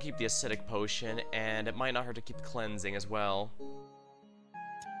guess I can keep the acidic potion, and it might not hurt to keep the cleansing as well.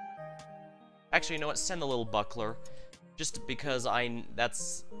 Actually, you know what? Send the little buckler. Just because I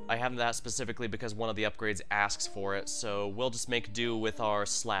have that specifically because one of the upgrades asks for it, so we'll just make do with our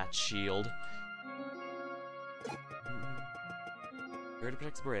slat shield. Here to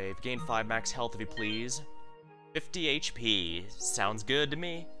protect the brave. Gain 5 max health if you please. 50 HP. Sounds good to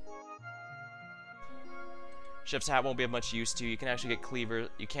me. Chef's hat won't be of much use to you. You can actually get cleaver.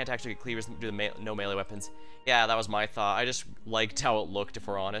 You can't actually get cleavers due to no melee weapons. Yeah, that was my thought. I just liked how it looked, if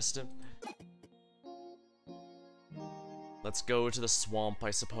we're honest. Let's go to the swamp, I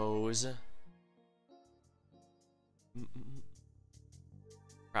suppose.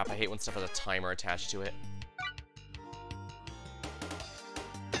 Crap, I hate when stuff has a timer attached to it.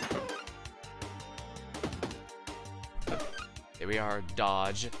 Here we are,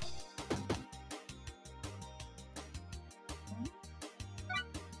 dodge.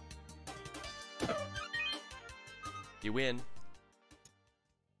 You win.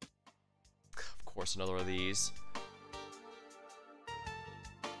 Of course, another of these.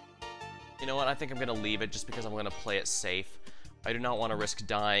 You know what? I think I'm gonna leave it just because I'm gonna play it safe. I do not want to risk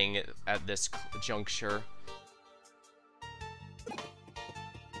dying at this juncture.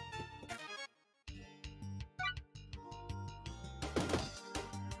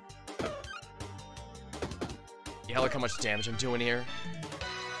 Yeah, look how much damage I'm doing here.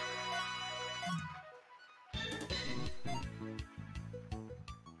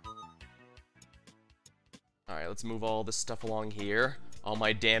 Alright, let's move all this stuff along here. All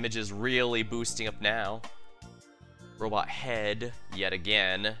my damage is really boosting up now. Robot head, yet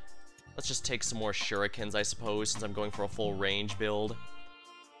again. Let's just take some more shurikens, I suppose, since I'm going for a full range build.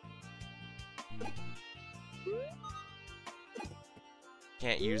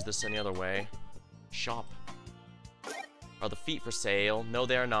 Can't use this any other way. Shop. Are the feet for sale? No,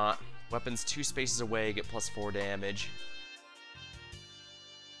 they are not. Weapons 2 spaces away get +4 damage.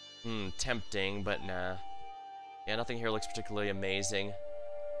 Tempting, but nah. Yeah, nothing here looks particularly amazing.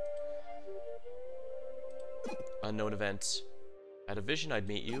 Unknown event. At a vision, I'd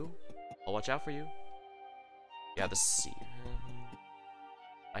meet you. I'll watch out for you. Yeah, the sea.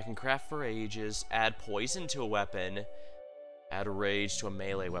 I can craft for ages. Add poison to a weapon. Add rage to a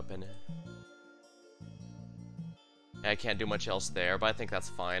melee weapon. I can't do much else there, but I think that's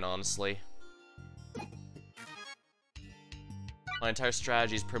fine, honestly. My entire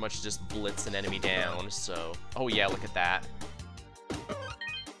strategy is pretty much just blitz an enemy down, so... Oh yeah, look at that.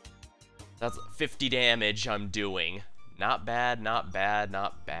 That's 50 damage I'm doing. Not bad, not bad,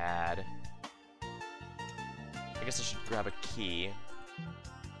 not bad. I guess I should grab a key.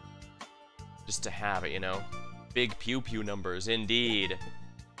 Just to have it, you know? Big pew-pew numbers, indeed.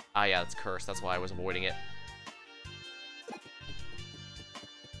 Ah yeah, it's cursed, that's why I was avoiding it.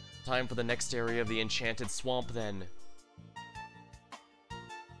 Time for the next area of the Enchanted Swamp, then.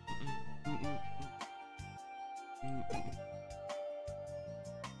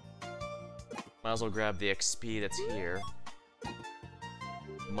 Might as well grab the XP that's here,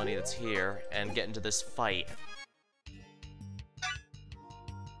 money that's here, and get into this fight.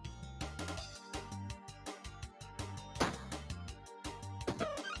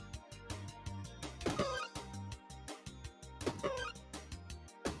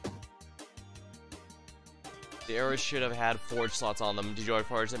 The arrows should have had forge slots on them. Did you already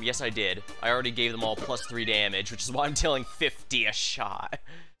forge them? Yes, I did. I already gave them all +3 damage, which is why I'm dealing 50 a shot.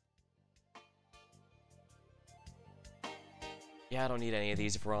 Yeah, I don't need any of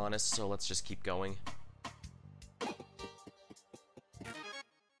these if we're honest, so let's just keep going.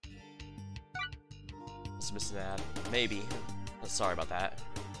 Let's miss an ad. Maybe. Sorry about that.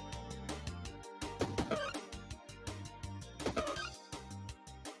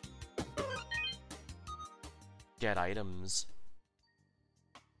 Get items.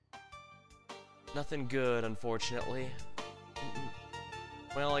 Nothing good, unfortunately.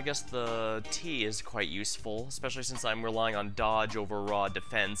 Well, I guess the T is quite useful, especially since I'm relying on dodge over raw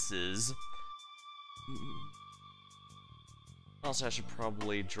defenses. Also, I should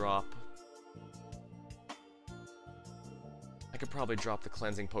probably drop... I could probably drop the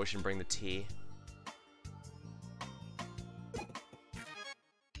cleansing potion and bring the T.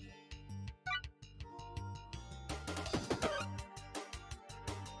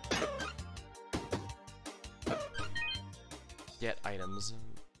 Get items.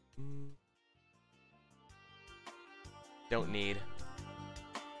 Don't need.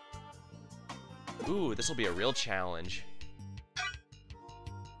 Ooh, this will be a real challenge.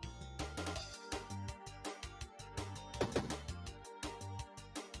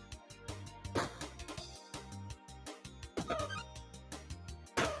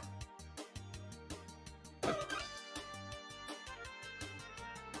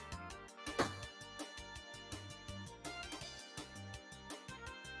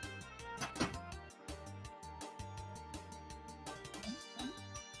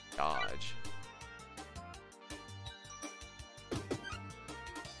 dodge.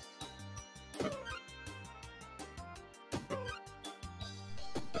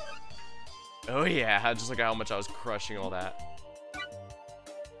 Oh yeah, just like how much I was crushing all that.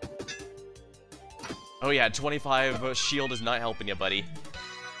 Oh yeah, 25 shield is not helping you, buddy.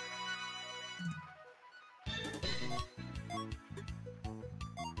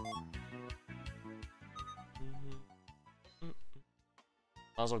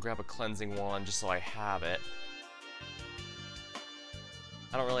 Might as well grab a cleansing wand just so I have it.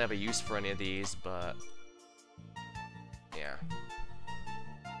 I don't really have a use for any of these, but yeah.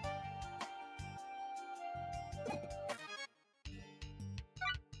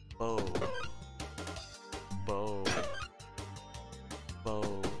 Bow. Bow.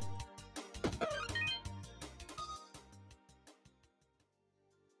 Bow.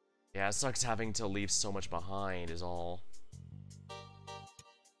 Yeah, it sucks having to leave so much behind is all.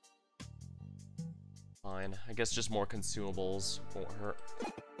 Fine. I guess just more consumables won't hurt.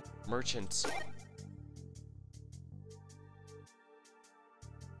 Merchant.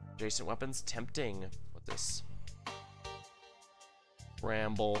 Adjacent weapons? Tempting. What's this?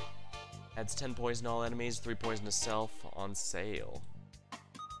 Bramble. Adds 10 poison to all enemies, 3 poison to self. On sale.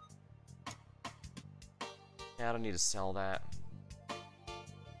 Yeah, I don't need to sell that.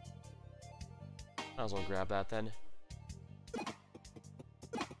 Might as well grab that then.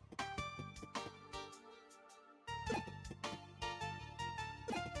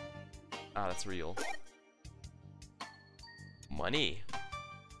 Ah, that's real. Money.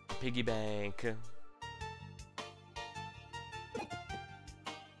 Piggy bank.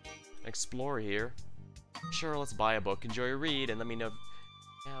 Explore here. Sure, let's buy a book, enjoy a read, and let me know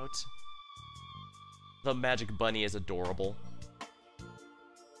out. The magic bunny is adorable.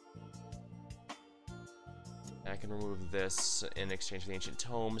 I can remove this in exchange for the ancient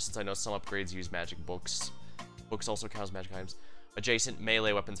tome, since I know some upgrades use magic books. Books also count as magic items. Adjacent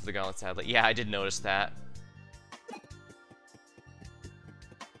melee weapons for the gauntlet, sadly. Yeah, I did notice that.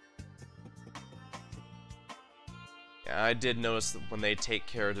 Yeah, I did notice when they take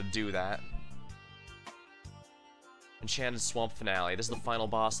care to do that. Enchanted Swamp Finale. This is the final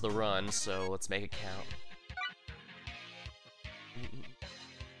boss of the run, so let's make it count.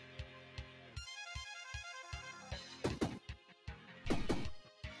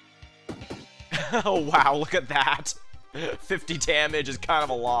 Oh wow, look at that! 50 damage is kind of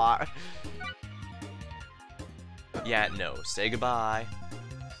a lot. Yeah, no. Say goodbye.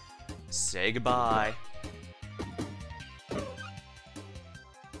 Say goodbye.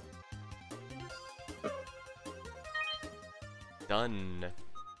 Done.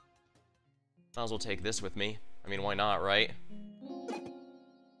 Might as well take this with me. I mean, why not, right?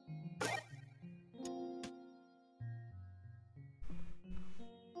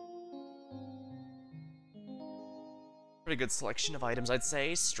 Pretty good selection of items, I'd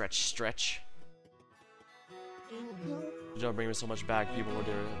say. Stretch, stretch. Good job bringing so much back. People were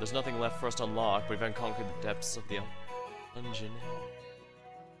there. There's nothing left for us to unlock, but we've unconquered the depths of the dungeon.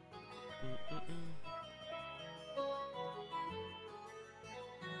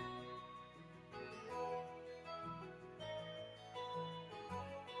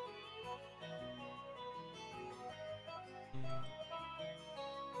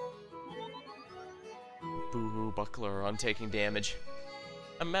 Boo-hoo, buckler, I'm taking damage.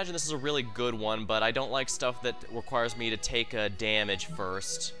 I imagine this is a really good one, but I don't like stuff that requires me to take damage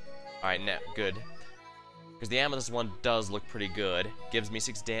first. Alright, good. Because the amethyst one does look pretty good. Gives me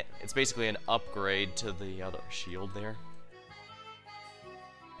 6 damage. It's basically an upgrade to the other shield there.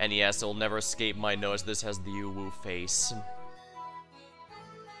 And yes, it'll never escape my notice. This has the Uwu face.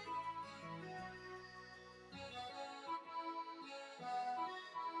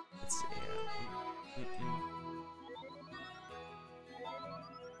 Let's see.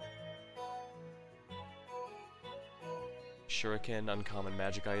 Shuriken, uncommon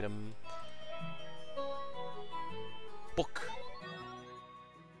magic item. Book.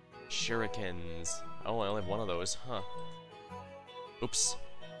 Shurikens. Oh, I only have one of those, huh? Oops.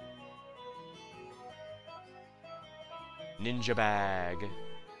 Ninja bag.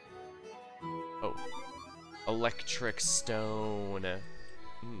 Oh. Electric stone.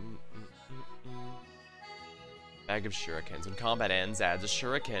 Bag of shurikens. When combat ends, adds a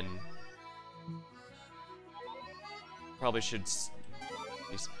shuriken. Probably should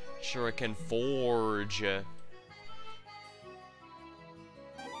use Shuriken Forge.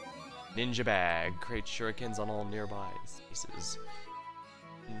 Ninja bag. Create shurikens on all nearby spaces.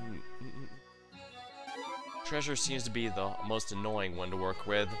 Treasure seems to be the most annoying one to work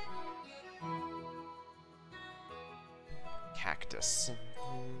with. Cactus.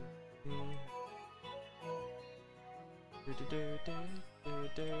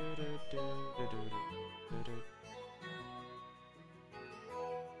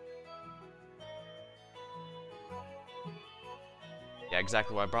 Yeah,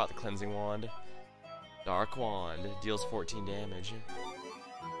 exactly why I brought the cleansing wand. Dark wand deals 14 damage.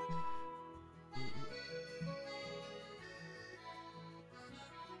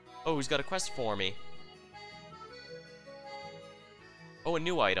 Oh, he's got a quest for me. Oh, a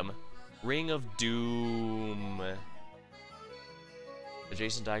new item. Ring of Doom.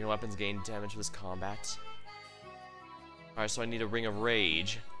 Adjacent diagonal weapons gain damage with this combat. Alright, so I need a Ring of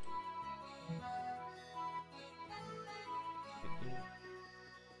Rage.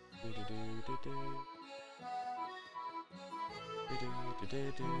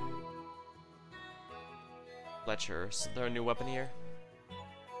 Fletcher, is there a new weapon here?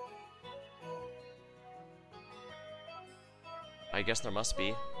 I guess there must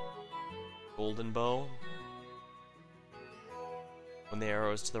be. Golden Bow. When the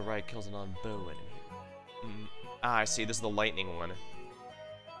arrow is to the right, kills a non-bow enemy. Ah, I see. This is the lightning one.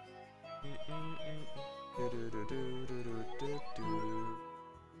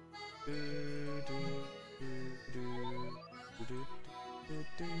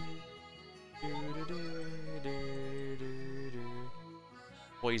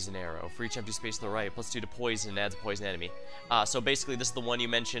 Poison arrow. For each empty space to the right, +2 to poison and adds a poison enemy. So basically this is the one you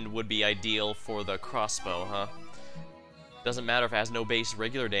mentioned would be ideal for the crossbow, huh? Doesn't matter if it has no base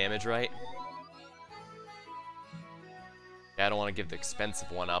regular damage, right? Yeah, I don't want to give the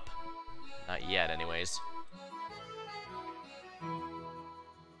expensive one up. Not yet, anyways.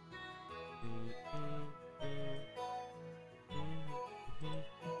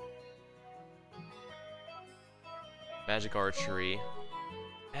 Magic archery.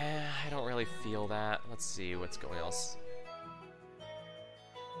 I don't really feel that. Let's see what's going else.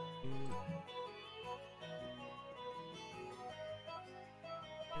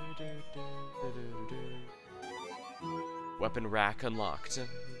 Weapon rack unlocked.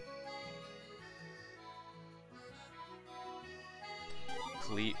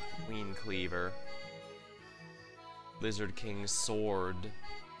 Queen Cleaver. Lizard King's sword.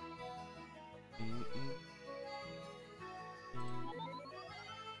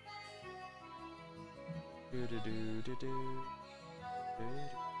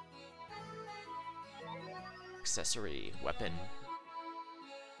 Accessory weapon.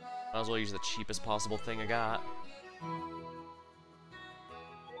 Might as well use the cheapest possible thing I got.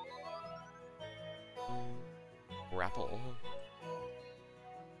 Grapple.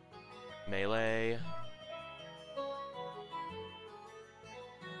 Melee.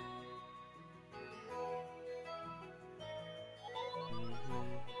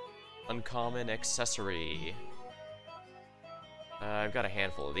 Uncommon accessory. I've got a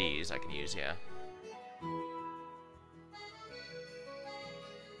handful of these I can use, yeah.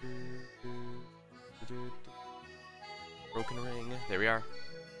 Broken ring. There we are.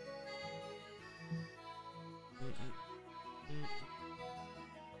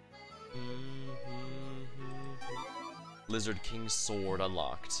 Lizard King's sword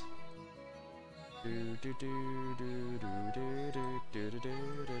unlocked.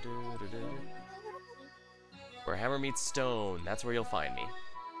 Where hammer meets stone, that's where you'll find me.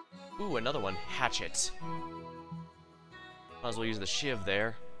 Ooh, another one. Hatchet. Might as well use the shiv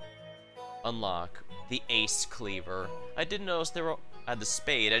there. Unlock the ace cleaver. I didn't notice they were at the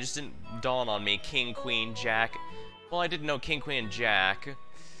spade. I just didn't dawn on me. King, queen, jack. Well, I didn't know king, queen, and jack.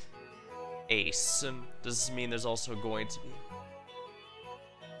 Ace. Does this mean there's also going to be...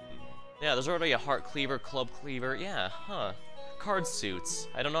 Yeah, there's already a heart cleaver, club cleaver. Yeah, huh. Card suits.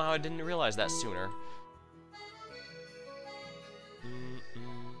 I don't know how I didn't realize that sooner.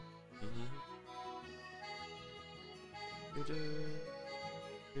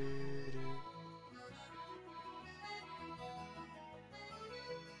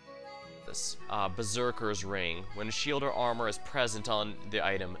 This Berserker's Ring. When a shield or armor is present on the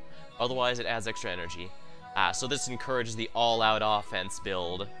item, otherwise it adds extra energy. So this encourages the all-out offense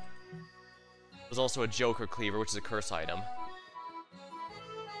build. There's also a Joker Cleaver, which is a curse item.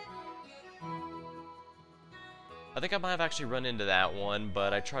 I think I might have actually run into that one,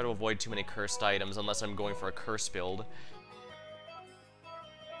 but I try to avoid too many cursed items unless I'm going for a curse build.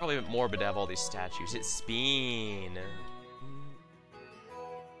 Probably a bit morbid to have all these statues. It's Speen.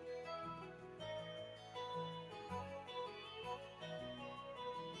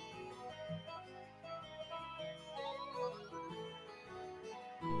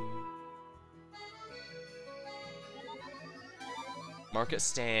 Market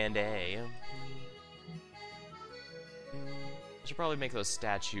stand A. should probably make those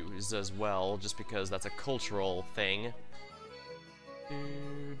statues as well, just because that's a cultural thing.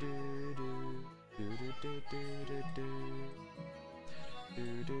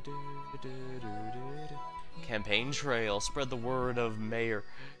 Campaign trail. Spread the word of Mayor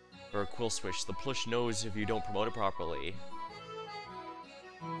or Quillswish. The plush knows if you don't promote it properly.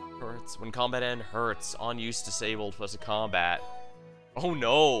 Hurts. When combat end, hurts. On use disabled plus a combat. Oh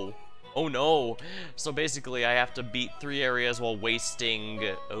no! Oh no! So basically I have to beat 3 areas while wasting...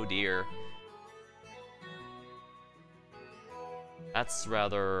 Oh dear. That's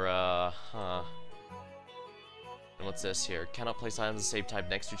rather, huh. And what's this here? Cannot place items of the same type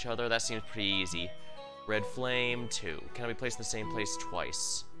next to each other? That seems pretty easy. Red flame, 2. Cannot be placed in the same place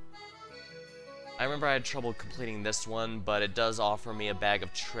twice. I remember I had trouble completing this one, but it does offer me a bag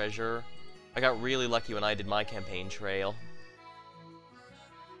of treasure. I got really lucky when I did my campaign trail.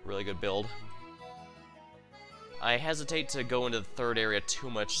 Really good build. I hesitate to go into the 3rd area too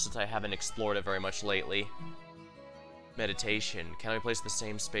much since I haven't explored it very much lately. Meditation. Can I place the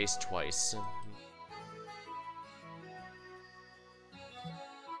same space twice?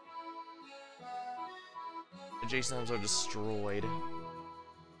 Adjacent items are destroyed.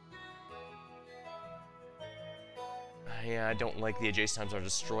 Yeah, I don't like the adjacent items are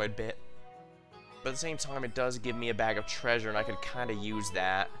destroyed bit. But at the same time, it does give me a bag of treasure, and I could kind of use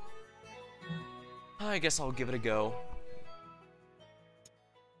that. I guess I'll give it a go.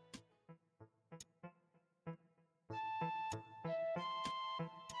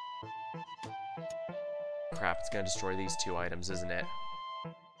 Crap, it's gonna destroy these 2 items, isn't it?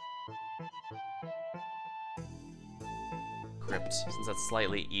 Crypt, since that's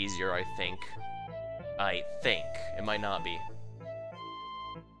slightly easier, I think. It might not be.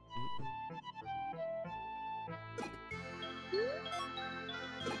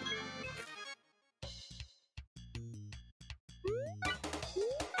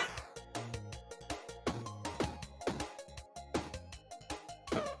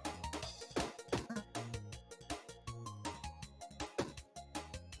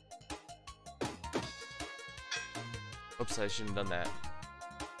 Oops, I shouldn't have done that.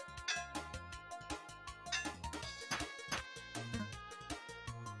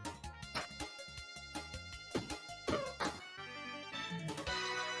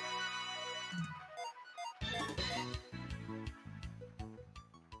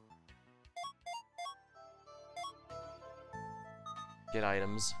 Get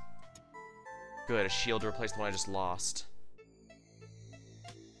items. Good, a shield to replace the one I just lost.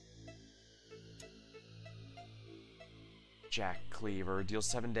 Jack Cleaver. Deals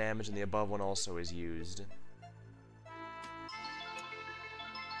 7 damage and the above one also is used.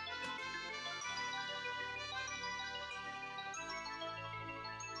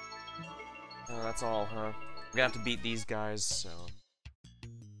 Oh, that's all, huh? We're gonna have to beat these guys, so...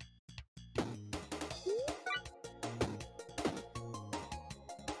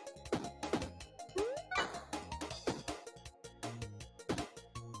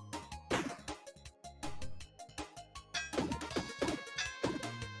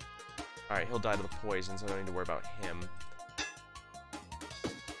 Alright, he'll die to the poison, so I don't need to worry about him.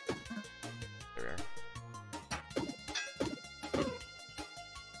 There.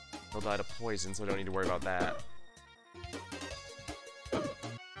 He'll die to poison, so I don't need to worry about that.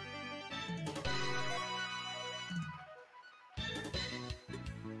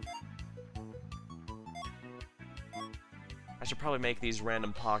 I should probably make these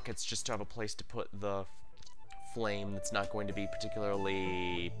random pockets just to have a place to put the flame that's not going to be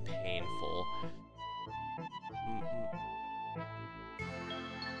particularly painful.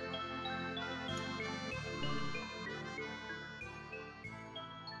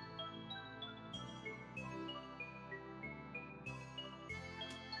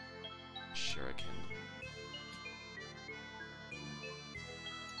 Shuriken.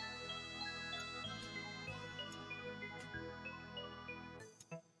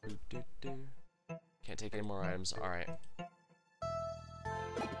 Can't take any more items. Alright. I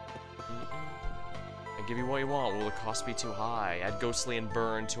give you what you want. Will the cost be too high? Add Ghostly and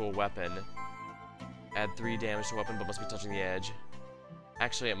Burn to a weapon. Add 3 damage to a weapon, but must be touching the edge.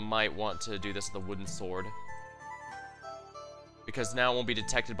 Actually, it might want to do this with a wooden sword. Because now it won't be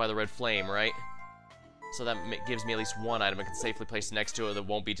detected by the red flame, right? So that gives me at least 1 item I can safely place next to it that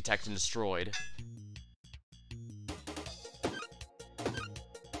won't be detected and destroyed.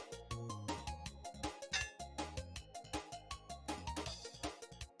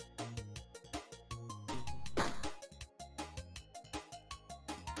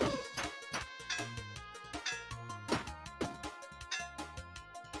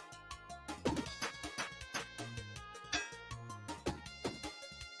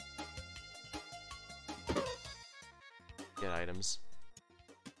 Get items.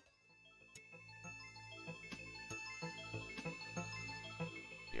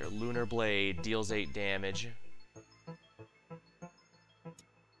 Your Lunar Blade deals 8 damage.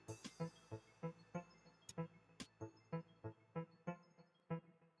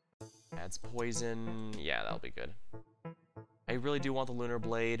 Adds poison. Yeah, that'll be good. I really do want the Lunar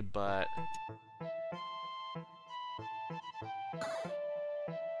Blade, but...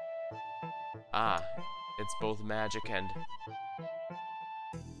 Ah, it's both magic and...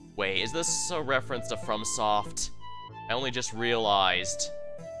 Wait, is this a reference to FromSoft? I only just realized.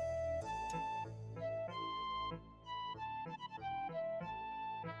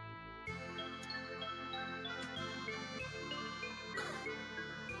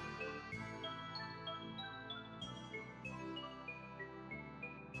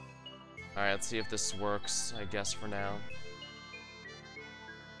 Alright, let's see if this works, I guess, for now.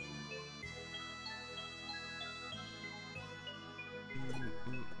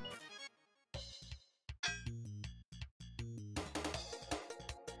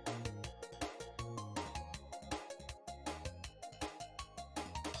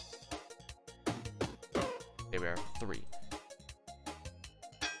 Here we are, 3.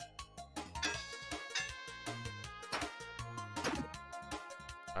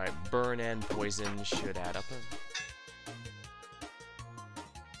 Alright, burn and poison should add up.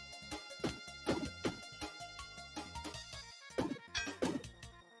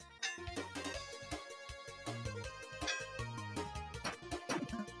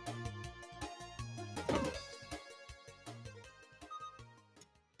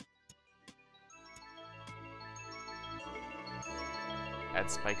 Add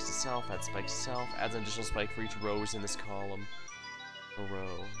spikes to self, add spikes to self, adds an additional spike for each rows in this column. A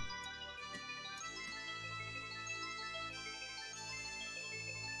row.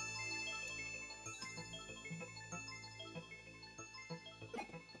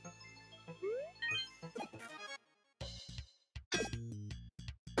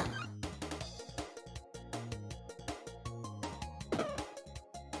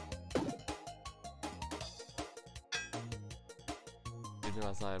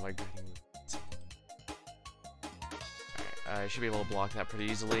 Outside my guiding movement. Alright, I should be able to block that pretty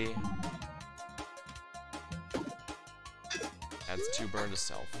easily. Adds 2 burn to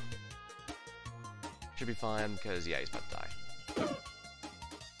self. Should be fine, because, yeah, he's about to die.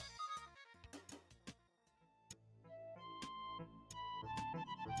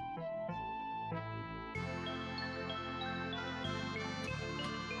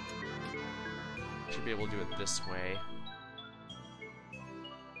 Should be able to do it this way.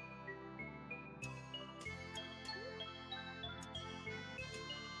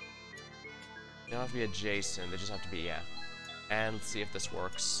 They don't have to be adjacent, they just have to be, yeah. And let's see if this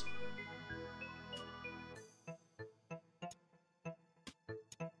works.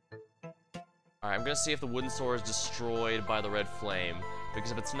 Alright, I'm gonna see if the wooden sword is destroyed by the red flame.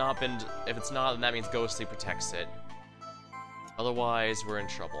 Because if it's not, then that means Ghostly protects it. Otherwise, we're in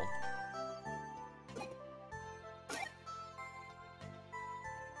trouble.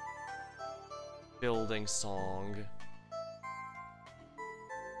 Building Song.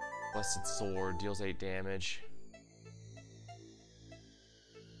 Blessed Sword deals 8 damage.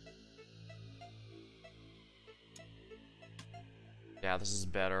 Yeah, this is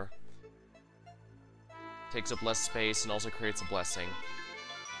better. Takes up less space and also creates a blessing.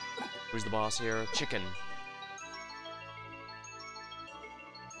 Who's the boss here? Chicken.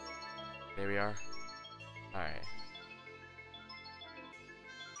 There we are. Alright.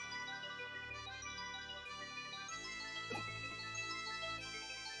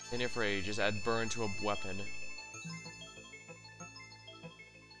 In here for ages, add burn to a weapon.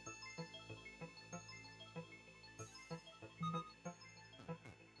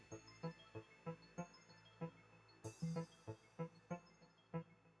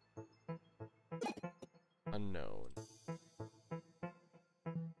 Unknown.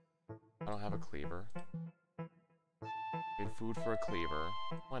 I don't have a cleaver. Need food for a cleaver.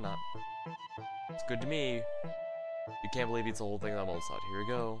 Why not? It's good to me. You can't believe it's the whole thing on one side. Here we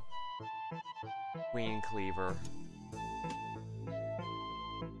go. Queen Cleaver.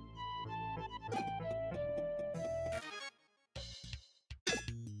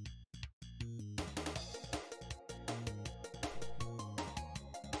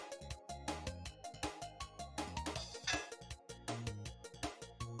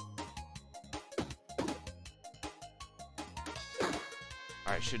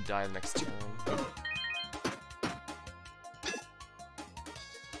 Alright, should die the next turn.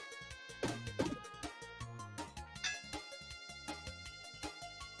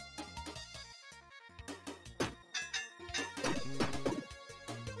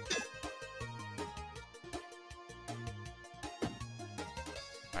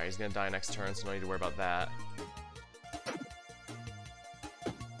 Alright, he's gonna die next turn, so no need to worry about that.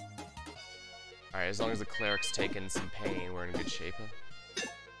 Alright, as long as the cleric's taking some pain, we're in good shape.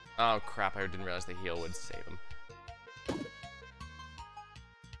 Oh crap, I didn't realize the heal would save him.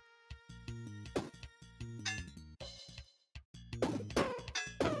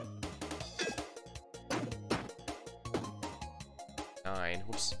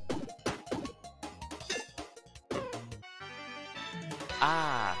 Whoops.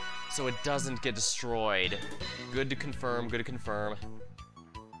 Ah, so it doesn't get destroyed. Good to confirm, good to confirm.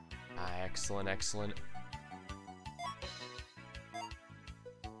 Ah, excellent, excellent.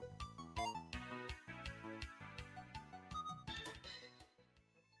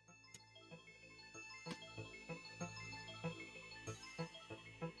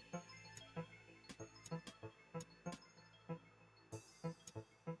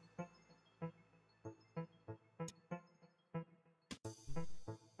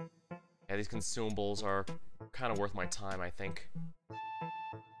 Yeah, these consumables are kind of worth my time, I think.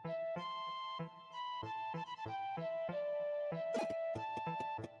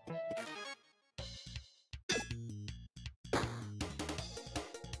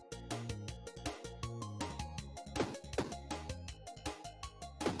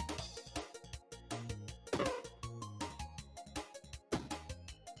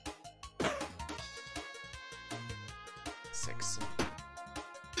 Six.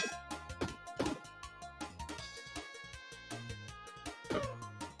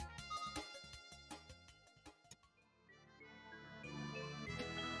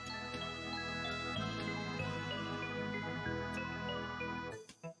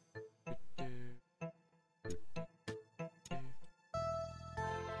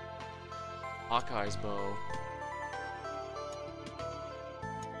 Hawkeye's bow.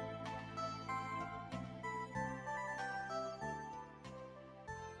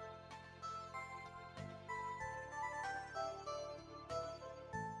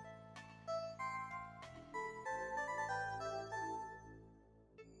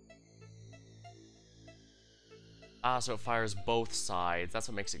 Ah, so it fires both sides. That's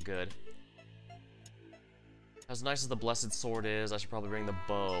what makes it good. As nice as the Blessed Sword is, I should probably bring the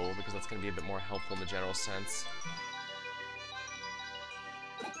bow, because that's going to be a bit more helpful in the general sense.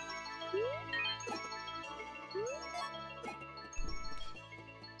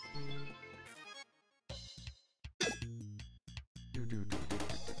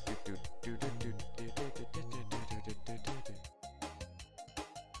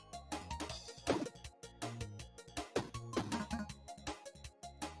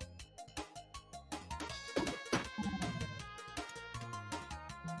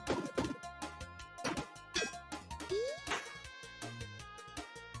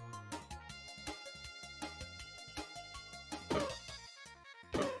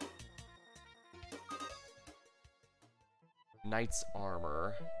 Knight's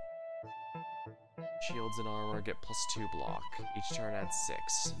Armor. Shields and armor get +2 block. Each turn adds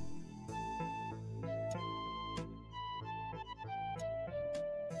 6.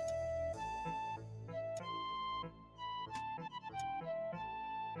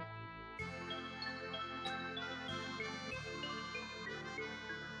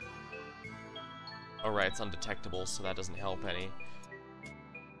 Alright, it's undetectable, so that doesn't help any.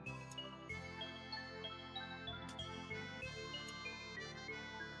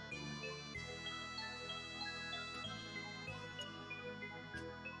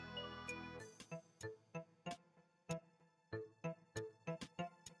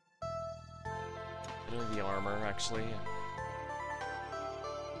 The armor, actually.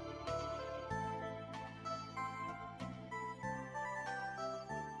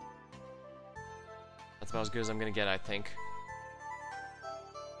 That's about as good as I'm gonna get, I think.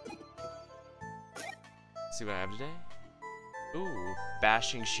 Let's see what I have today. Ooh,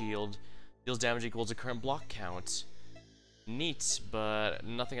 Bashing Shield. Deals damage equal to current block count. Neat, but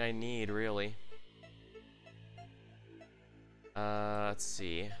nothing I need, really. Let's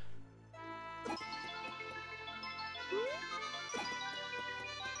see.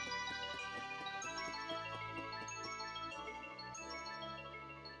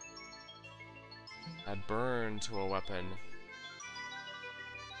 Add burn to a weapon.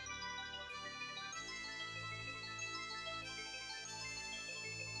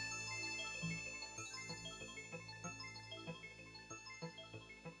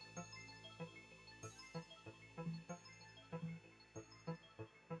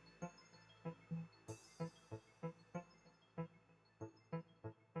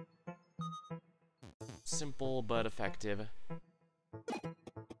 Simple but effective.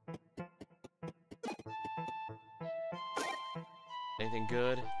 anything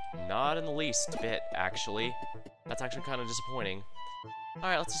good? Not in the least bit, actually. That's actually kind of disappointing.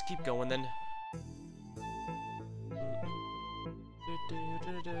 Alright, let's just keep going then.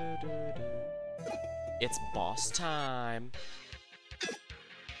 It's boss time.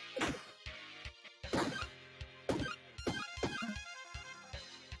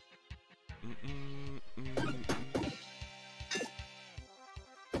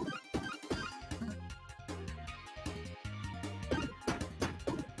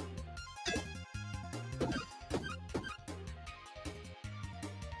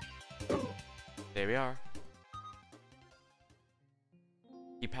 There we are.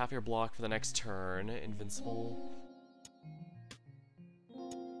 Keep half your block for the next turn. Invincible.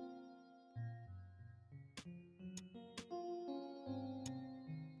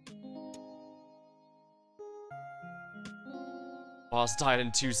 Boss died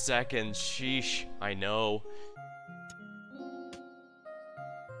in 2 seconds. Sheesh. I know.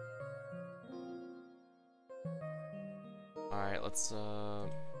 Alright, let's,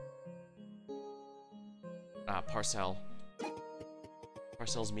 Parcel.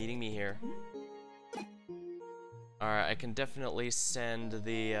 Parcel's meeting me here. Alright, I can definitely send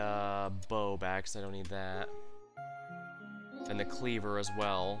the, bow back, because I don't need that. And the cleaver as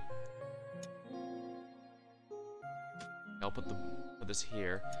well. I'll put this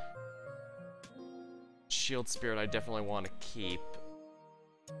here. Shield Spirit I definitely want to keep.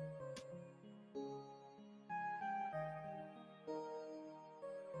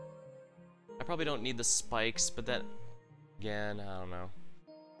 I probably don't need the spikes, but then again, I don't know.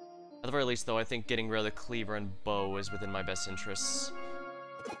 At the very least, though, I think getting rid of the cleaver and bow is within my best interests.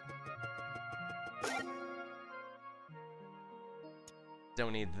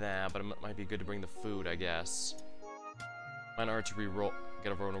 Don't need that, but it might be good to bring the food, I guess. Mine are to reroll,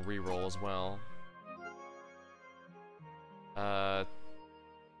 get over on a reroll as well.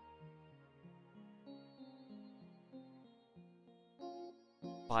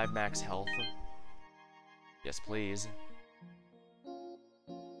 5 max health. Yes, please.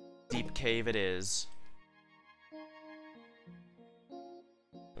 Deep cave it is.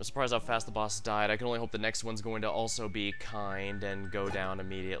 I'm surprised how fast the boss died. I can only hope the next one's going to also be kind and go down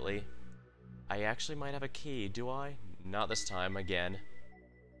immediately. I actually might have a key, do I? Not this time, again.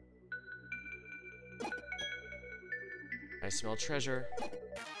 I smell treasure.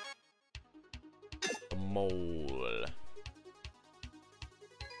 The mole.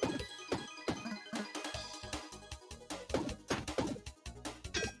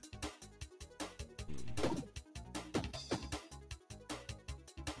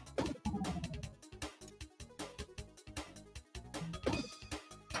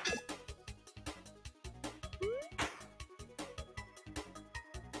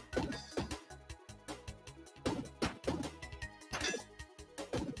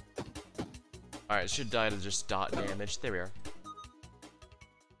 Alright, it should die to just dot damage. There we are.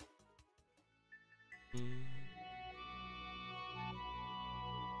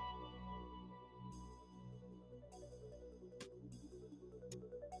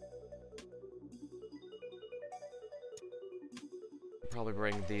 Probably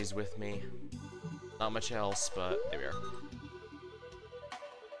bring these with me. Not much else, but there we are.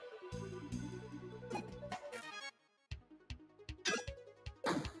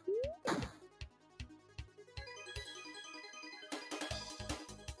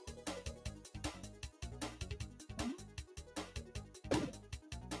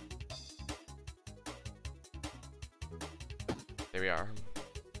 There we are.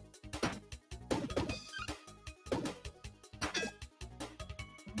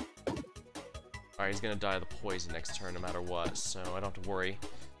 Alright, he's gonna die of the poison next turn no matter what, so I don't have to worry.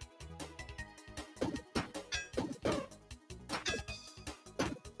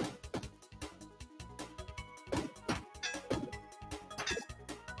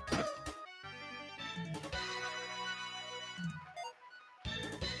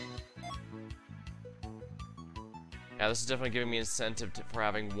 Yeah, this is definitely giving me incentive for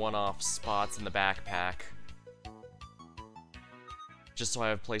having one-off spots in the backpack. Just so I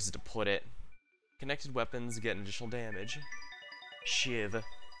have places to put it. Connected weapons get additional damage. Shiv.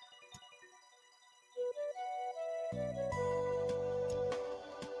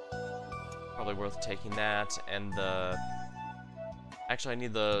 Probably worth taking that, and the... Actually, I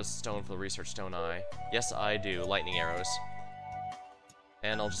need the stone for the research stone eye. Yes, I do. Lightning arrows.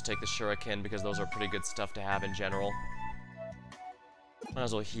 And I'll just take the shuriken, because those are pretty good stuff to have in general. Might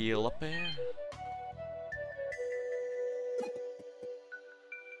as well heal up there.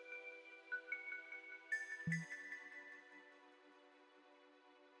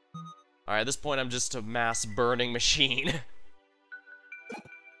 Alright, at this point I'm just a mass burning machine.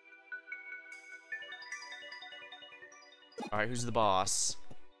 Alright, who's the boss?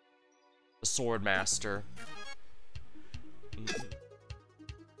 The Sword Master.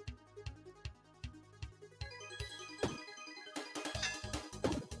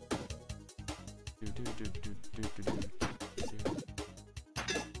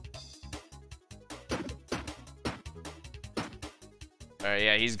 Alright,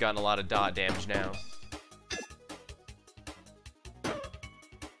 yeah, he's gotten a lot of dot damage now.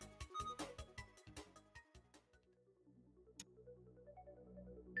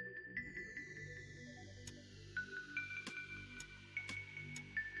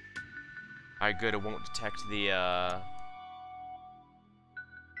 Alright, good, it won't detect the,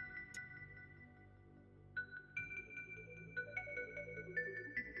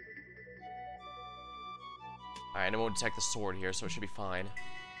 Alright, and it won't detect the sword here, so it should be fine.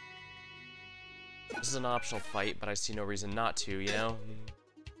 This is an optional fight, but I see no reason not to, you know?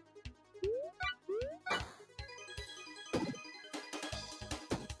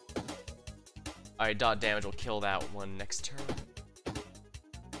 Alright, dot damage will kill that one next turn.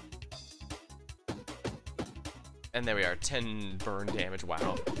 And there we are, 10 burn damage,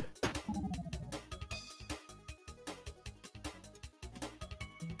 wow.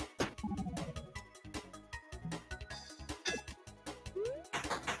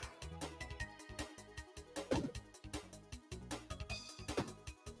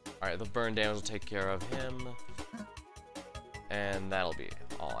 Alright, the burn damage will take care of him. And that'll be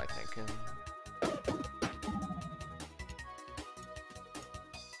all, I think.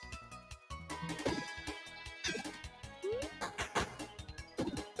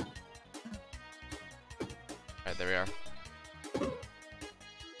 Alright, there we are.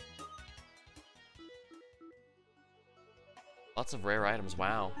 Lots of rare items,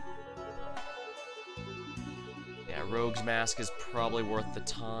 wow. Yeah, Rogue's Mask is probably worth the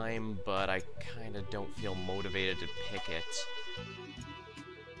time, but I kinda don't feel motivated to pick it.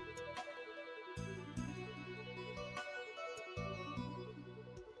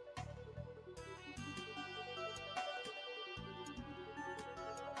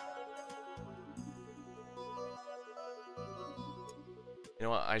 You know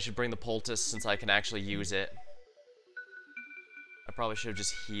what, I should bring the poultice since I can actually use it. I probably should have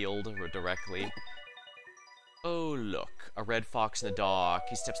just healed directly. Oh, look. A red fox in the dark.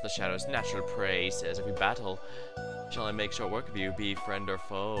 He steps in the shadows. Natural prey, he says. If we battle, shall I make short work of you, be friend or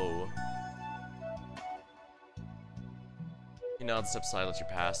foe? He nods, steps aside, lets you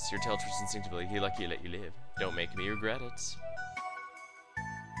pass. Your tail twists instinctively. He lucky let you live. Don't make me regret it.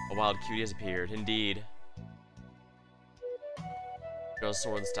 A wild cutie has appeared. Indeed. Draws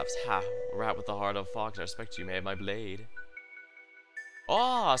sword and steps. Ha! A rat with the heart of a fox. I respect you may have my blade.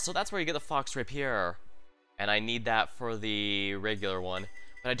 Oh, so that's where you get the fox rapier. And I need that for the regular one,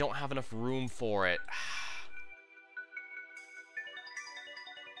 but I don't have enough room for it.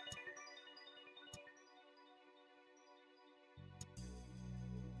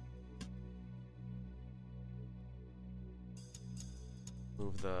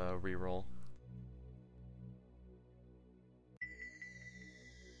 Move the reroll.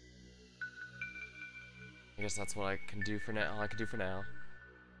 I guess that's what I can do for now. All I can do for now.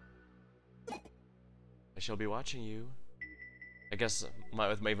 I shall be watching you. I guess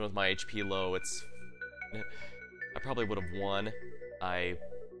even with my HP low, it's... I probably would have won. I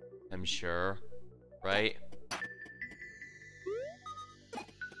am sure. Right?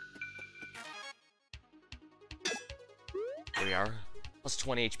 There we are. Plus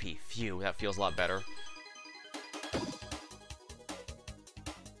 20 HP. Phew, that feels a lot better.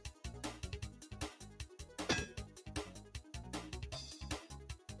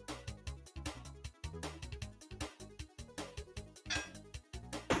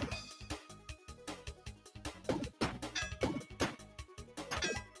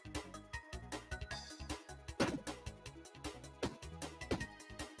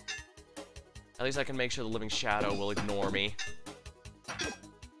 At least I can make sure the Living Shadow will ignore me.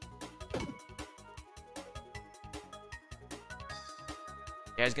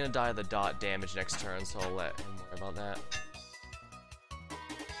 Yeah, he's gonna die of the dot damage next turn, so I'll let him worry about that.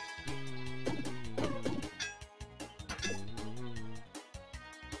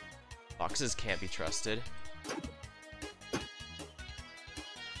 Foxes can't be trusted.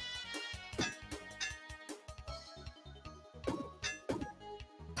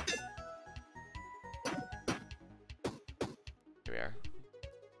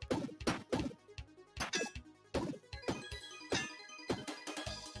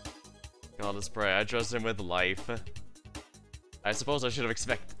 I'll just pray. I trust him with life. I suppose I should have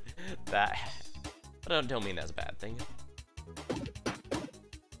expected that. But I don't mean that's a bad thing.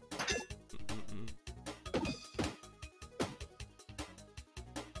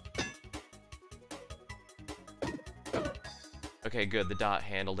 Okay, good. The dot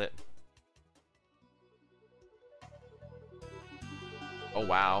handled it. Oh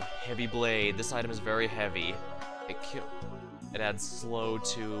wow, heavy blade. This item is very heavy. It adds slow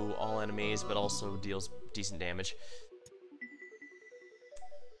to all enemies, but also deals decent damage.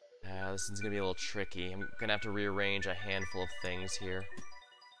 This is gonna be a little tricky. I'm gonna have to rearrange a handful of things here.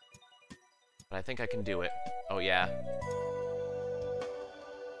 But I think I can do it. Oh yeah.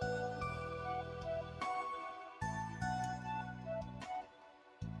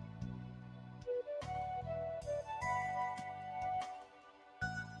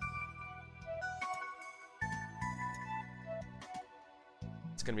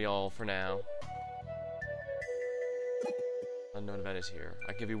 It's gonna be all for now. Unknown event is here.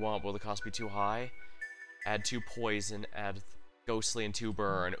 I give you Womp. Will the cost be too high? Add 2 poison, add ghostly and 2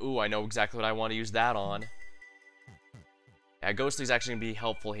 burn. Ooh, I know exactly what I want to use that on. Yeah, ghostly's actually gonna be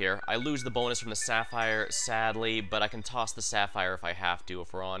helpful here. I lose the bonus from the sapphire, sadly, but I can toss the sapphire if I have to,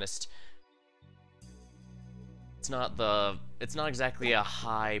 if we're honest. It's not exactly a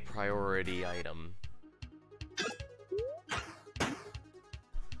high priority item.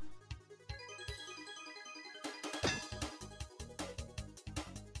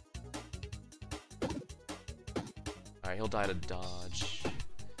 Alright, he'll die to dodge.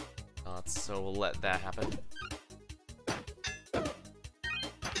 So we'll let that happen.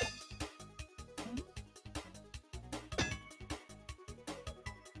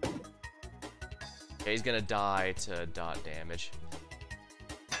 Okay, he's gonna die to dot damage.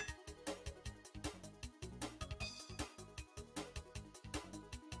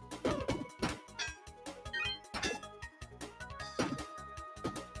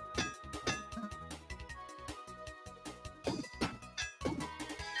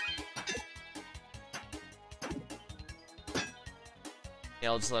 Yeah,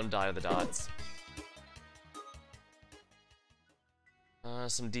 I'll just let him die to the dots.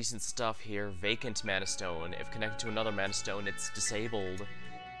 Some decent stuff here. Vacant Mana Stone. If connected to another Mana Stone, it's disabled.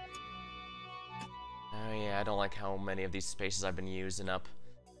 Oh yeah, I don't like how many of these spaces I've been using up.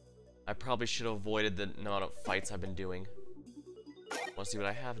 I probably should have avoided the amount of fights I've been doing. Wanna see what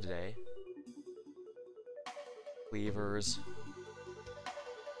I have today? Cleavers.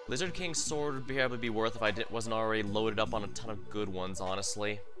 Lizard King's sword would probably be worth if I wasn't already loaded up on a ton of good ones,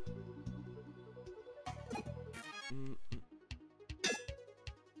 honestly.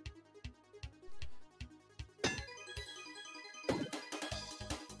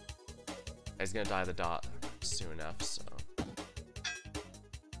 He's gonna die of the dot soon enough, so...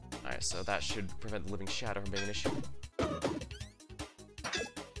 Alright, so that should prevent the Living Shadow from being an issue.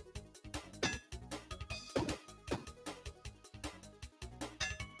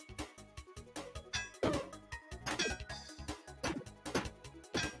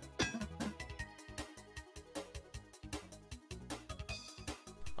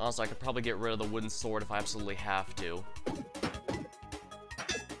 Also, I could probably get rid of the wooden sword if I absolutely have to.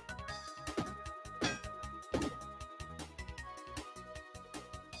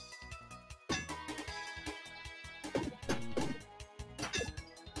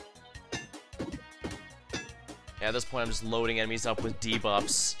 Yeah, at this point I'm just loading enemies up with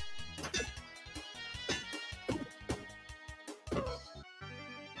debuffs.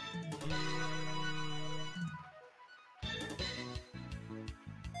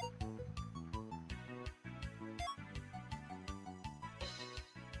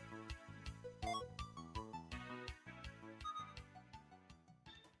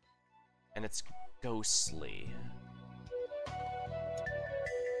 And it's ghostly.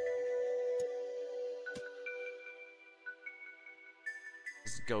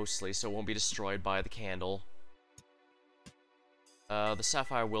 It's ghostly, so it won't be destroyed by the candle. The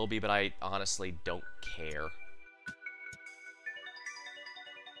sapphire will be, but I honestly don't care.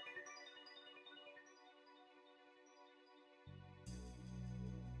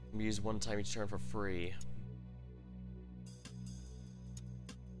 Use one time each turn for free.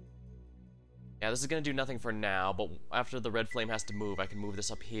 Yeah, this is gonna do nothing for now, but after the red flame has to move, I can move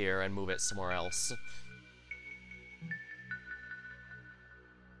this up here and move it somewhere else.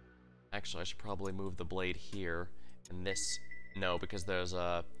 Actually, I should probably move the blade here, and this... No, because there's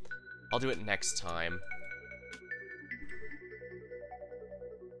a... I'll do it next time.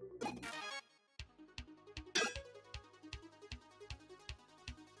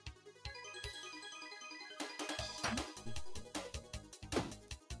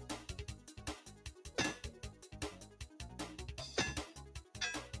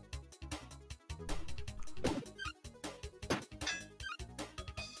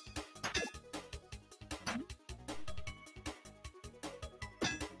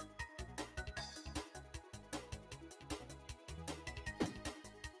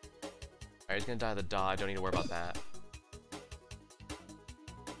 Alright, he's gonna die of the dodge, don't need to worry about that.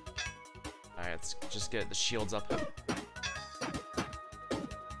 Alright, let's just get the shields up.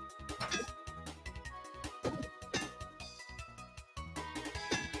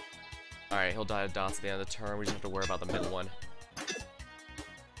 Alright, he'll die of dots at the end of the turn, we just have to worry about the middle one.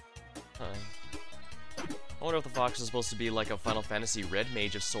 I wonder if the fox is supposed to be like a Final Fantasy red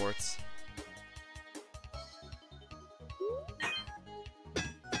mage of sorts.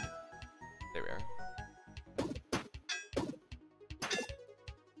 There we are.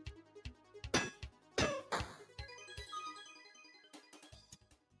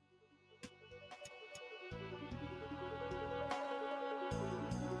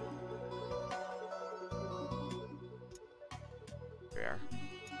 There we are.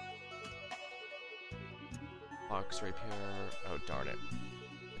 Fox rapier. Oh, darn it.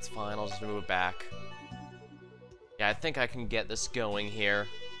 It's fine, I'll just move it back. Yeah, I think I can get this going here.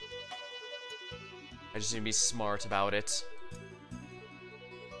 I just need to be smart about it.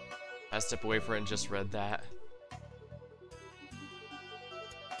 I stepped away from it and just read that.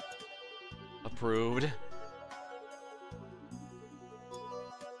 Approved.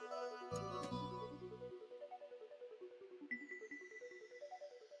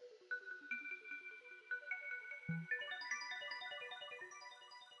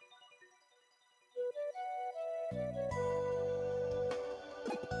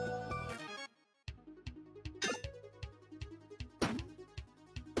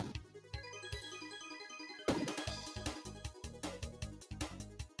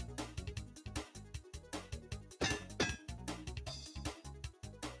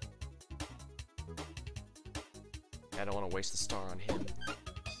 I don't want to waste the star on him.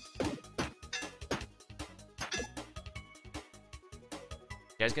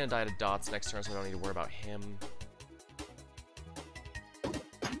 Yeah, he's gonna die to dots next turn, so I don't need to worry about him.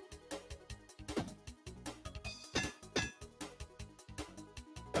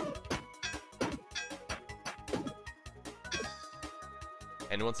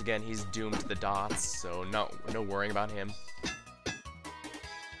 And once again, he's doomed to the dots, so no worrying about him.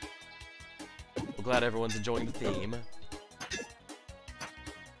 We're glad everyone's enjoying the theme.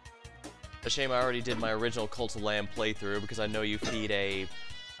 A shame I already did my original Cult of Lamb playthrough, because I know you feed a...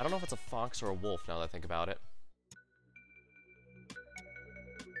 I don't know if it's a fox or a wolf, now that I think about it.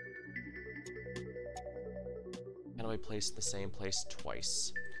 How do I place the same place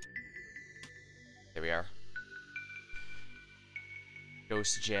twice? There we are.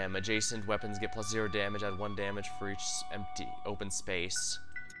 Ghost Gem. Adjacent weapons get +0 damage, add 1 damage for each empty open space.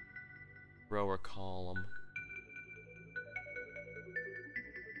 Row or column.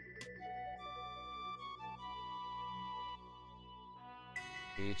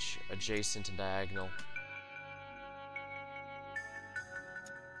 Each adjacent and diagonal.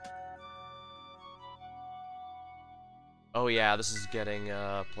 Oh yeah, this is getting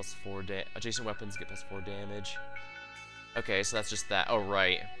 +4 adjacent weapons get +4 damage. Okay, so that's just that. Oh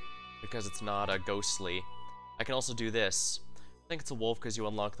right, because it's not a ghostly. I can also do this. I think it's a wolf because you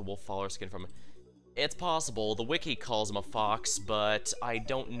unlock the wolf follower skin from it. It's possible. The wiki calls him a fox, but I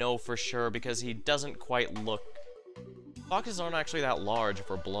don't know for sure because he doesn't quite look... Foxes aren't actually that large, if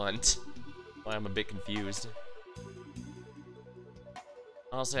we're blunt. I'm a bit confused.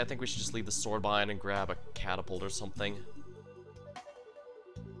 Honestly, I think we should just leave the sword behind and grab a catapult or something.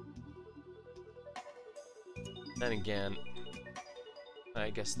 Then again, I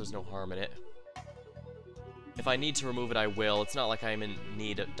guess there's no harm in it. If I need to remove it, I will. It's not like I'm in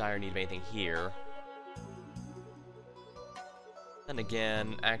dire need of anything here. Then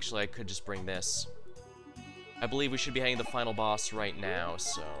again, actually, I could just bring this. I believe we should be heading to the final boss right now,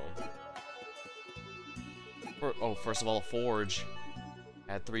 so... Oh, first of all, a forge.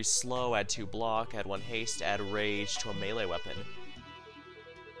 Add 3 slow, add 2 block, add 1 haste, add rage to a melee weapon.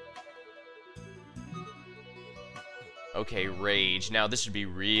 Okay, rage. Now this should be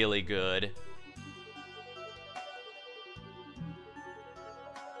really good.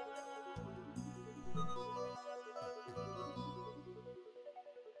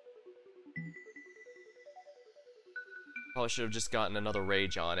 Probably should have just gotten another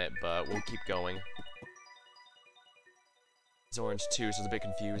rage on it, but we'll keep going. It's orange too, so it's a bit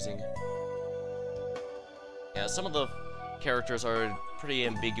confusing. Yeah, some of the characters are pretty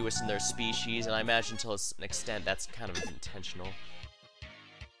ambiguous in their species, and I imagine to an extent that's kind of intentional.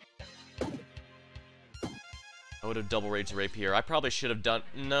 I would have double raged rapier. I probably should have done...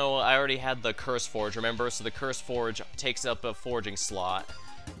 No, I already had the curse forge, remember? So the curse forge takes up a forging slot.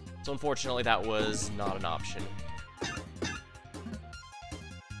 So unfortunately that was not an option.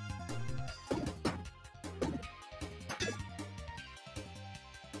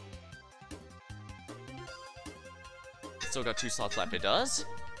 still got 2 slots left. It does?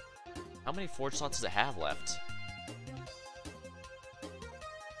 How many forge slots does it have left?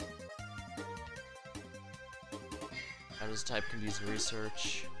 How does type can be used in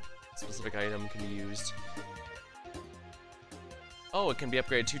research? Specific item can be used. Oh, it can be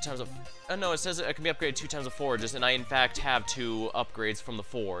upgraded 2 times a... no, it says it can be upgraded 2 times a forge, and I in fact have 2 upgrades from the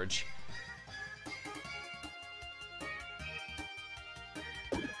forge.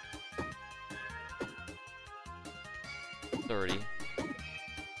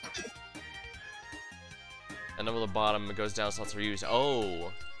 And over the bottom, it goes down, slots are used.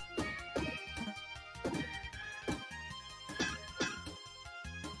 Oh!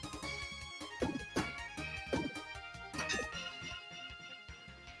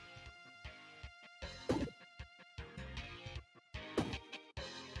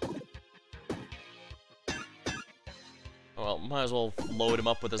 Well, might as well load him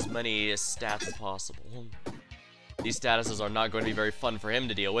up with as many stats as possible. These statuses are not going to be very fun for him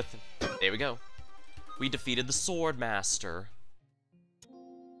to deal with. There we go. We defeated the Sword Master.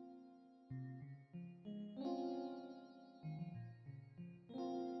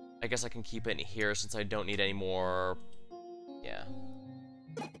 I guess I can keep it in here since I don't need any more... Yeah.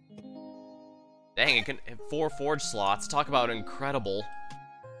 Dang, it can... 4 forge slots. Talk about incredible.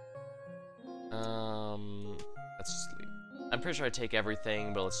 Let's just leave. I'm pretty sure I take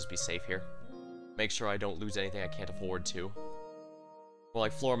everything, but let's just be safe here. Make sure I don't lose anything I can't afford to. Well,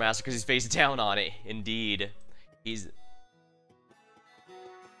 like Floor Master, because he's face down on it. Indeed. He's...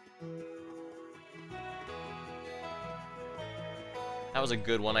 That was a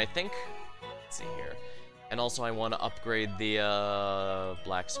good one, I think. Let's see here. And also, I want to upgrade the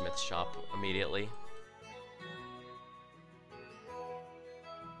blacksmith shop immediately.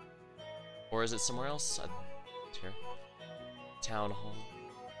 Or is it somewhere else? It's here. Town Hall.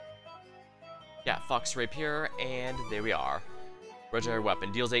 Yeah, Fox Rapier, and there we are. Legendary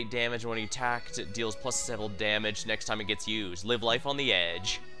weapon. Deals 8 damage when attacked. It deals plus 7 damage next time it gets used. Live life on the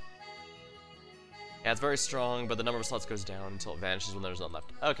edge. Yeah, it's very strong, but the number of slots goes down until it vanishes when there's none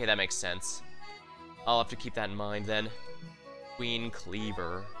left. Okay, that makes sense. I'll have to keep that in mind then. Queen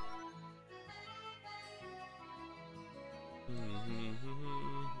Cleaver.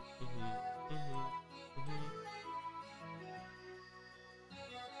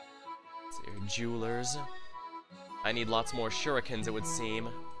 Jewelers. I need lots more shurikens, it would seem.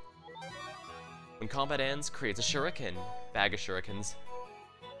 When combat ends, creates a shuriken. Bag of shurikens.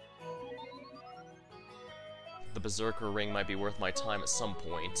 The Berserker ring might be worth my time at some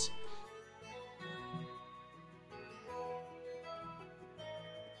point.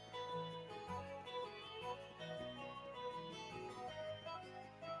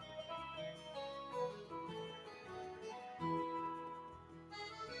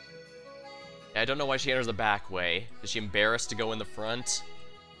 I don't know why she enters the back way. Is she embarrassed to go in the front?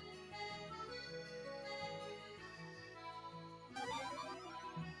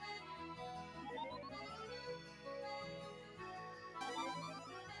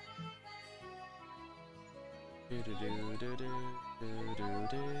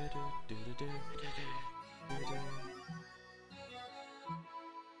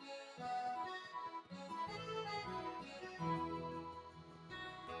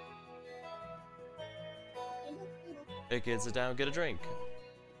 Hey kids, sit down, get a drink.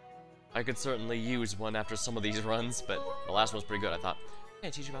 I could certainly use one after some of these runs, but the last one's pretty good, I thought. What can I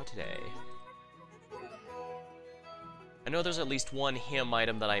teach you about today? I know there's at least one hymn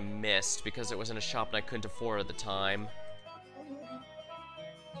item that I missed because it was in a shop and I couldn't afford it at the time.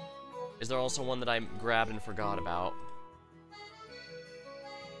 Is there also one that I grabbed and forgot about?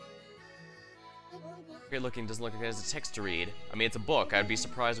 Great looking, doesn't look like it has a text to read. I mean, it's a book. I'd be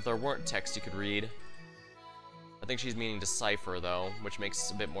surprised if there weren't text you could read. I think she's meaning decipher, though, which makes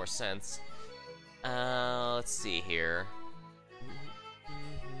a bit more sense. Let's see here.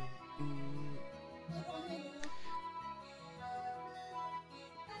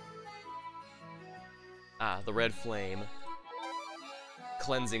 Ah, the red flame.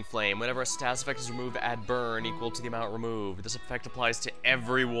 Cleansing flame. Whenever a status effect is removed, add burn equal to the amount removed. This effect applies to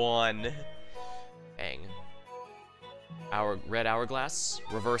everyone. Dang. Red hourglass,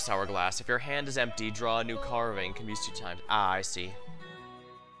 reverse hourglass. If your hand is empty, draw a new carving. Can be used 2 times. Ah, I see.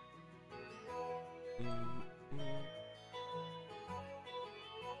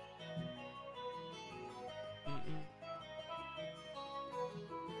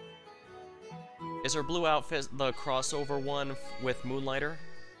 Is her blue outfit the crossover one with Moonlighter?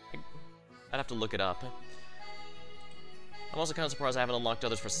 I'd have to look it up. I'm also kind of surprised I haven't unlocked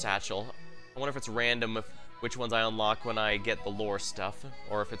others for Satchel. I wonder if it's random if which ones I unlock when I get the lore stuff,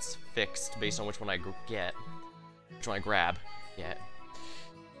 or if it's fixed based on which one I get. Which one I grab? Yeah.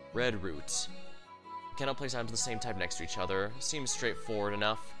 Red roots. Cannot place items of the same type next to each other. Seems straightforward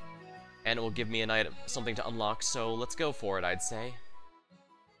enough. And it will give me an item, something to unlock, so let's go for it, I'd say.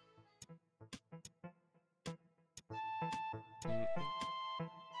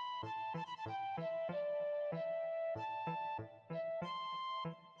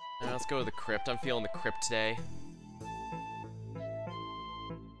 Let's go to the crypt. I'm feeling the crypt today.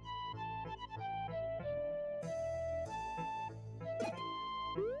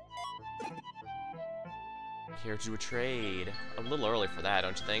 Here to do a trade. A little early for that,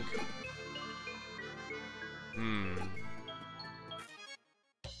 don't you think?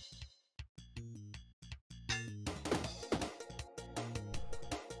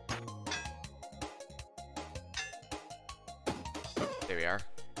 There we are.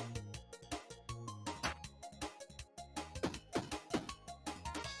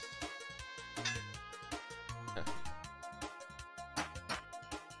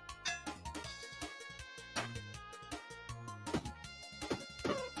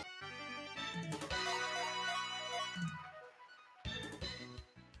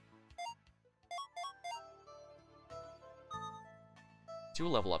 Two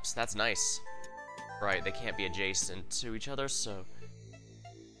level ups, that's nice. Right, they can't be adjacent to each other, so...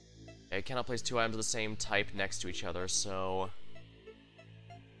 I cannot place two items of the same type next to each other, so...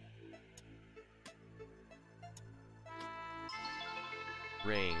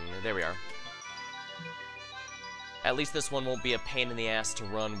 Ring, there we are. At least this one won't be a pain in the ass to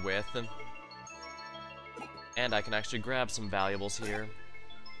run with. And I can actually grab some valuables here.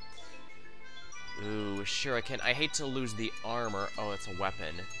 Ooh, shuriken. I hate to lose the armor. Oh, it's a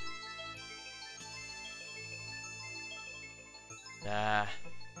weapon. Ah.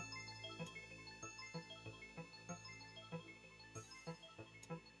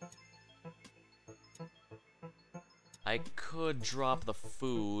 I could drop the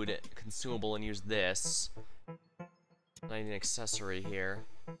food consumable and use this. I need an accessory here.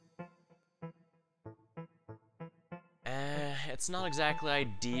 It's not exactly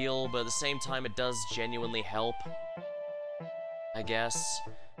ideal, but at the same time it does genuinely help, I guess.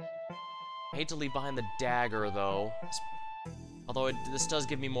 I hate to leave behind the dagger, though. Although this does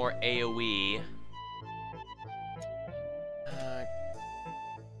give me more AoE.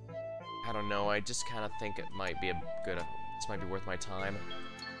 I don't know, I just kind of think it might be this might be worth my time.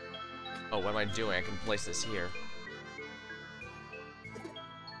 Oh, what am I doing? I can place this here.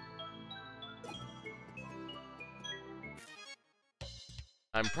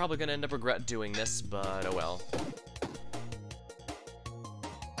 I'm probably gonna end up regret doing this, but oh well.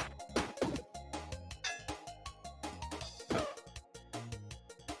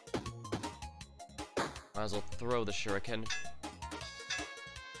 Might as well throw the shuriken.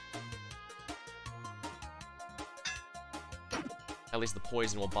 At least the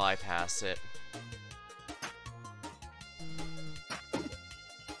poison will bypass it.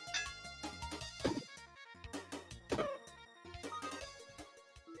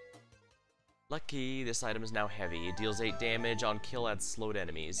 Lucky, this item is now heavy. It deals 8 damage on kill, adds slowed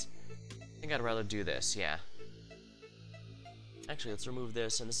enemies. I think I'd rather do this, yeah. Actually, let's remove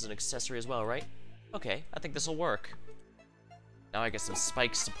this, and this is an accessory as well, right? Okay, I think this will work. Now I get some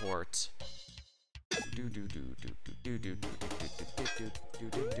spike support.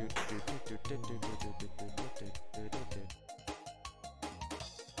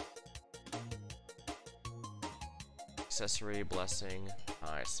 Accessory, blessing.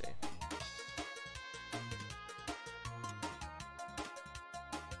 Oh, I see.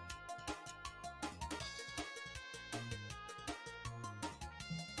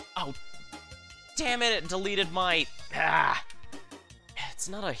 Oh, damn it, it deleted my... Ah! It's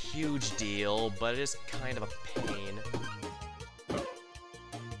not a huge deal, but it is kind of a pain.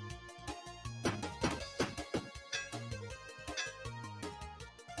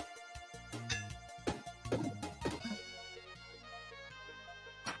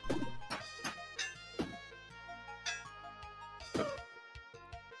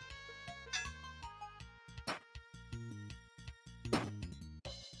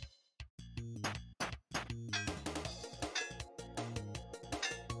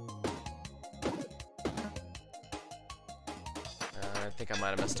 I think I might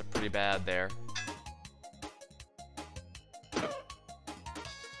have messed up pretty bad there.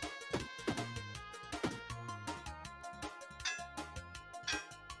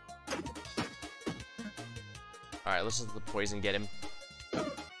 Alright, let's just let the poison get him.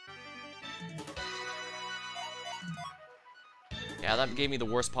 Yeah, that gave me the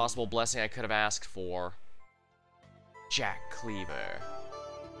worst possible blessing I could have asked for. Jack Cleaver.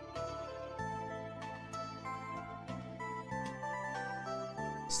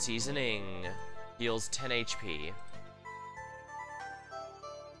 Seasoning. Heals 10 HP.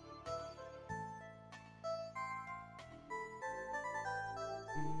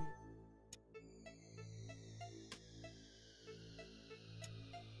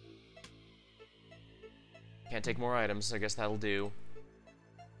 Can't take more items, so I guess that'll do.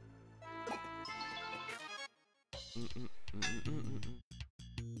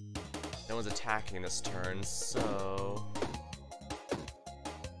 No one's attacking this turn, so...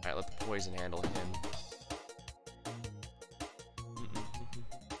 Alright, let the poison handle him.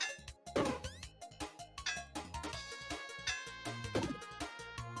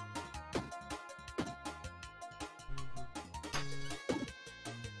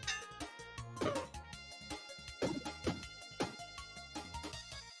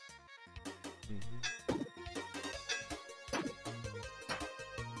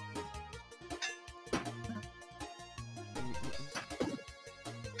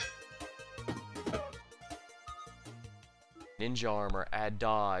 Ninja armor, add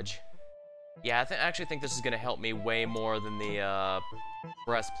dodge. Yeah, I actually think this is gonna help me way more than the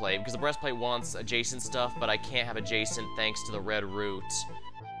breastplate, because the breastplate wants adjacent stuff, but I can't have adjacent thanks to the red root,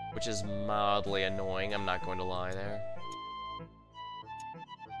 which is mildly annoying, I'm not going to lie there.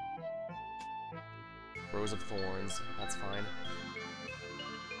 Rose of Thorns, that's fine.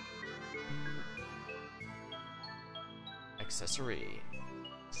 Accessory.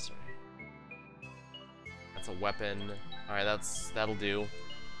 That's a weapon. Alright, that'll do.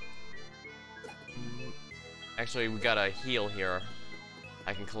 Actually, we got a heal here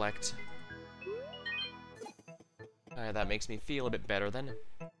I can collect. Alright, that makes me feel a bit better then.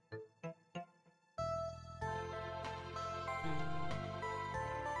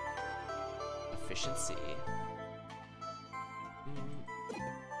 Efficiency.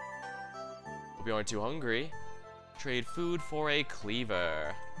 Hope you aren't too hungry. Trade food for a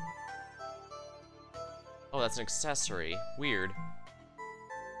cleaver. Oh, that's an accessory. Weird.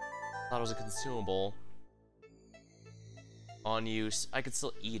 Thought it was a consumable. On use. I could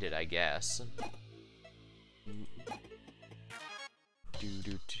still eat it, I guess.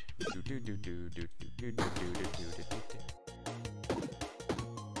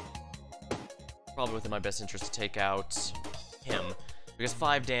 Probably within my best interest to take out him, because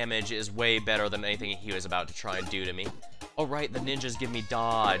 5 damage is way better than anything he was about to try and do to me. Oh right, the ninjas give me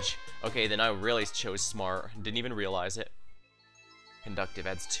dodge. Okay, then I really chose smart. Didn't even realize it. Conductive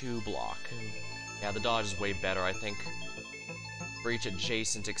adds 2 block. Yeah, the dodge is way better, I think. For each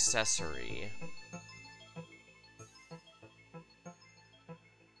adjacent accessory.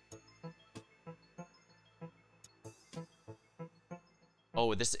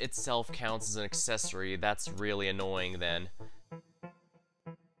 Oh, this itself counts as an accessory. That's really annoying then.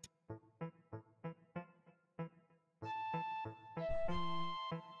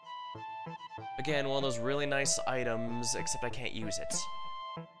 Again, one of those really nice items, except I can't use it.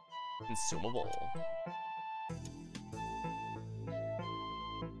 Consumable.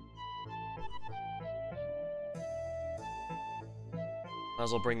 Might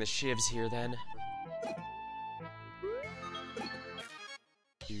as well bring the shivs here then.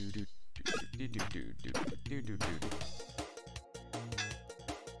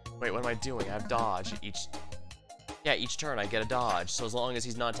 Wait, what am I doing? I have dodge each turn I get a dodge, so as long as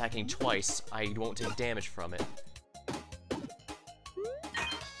he's not attacking twice, I won't take damage from it.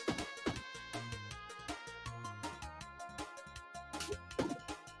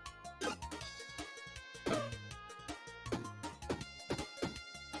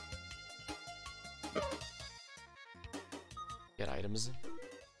 Get items.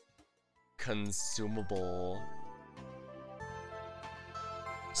 Consumable.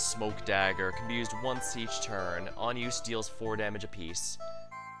 Smoke Dagger can be used once each turn. On use deals 4 damage apiece.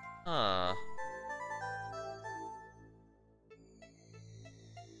 Huh.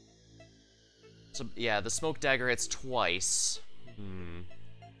 So, yeah, the Smoke Dagger hits twice.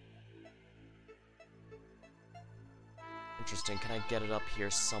 Interesting. Can I get it up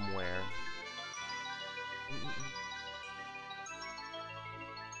here somewhere?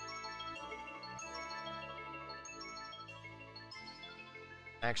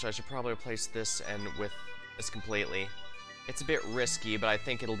 Actually, I should probably replace this and with this completely. It's a bit risky, but I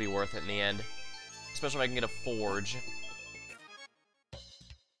think it'll be worth it in the end. Especially if I can get a forge.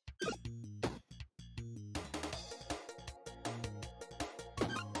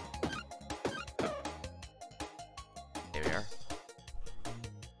 There we are.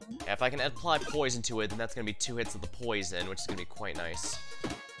 Yeah, if I can apply poison to it, then that's gonna be 2 hits of the poison, which is gonna be quite nice.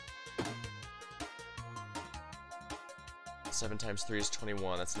 7 times 3 is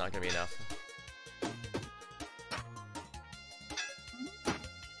 21, that's not gonna be enough.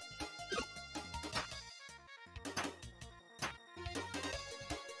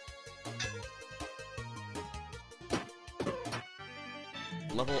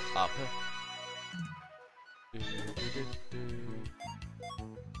 Level up.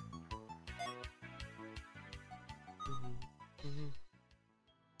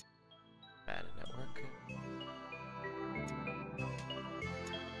 Bad network.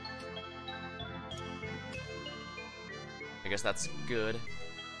 I guess that's good.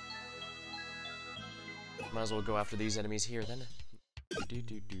 Might as well go after these enemies here then.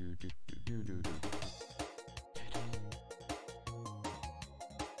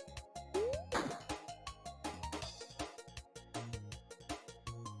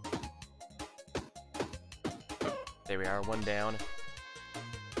 There we are, one down.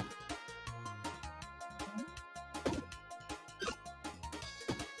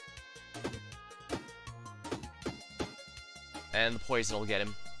 And the poison will get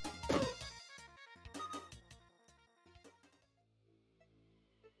him.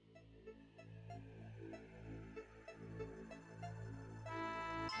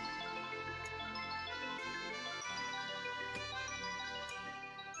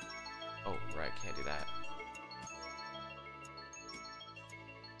 Oh, right, can't do that.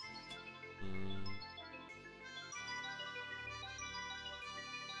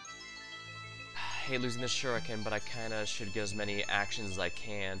 I hate losing this shuriken, but I kinda should get as many actions as I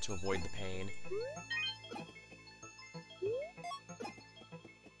can to avoid the pain.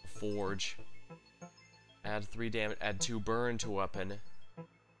 Forge. Add 3 damage, add 2 burn to weapon.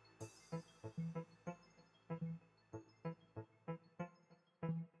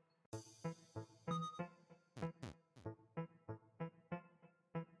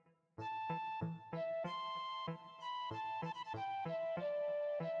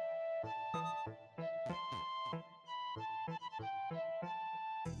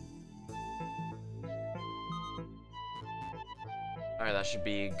 Alright, that should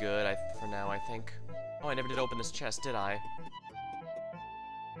be good for now, I think. Oh, I never did open this chest, did I?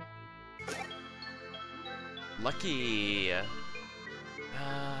 Lucky!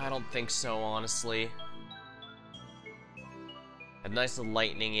 I don't think so, honestly. A nice little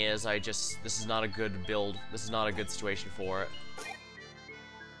lightning is, this is not a good build. This is not a good situation for it.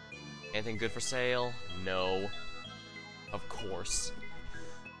 Anything good for sale? No. Of course.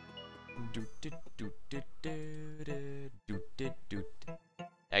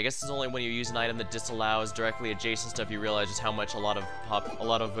 I guess it's only when you use an item that disallows directly adjacent stuff you realize just how much a lot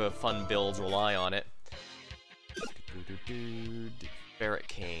of fun builds rely on it. Ferret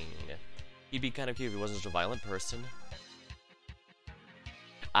King. He'd be kind of cute if he wasn't such a violent person.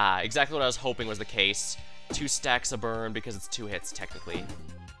 Ah, exactly what I was hoping was the case. 2 stacks of burn because it's 2 hits technically.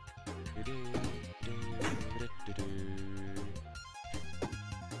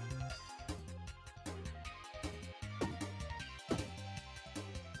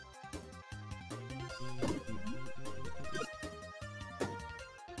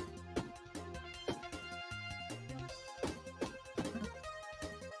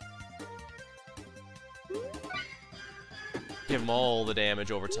 Give him all the damage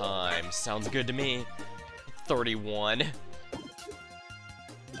over time. Sounds good to me. 31.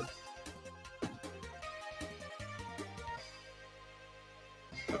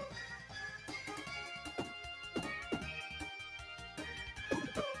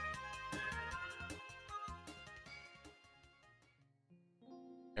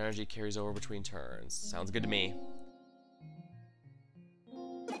 Energy carries over between turns. Sounds good to me.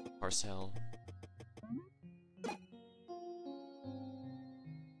 Parcel.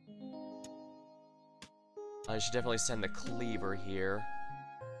 I should definitely send the cleaver here.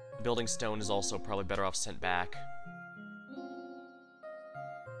 The building stone is also probably better off sent back.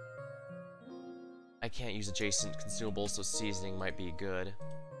 I can't use adjacent consumables, so seasoning might be good.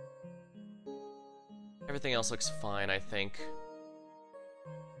 Everything else looks fine, I think.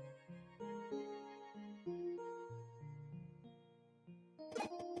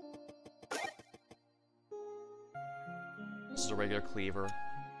 This is a regular cleaver.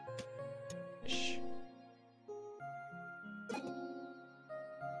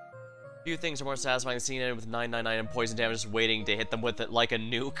 Few things are more satisfying than seeing it with 999 and poison damage just waiting to hit them with it like a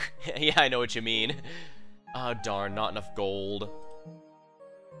nuke. Yeah, I know what you mean. Oh, darn, not enough gold.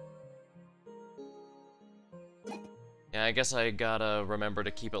 Yeah, I guess I gotta remember to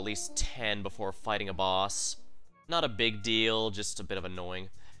keep at least 10 before fighting a boss. Not a big deal, just a bit of annoying.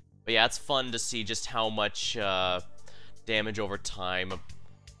 But yeah, it's fun to see just how much damage over time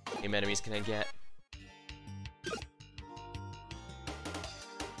enemies can get.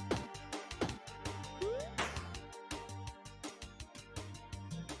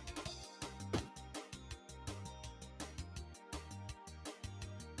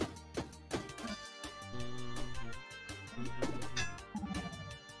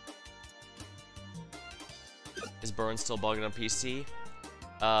 Is Burn still bugged on PC?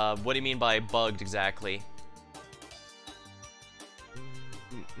 What do you mean by bugged exactly?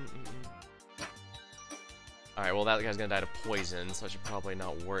 Alright, well that guy's gonna die to poison, so I should probably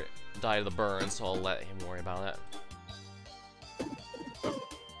not die to the burn, so I'll let him worry about that.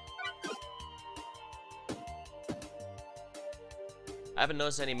 I haven't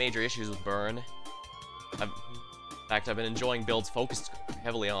noticed any major issues with burn. In fact, I've been enjoying builds focused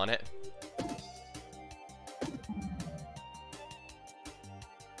heavily on it.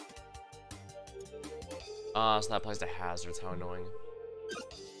 So that applies to hazards, how annoying.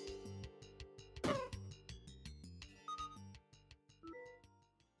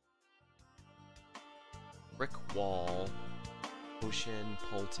 Brick wall. Ocean,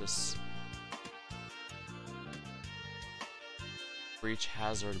 poultice. Breach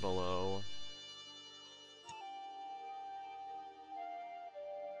hazard below.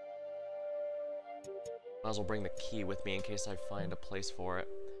 Might as well bring the key with me in case I find a place for it.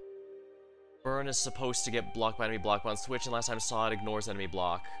 Burn is supposed to get blocked by enemy block, but on Switch, and last time I saw it, ignores enemy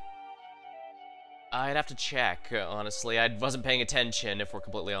block. I'd have to check, honestly. I wasn't paying attention, if we're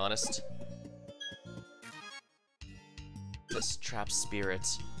completely honest. This trap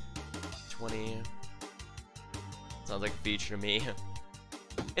spirit. 20. Sounds like a feature to me.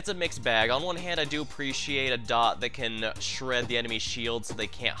 It's a mixed bag. On one hand, I do appreciate a dot that can shred the enemy's shield so they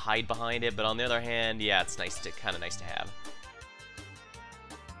can't hide behind it, but on the other hand, yeah, it's kind of nice to have.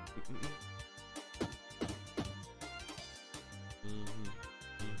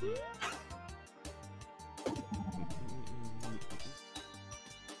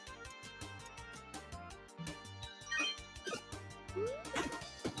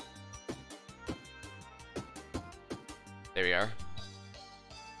 There we are.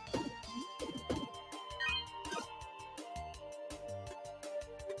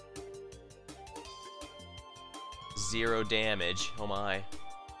 Zero damage. Oh my.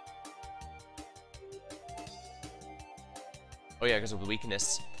 Oh yeah, because of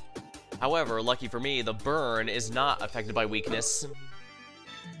weakness. However, lucky for me, the burn is not affected by weakness.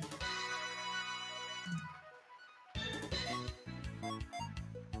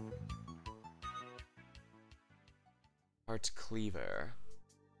 Heart cleaver.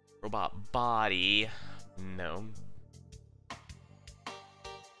 Robot body. No.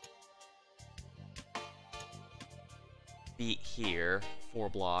 Feet here. 4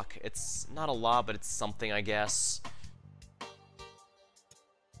 block. It's not a lot, but it's something, I guess.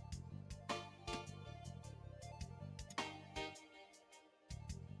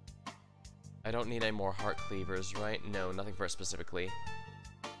 I don't need any more heart cleavers, right? No, nothing for us specifically.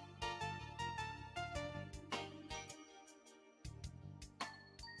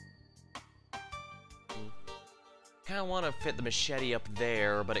 Kinda wanna fit the machete up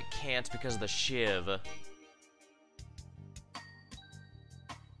there, but it can't because of the shiv.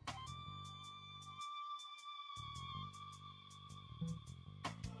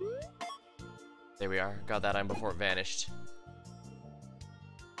 There we are. Got that item before it vanished.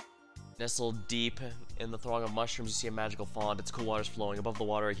 Nestled deep in the throng of mushrooms, you see a magical font. Its cool water's flowing. Above the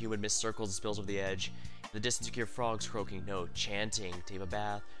water, a humid mist circles and spills over the edge. In the distance, you hear frogs croaking. No, chanting. Take a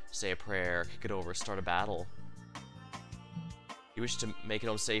bath, say a prayer, kick it over, start a battle. You wish to make it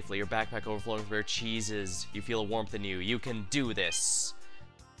home safely. Your backpack overflowing with rare cheeses. You feel a warmth in you. You can do this.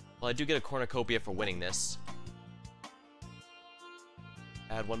 Well, I do get a cornucopia for winning this.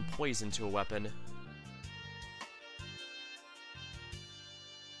 Add 1 poison to a weapon.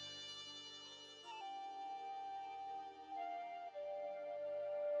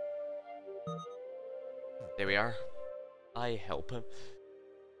 There we are. I help.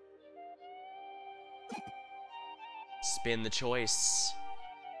 Spin the choice.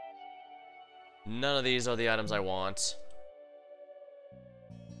 None of these are the items I want.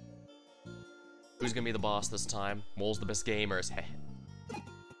 Who's gonna be the boss this time? Mole's the best gamers. Heh.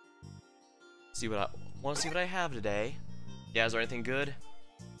 Want to see what I have today? Yeah, is there anything good?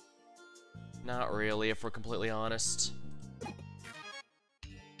 Not really, if we're completely honest.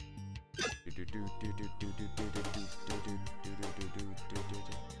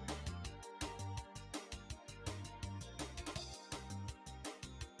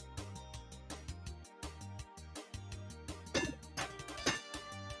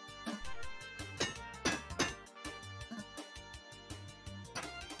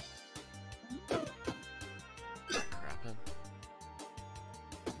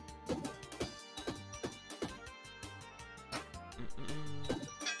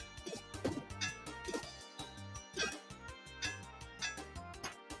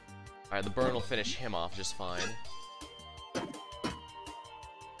 Alright, the burn will finish him off just fine.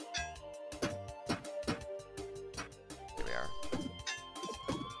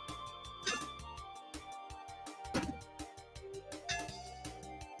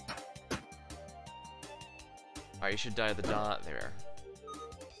 Alright, you should die the dot there.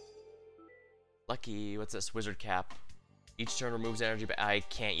 Lucky, what's this? Wizard cap. Each turn removes energy, but I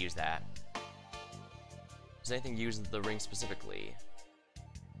can't use that. Does anything use the ring specifically?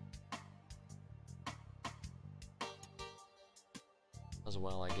 As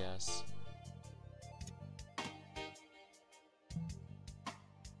well, I guess.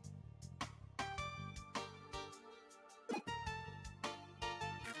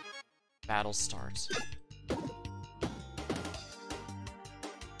 Battle starts.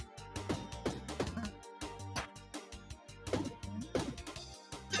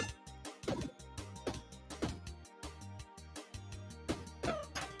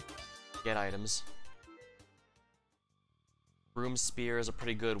 Get items. Broom Spear is a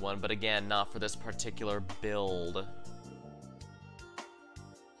pretty good one, but again, not for this particular build.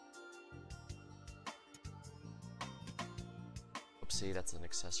 Oopsie, that's an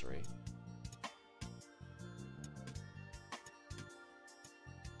accessory.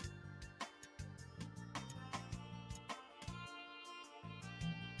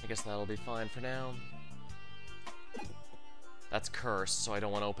 I guess that'll be fine for now. That's cursed, so I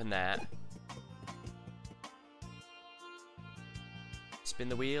don't want to open that. Spin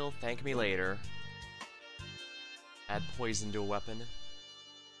the wheel, thank me later. Add poison to a weapon.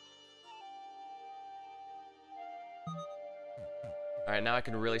 Alright, now I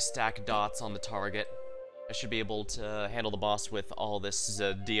can really stack dots on the target. I should be able to handle the boss with all this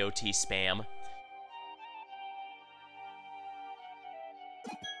DOT spam.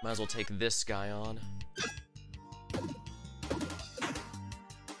 Might as well take this guy on.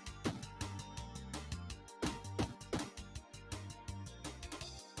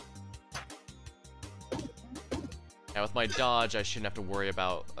 Now with my dodge, I shouldn't have to worry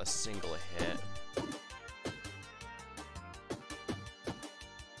about a single hit.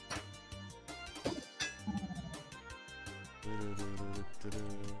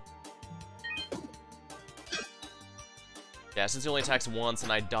 Yeah, since he only attacks once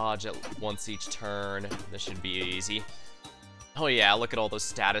and I dodge it once each turn, this should be easy. Oh yeah, look at all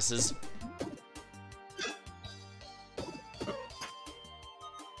those statuses.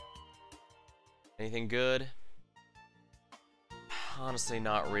 Anything good? Honestly,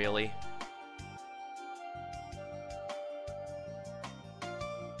 not really.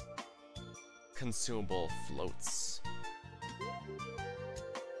 Consumable floats.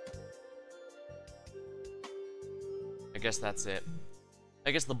 I guess that's it.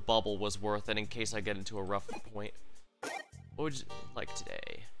 I guess the bubble was worth it in case I get into a rough point. What would you like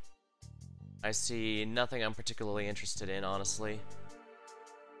today? I see nothing I'm particularly interested in, honestly.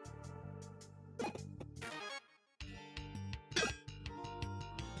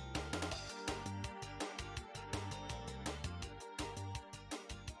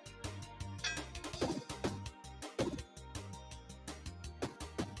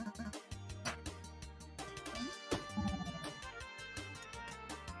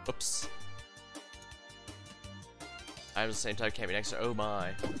 Oops. I have the same type, can't be next to. Oh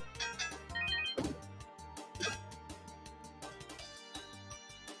my.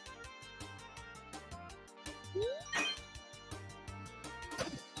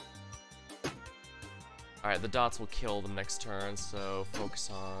 Alright, the dots will kill them next turn, so focus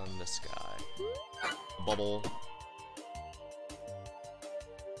on this guy. Bubble.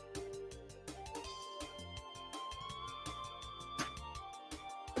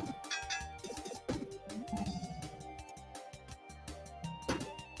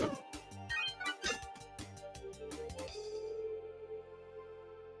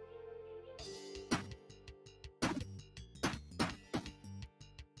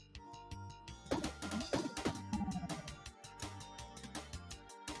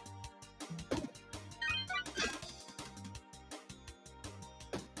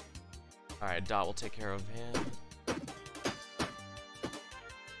 Alright, Dot will take care of him.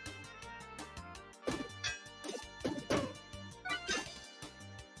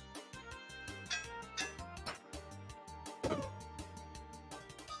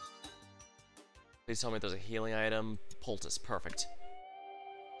 Please tell me there's a healing item. Poultice, perfect.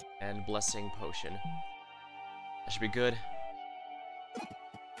 And Blessing Potion. That should be good.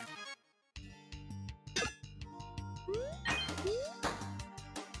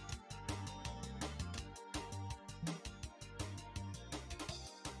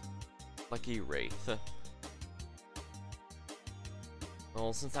 Lucky Wraith.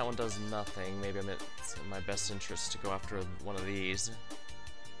 Well, since that one does nothing, maybe it's in my best interest to go after one of these.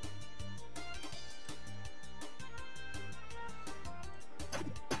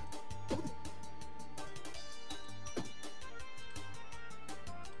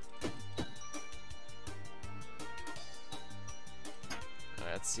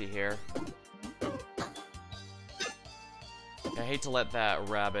 see here. I hate to let that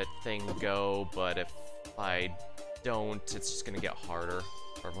rabbit thing go, but if I don't, it's just gonna get harder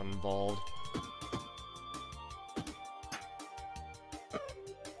for everyone involved.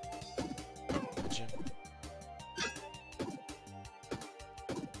 Gotcha.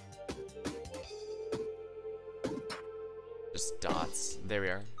 Just dots. There we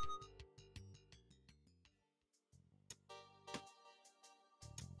are.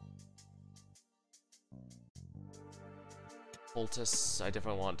 Poultice, I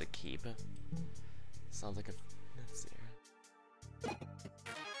definitely want to keep. Sounds like a... Let's see here.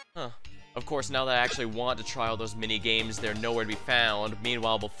 Huh. Of course, now that I actually want to try all those mini games, they're nowhere to be found.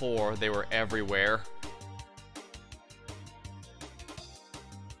 Meanwhile, before, they were everywhere.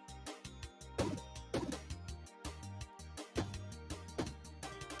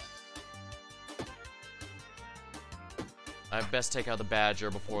 I best take out the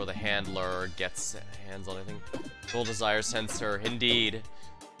badger before the handler gets hands on anything. Full desire sensor, indeed.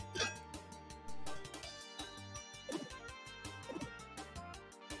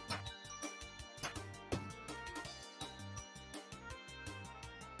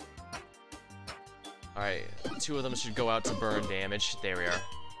 Alright, 2 of them should go out to burn damage. There we are.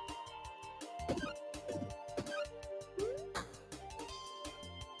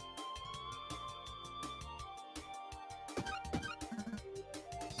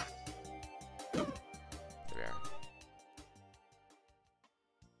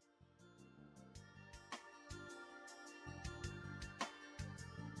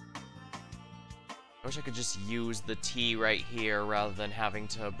 I wish I could just use the T right here rather than having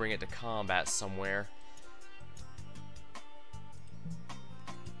to bring it to combat somewhere.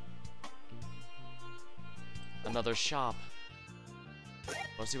 Another shop.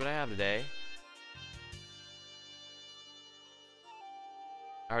 Wanna see what I have today?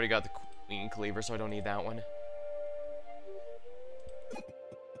 I already got the Queen Cleaver, so I don't need that one.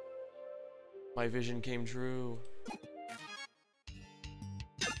 My vision came true.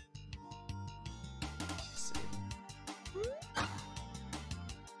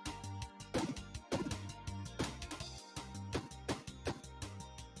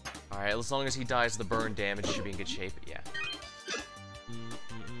 Alright, as long as he dies, the burn damage should be in good shape, yeah.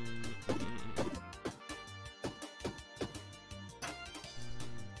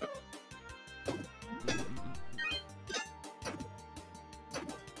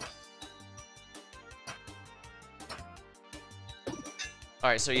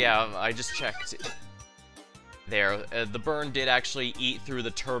 Alright, so yeah, I just checked. There, the burn did actually eat through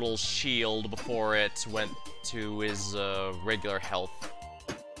the turtle's shield before it went to his regular health.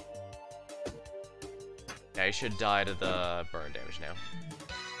 Yeah, he should die to the burn damage now.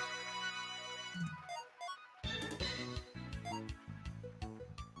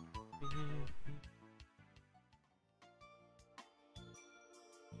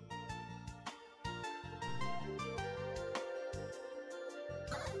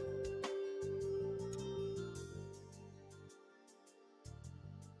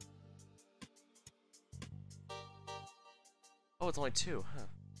 Oh, it's only 2, huh?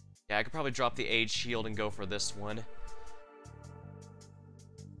 Yeah, I could probably drop the Age Shield and go for this one.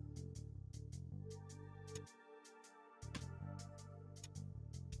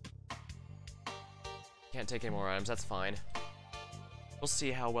 Can't take any more items, that's fine. We'll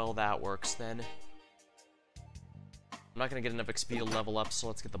see how well that works then. I'm not gonna get enough XP to level up, so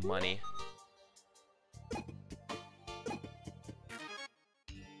let's get the money.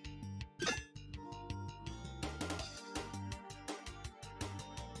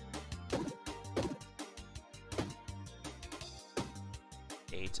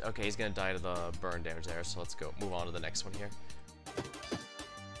 Okay, he's gonna die to the burn damage there, so let's go move on to the next one here.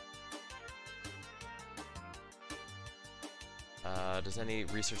 Does any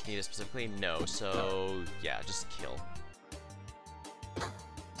research need it specifically? No, so yeah, just kill.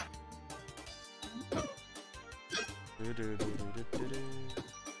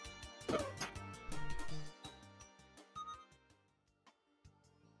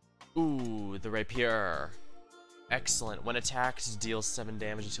 Ooh, the rapier. Excellent. When attacked, deals 7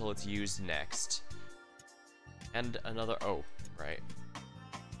 damage until it's used next. And another... Oh, right.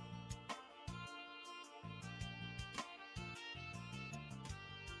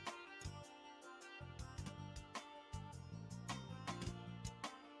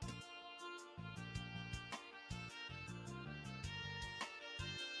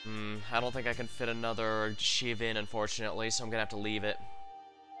 I don't think I can fit another Shiv in, unfortunately, so I'm gonna have to leave it.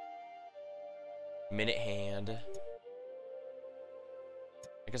 Minute Hand.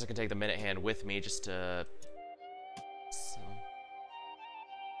 I guess I can take the Minute Hand with me just to... So.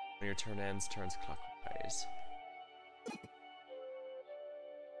 When your turn ends, turns clockwise.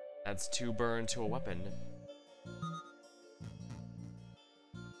 Adds 2 burn to a weapon.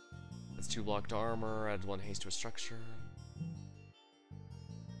 Adds 2 blocked armor, adds 1 haste to a structure.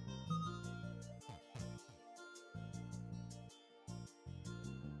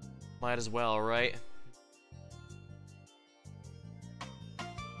 Might as well, right?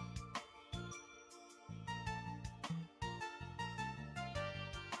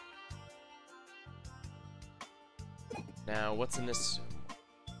 Now, what's in this?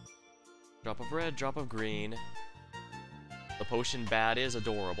 Drop of red, drop of green. The potion bat is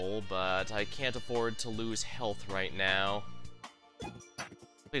adorable, but I can't afford to lose health right now.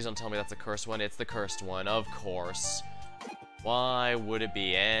 Please don't tell me that's a cursed one. It's the cursed one, of course. Why would it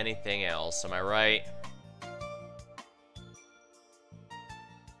be anything else? Am I right?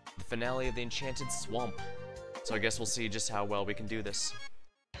 The finale of the Enchanted Swamp. So I guess we'll see just how well we can do this.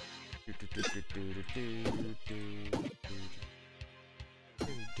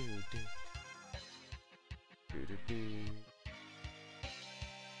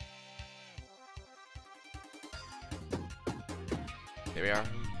 There we are.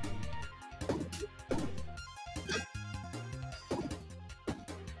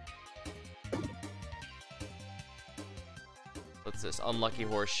 What's this? Unlucky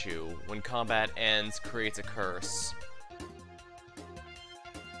Horseshoe. When combat ends, creates a curse.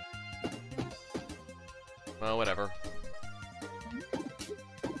 Well, whatever.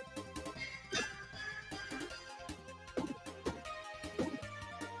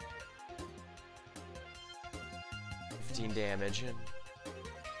 Damage.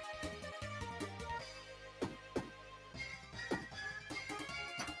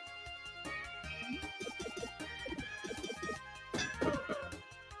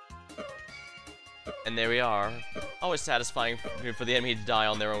 And there we are. Always satisfying for the enemy to die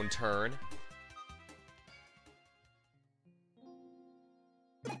on their own turn.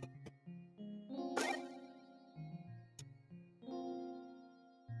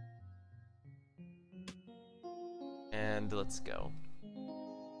 And let's go.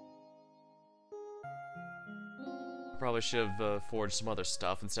 Probably should have forged some other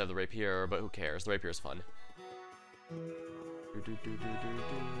stuff instead of the rapier, but who cares? The rapier is fun.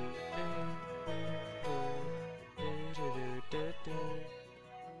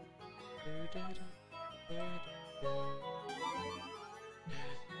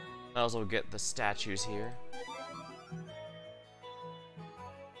 Might as well get the statues here.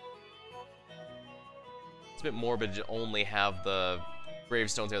 It's a bit morbid to only have the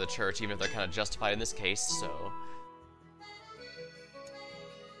gravestones near the church, even if they're kind of justified in this case, so...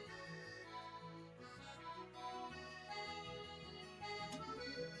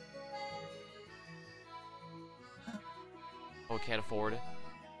 Oh, can't afford it.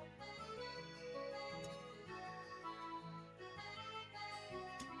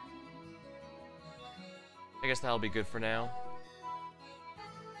 I guess that'll be good for now.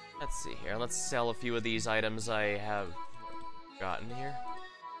 Let's see here. Let's sell a few of these items I have gotten here.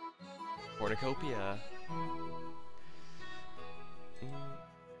 Cornucopia.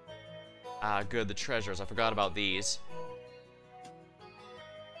 Ah, good. The treasures. I forgot about these.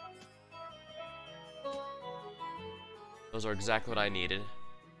 Those are exactly what I needed.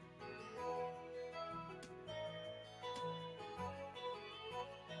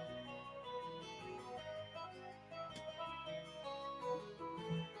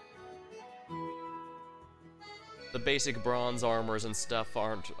 The basic bronze armors and stuff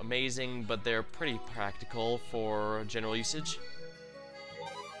aren't amazing, but they're pretty practical for general usage.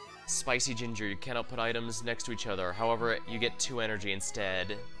 Spicy ginger, you cannot put items next to each other, however, you get 2 energy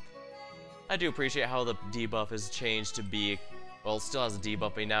instead. I do appreciate how the debuff has changed to be, well, it still has a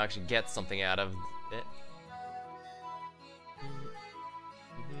debuff, but you now actually get something out of it.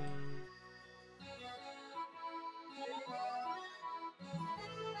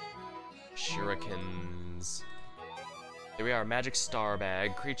 Shurikens. Here we are, Magic Star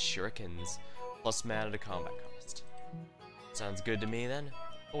Bag, creates shurikens, plus mana to combat cost. Sounds good to me then.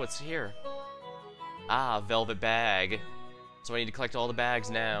 Oh, what's here? Ah, Velvet Bag. So I need to collect all the bags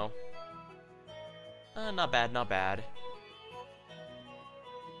now. Not bad, not bad.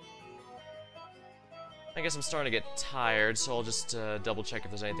 I guess I'm starting to get tired, so I'll just double check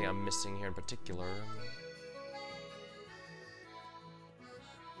if there's anything I'm missing here in particular.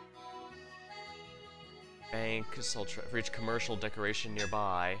 Bank, so for each commercial decoration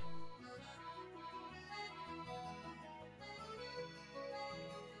nearby.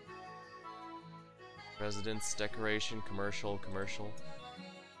 Residence, decoration, commercial, commercial.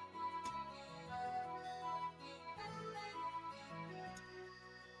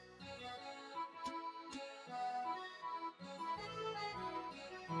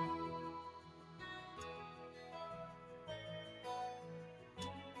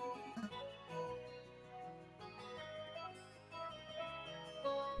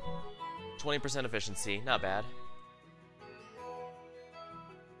 20% efficiency, not bad.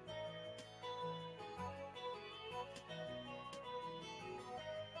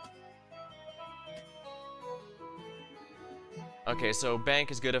 Okay, so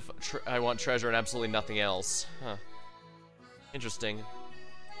bank is good if I want treasure and absolutely nothing else. Huh. Interesting.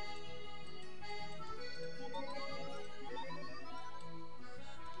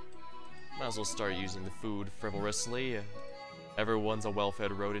 Might as well start using the food frivolously. Everyone's a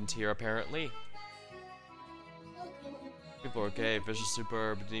well-fed rodent here, apparently. People are okay. Fish is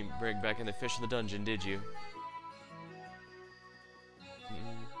superb. Didn't bring back in the fish in the dungeon, did you?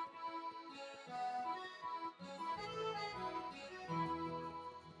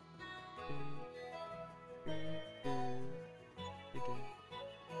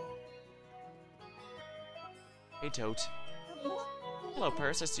 Hey, Tote. Hello,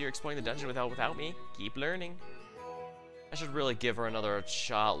 Purse. I see you're exploring the dungeon without me. Keep learning. I should really give her another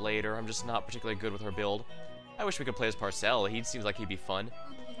shot later. I'm just not particularly good with her build. I wish we could play as Parcell. He seems like he'd be fun.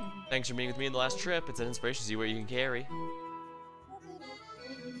 Thanks for meeting with me in the last trip. It's an inspiration to see what you can carry.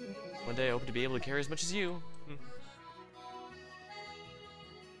 One day I hope to be able to carry as much as you.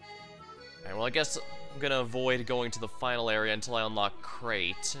 Alright, well I guess I'm gonna avoid going to the final area until I unlock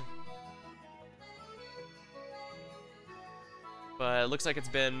Crate. But it looks like it's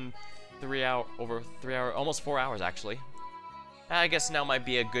been over 3 hours, almost 4 hours actually. I guess now might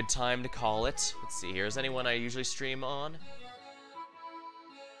be a good time to call it. Let's see here, is anyone I usually stream on?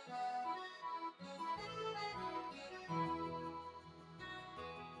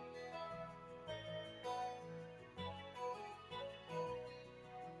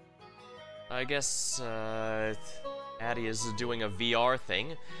 I guess, Addy is doing a VR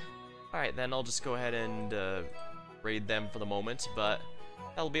thing. Alright, then I'll just go ahead and, raid them for the moment, but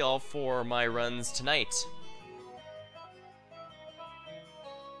that'll be all for my runs tonight.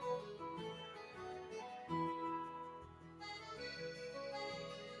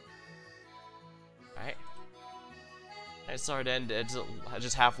 Alright. Sorry to end it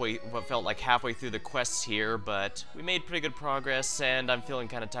just what felt like halfway through the quests here, but we made pretty good progress, and I'm feeling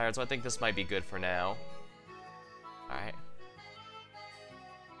kind of tired, so I think this might be good for now. Alright.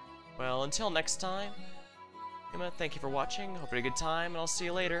 Well, until next time, thank you for watching, hope you had a good time, and I'll see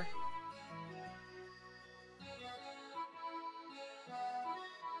you later.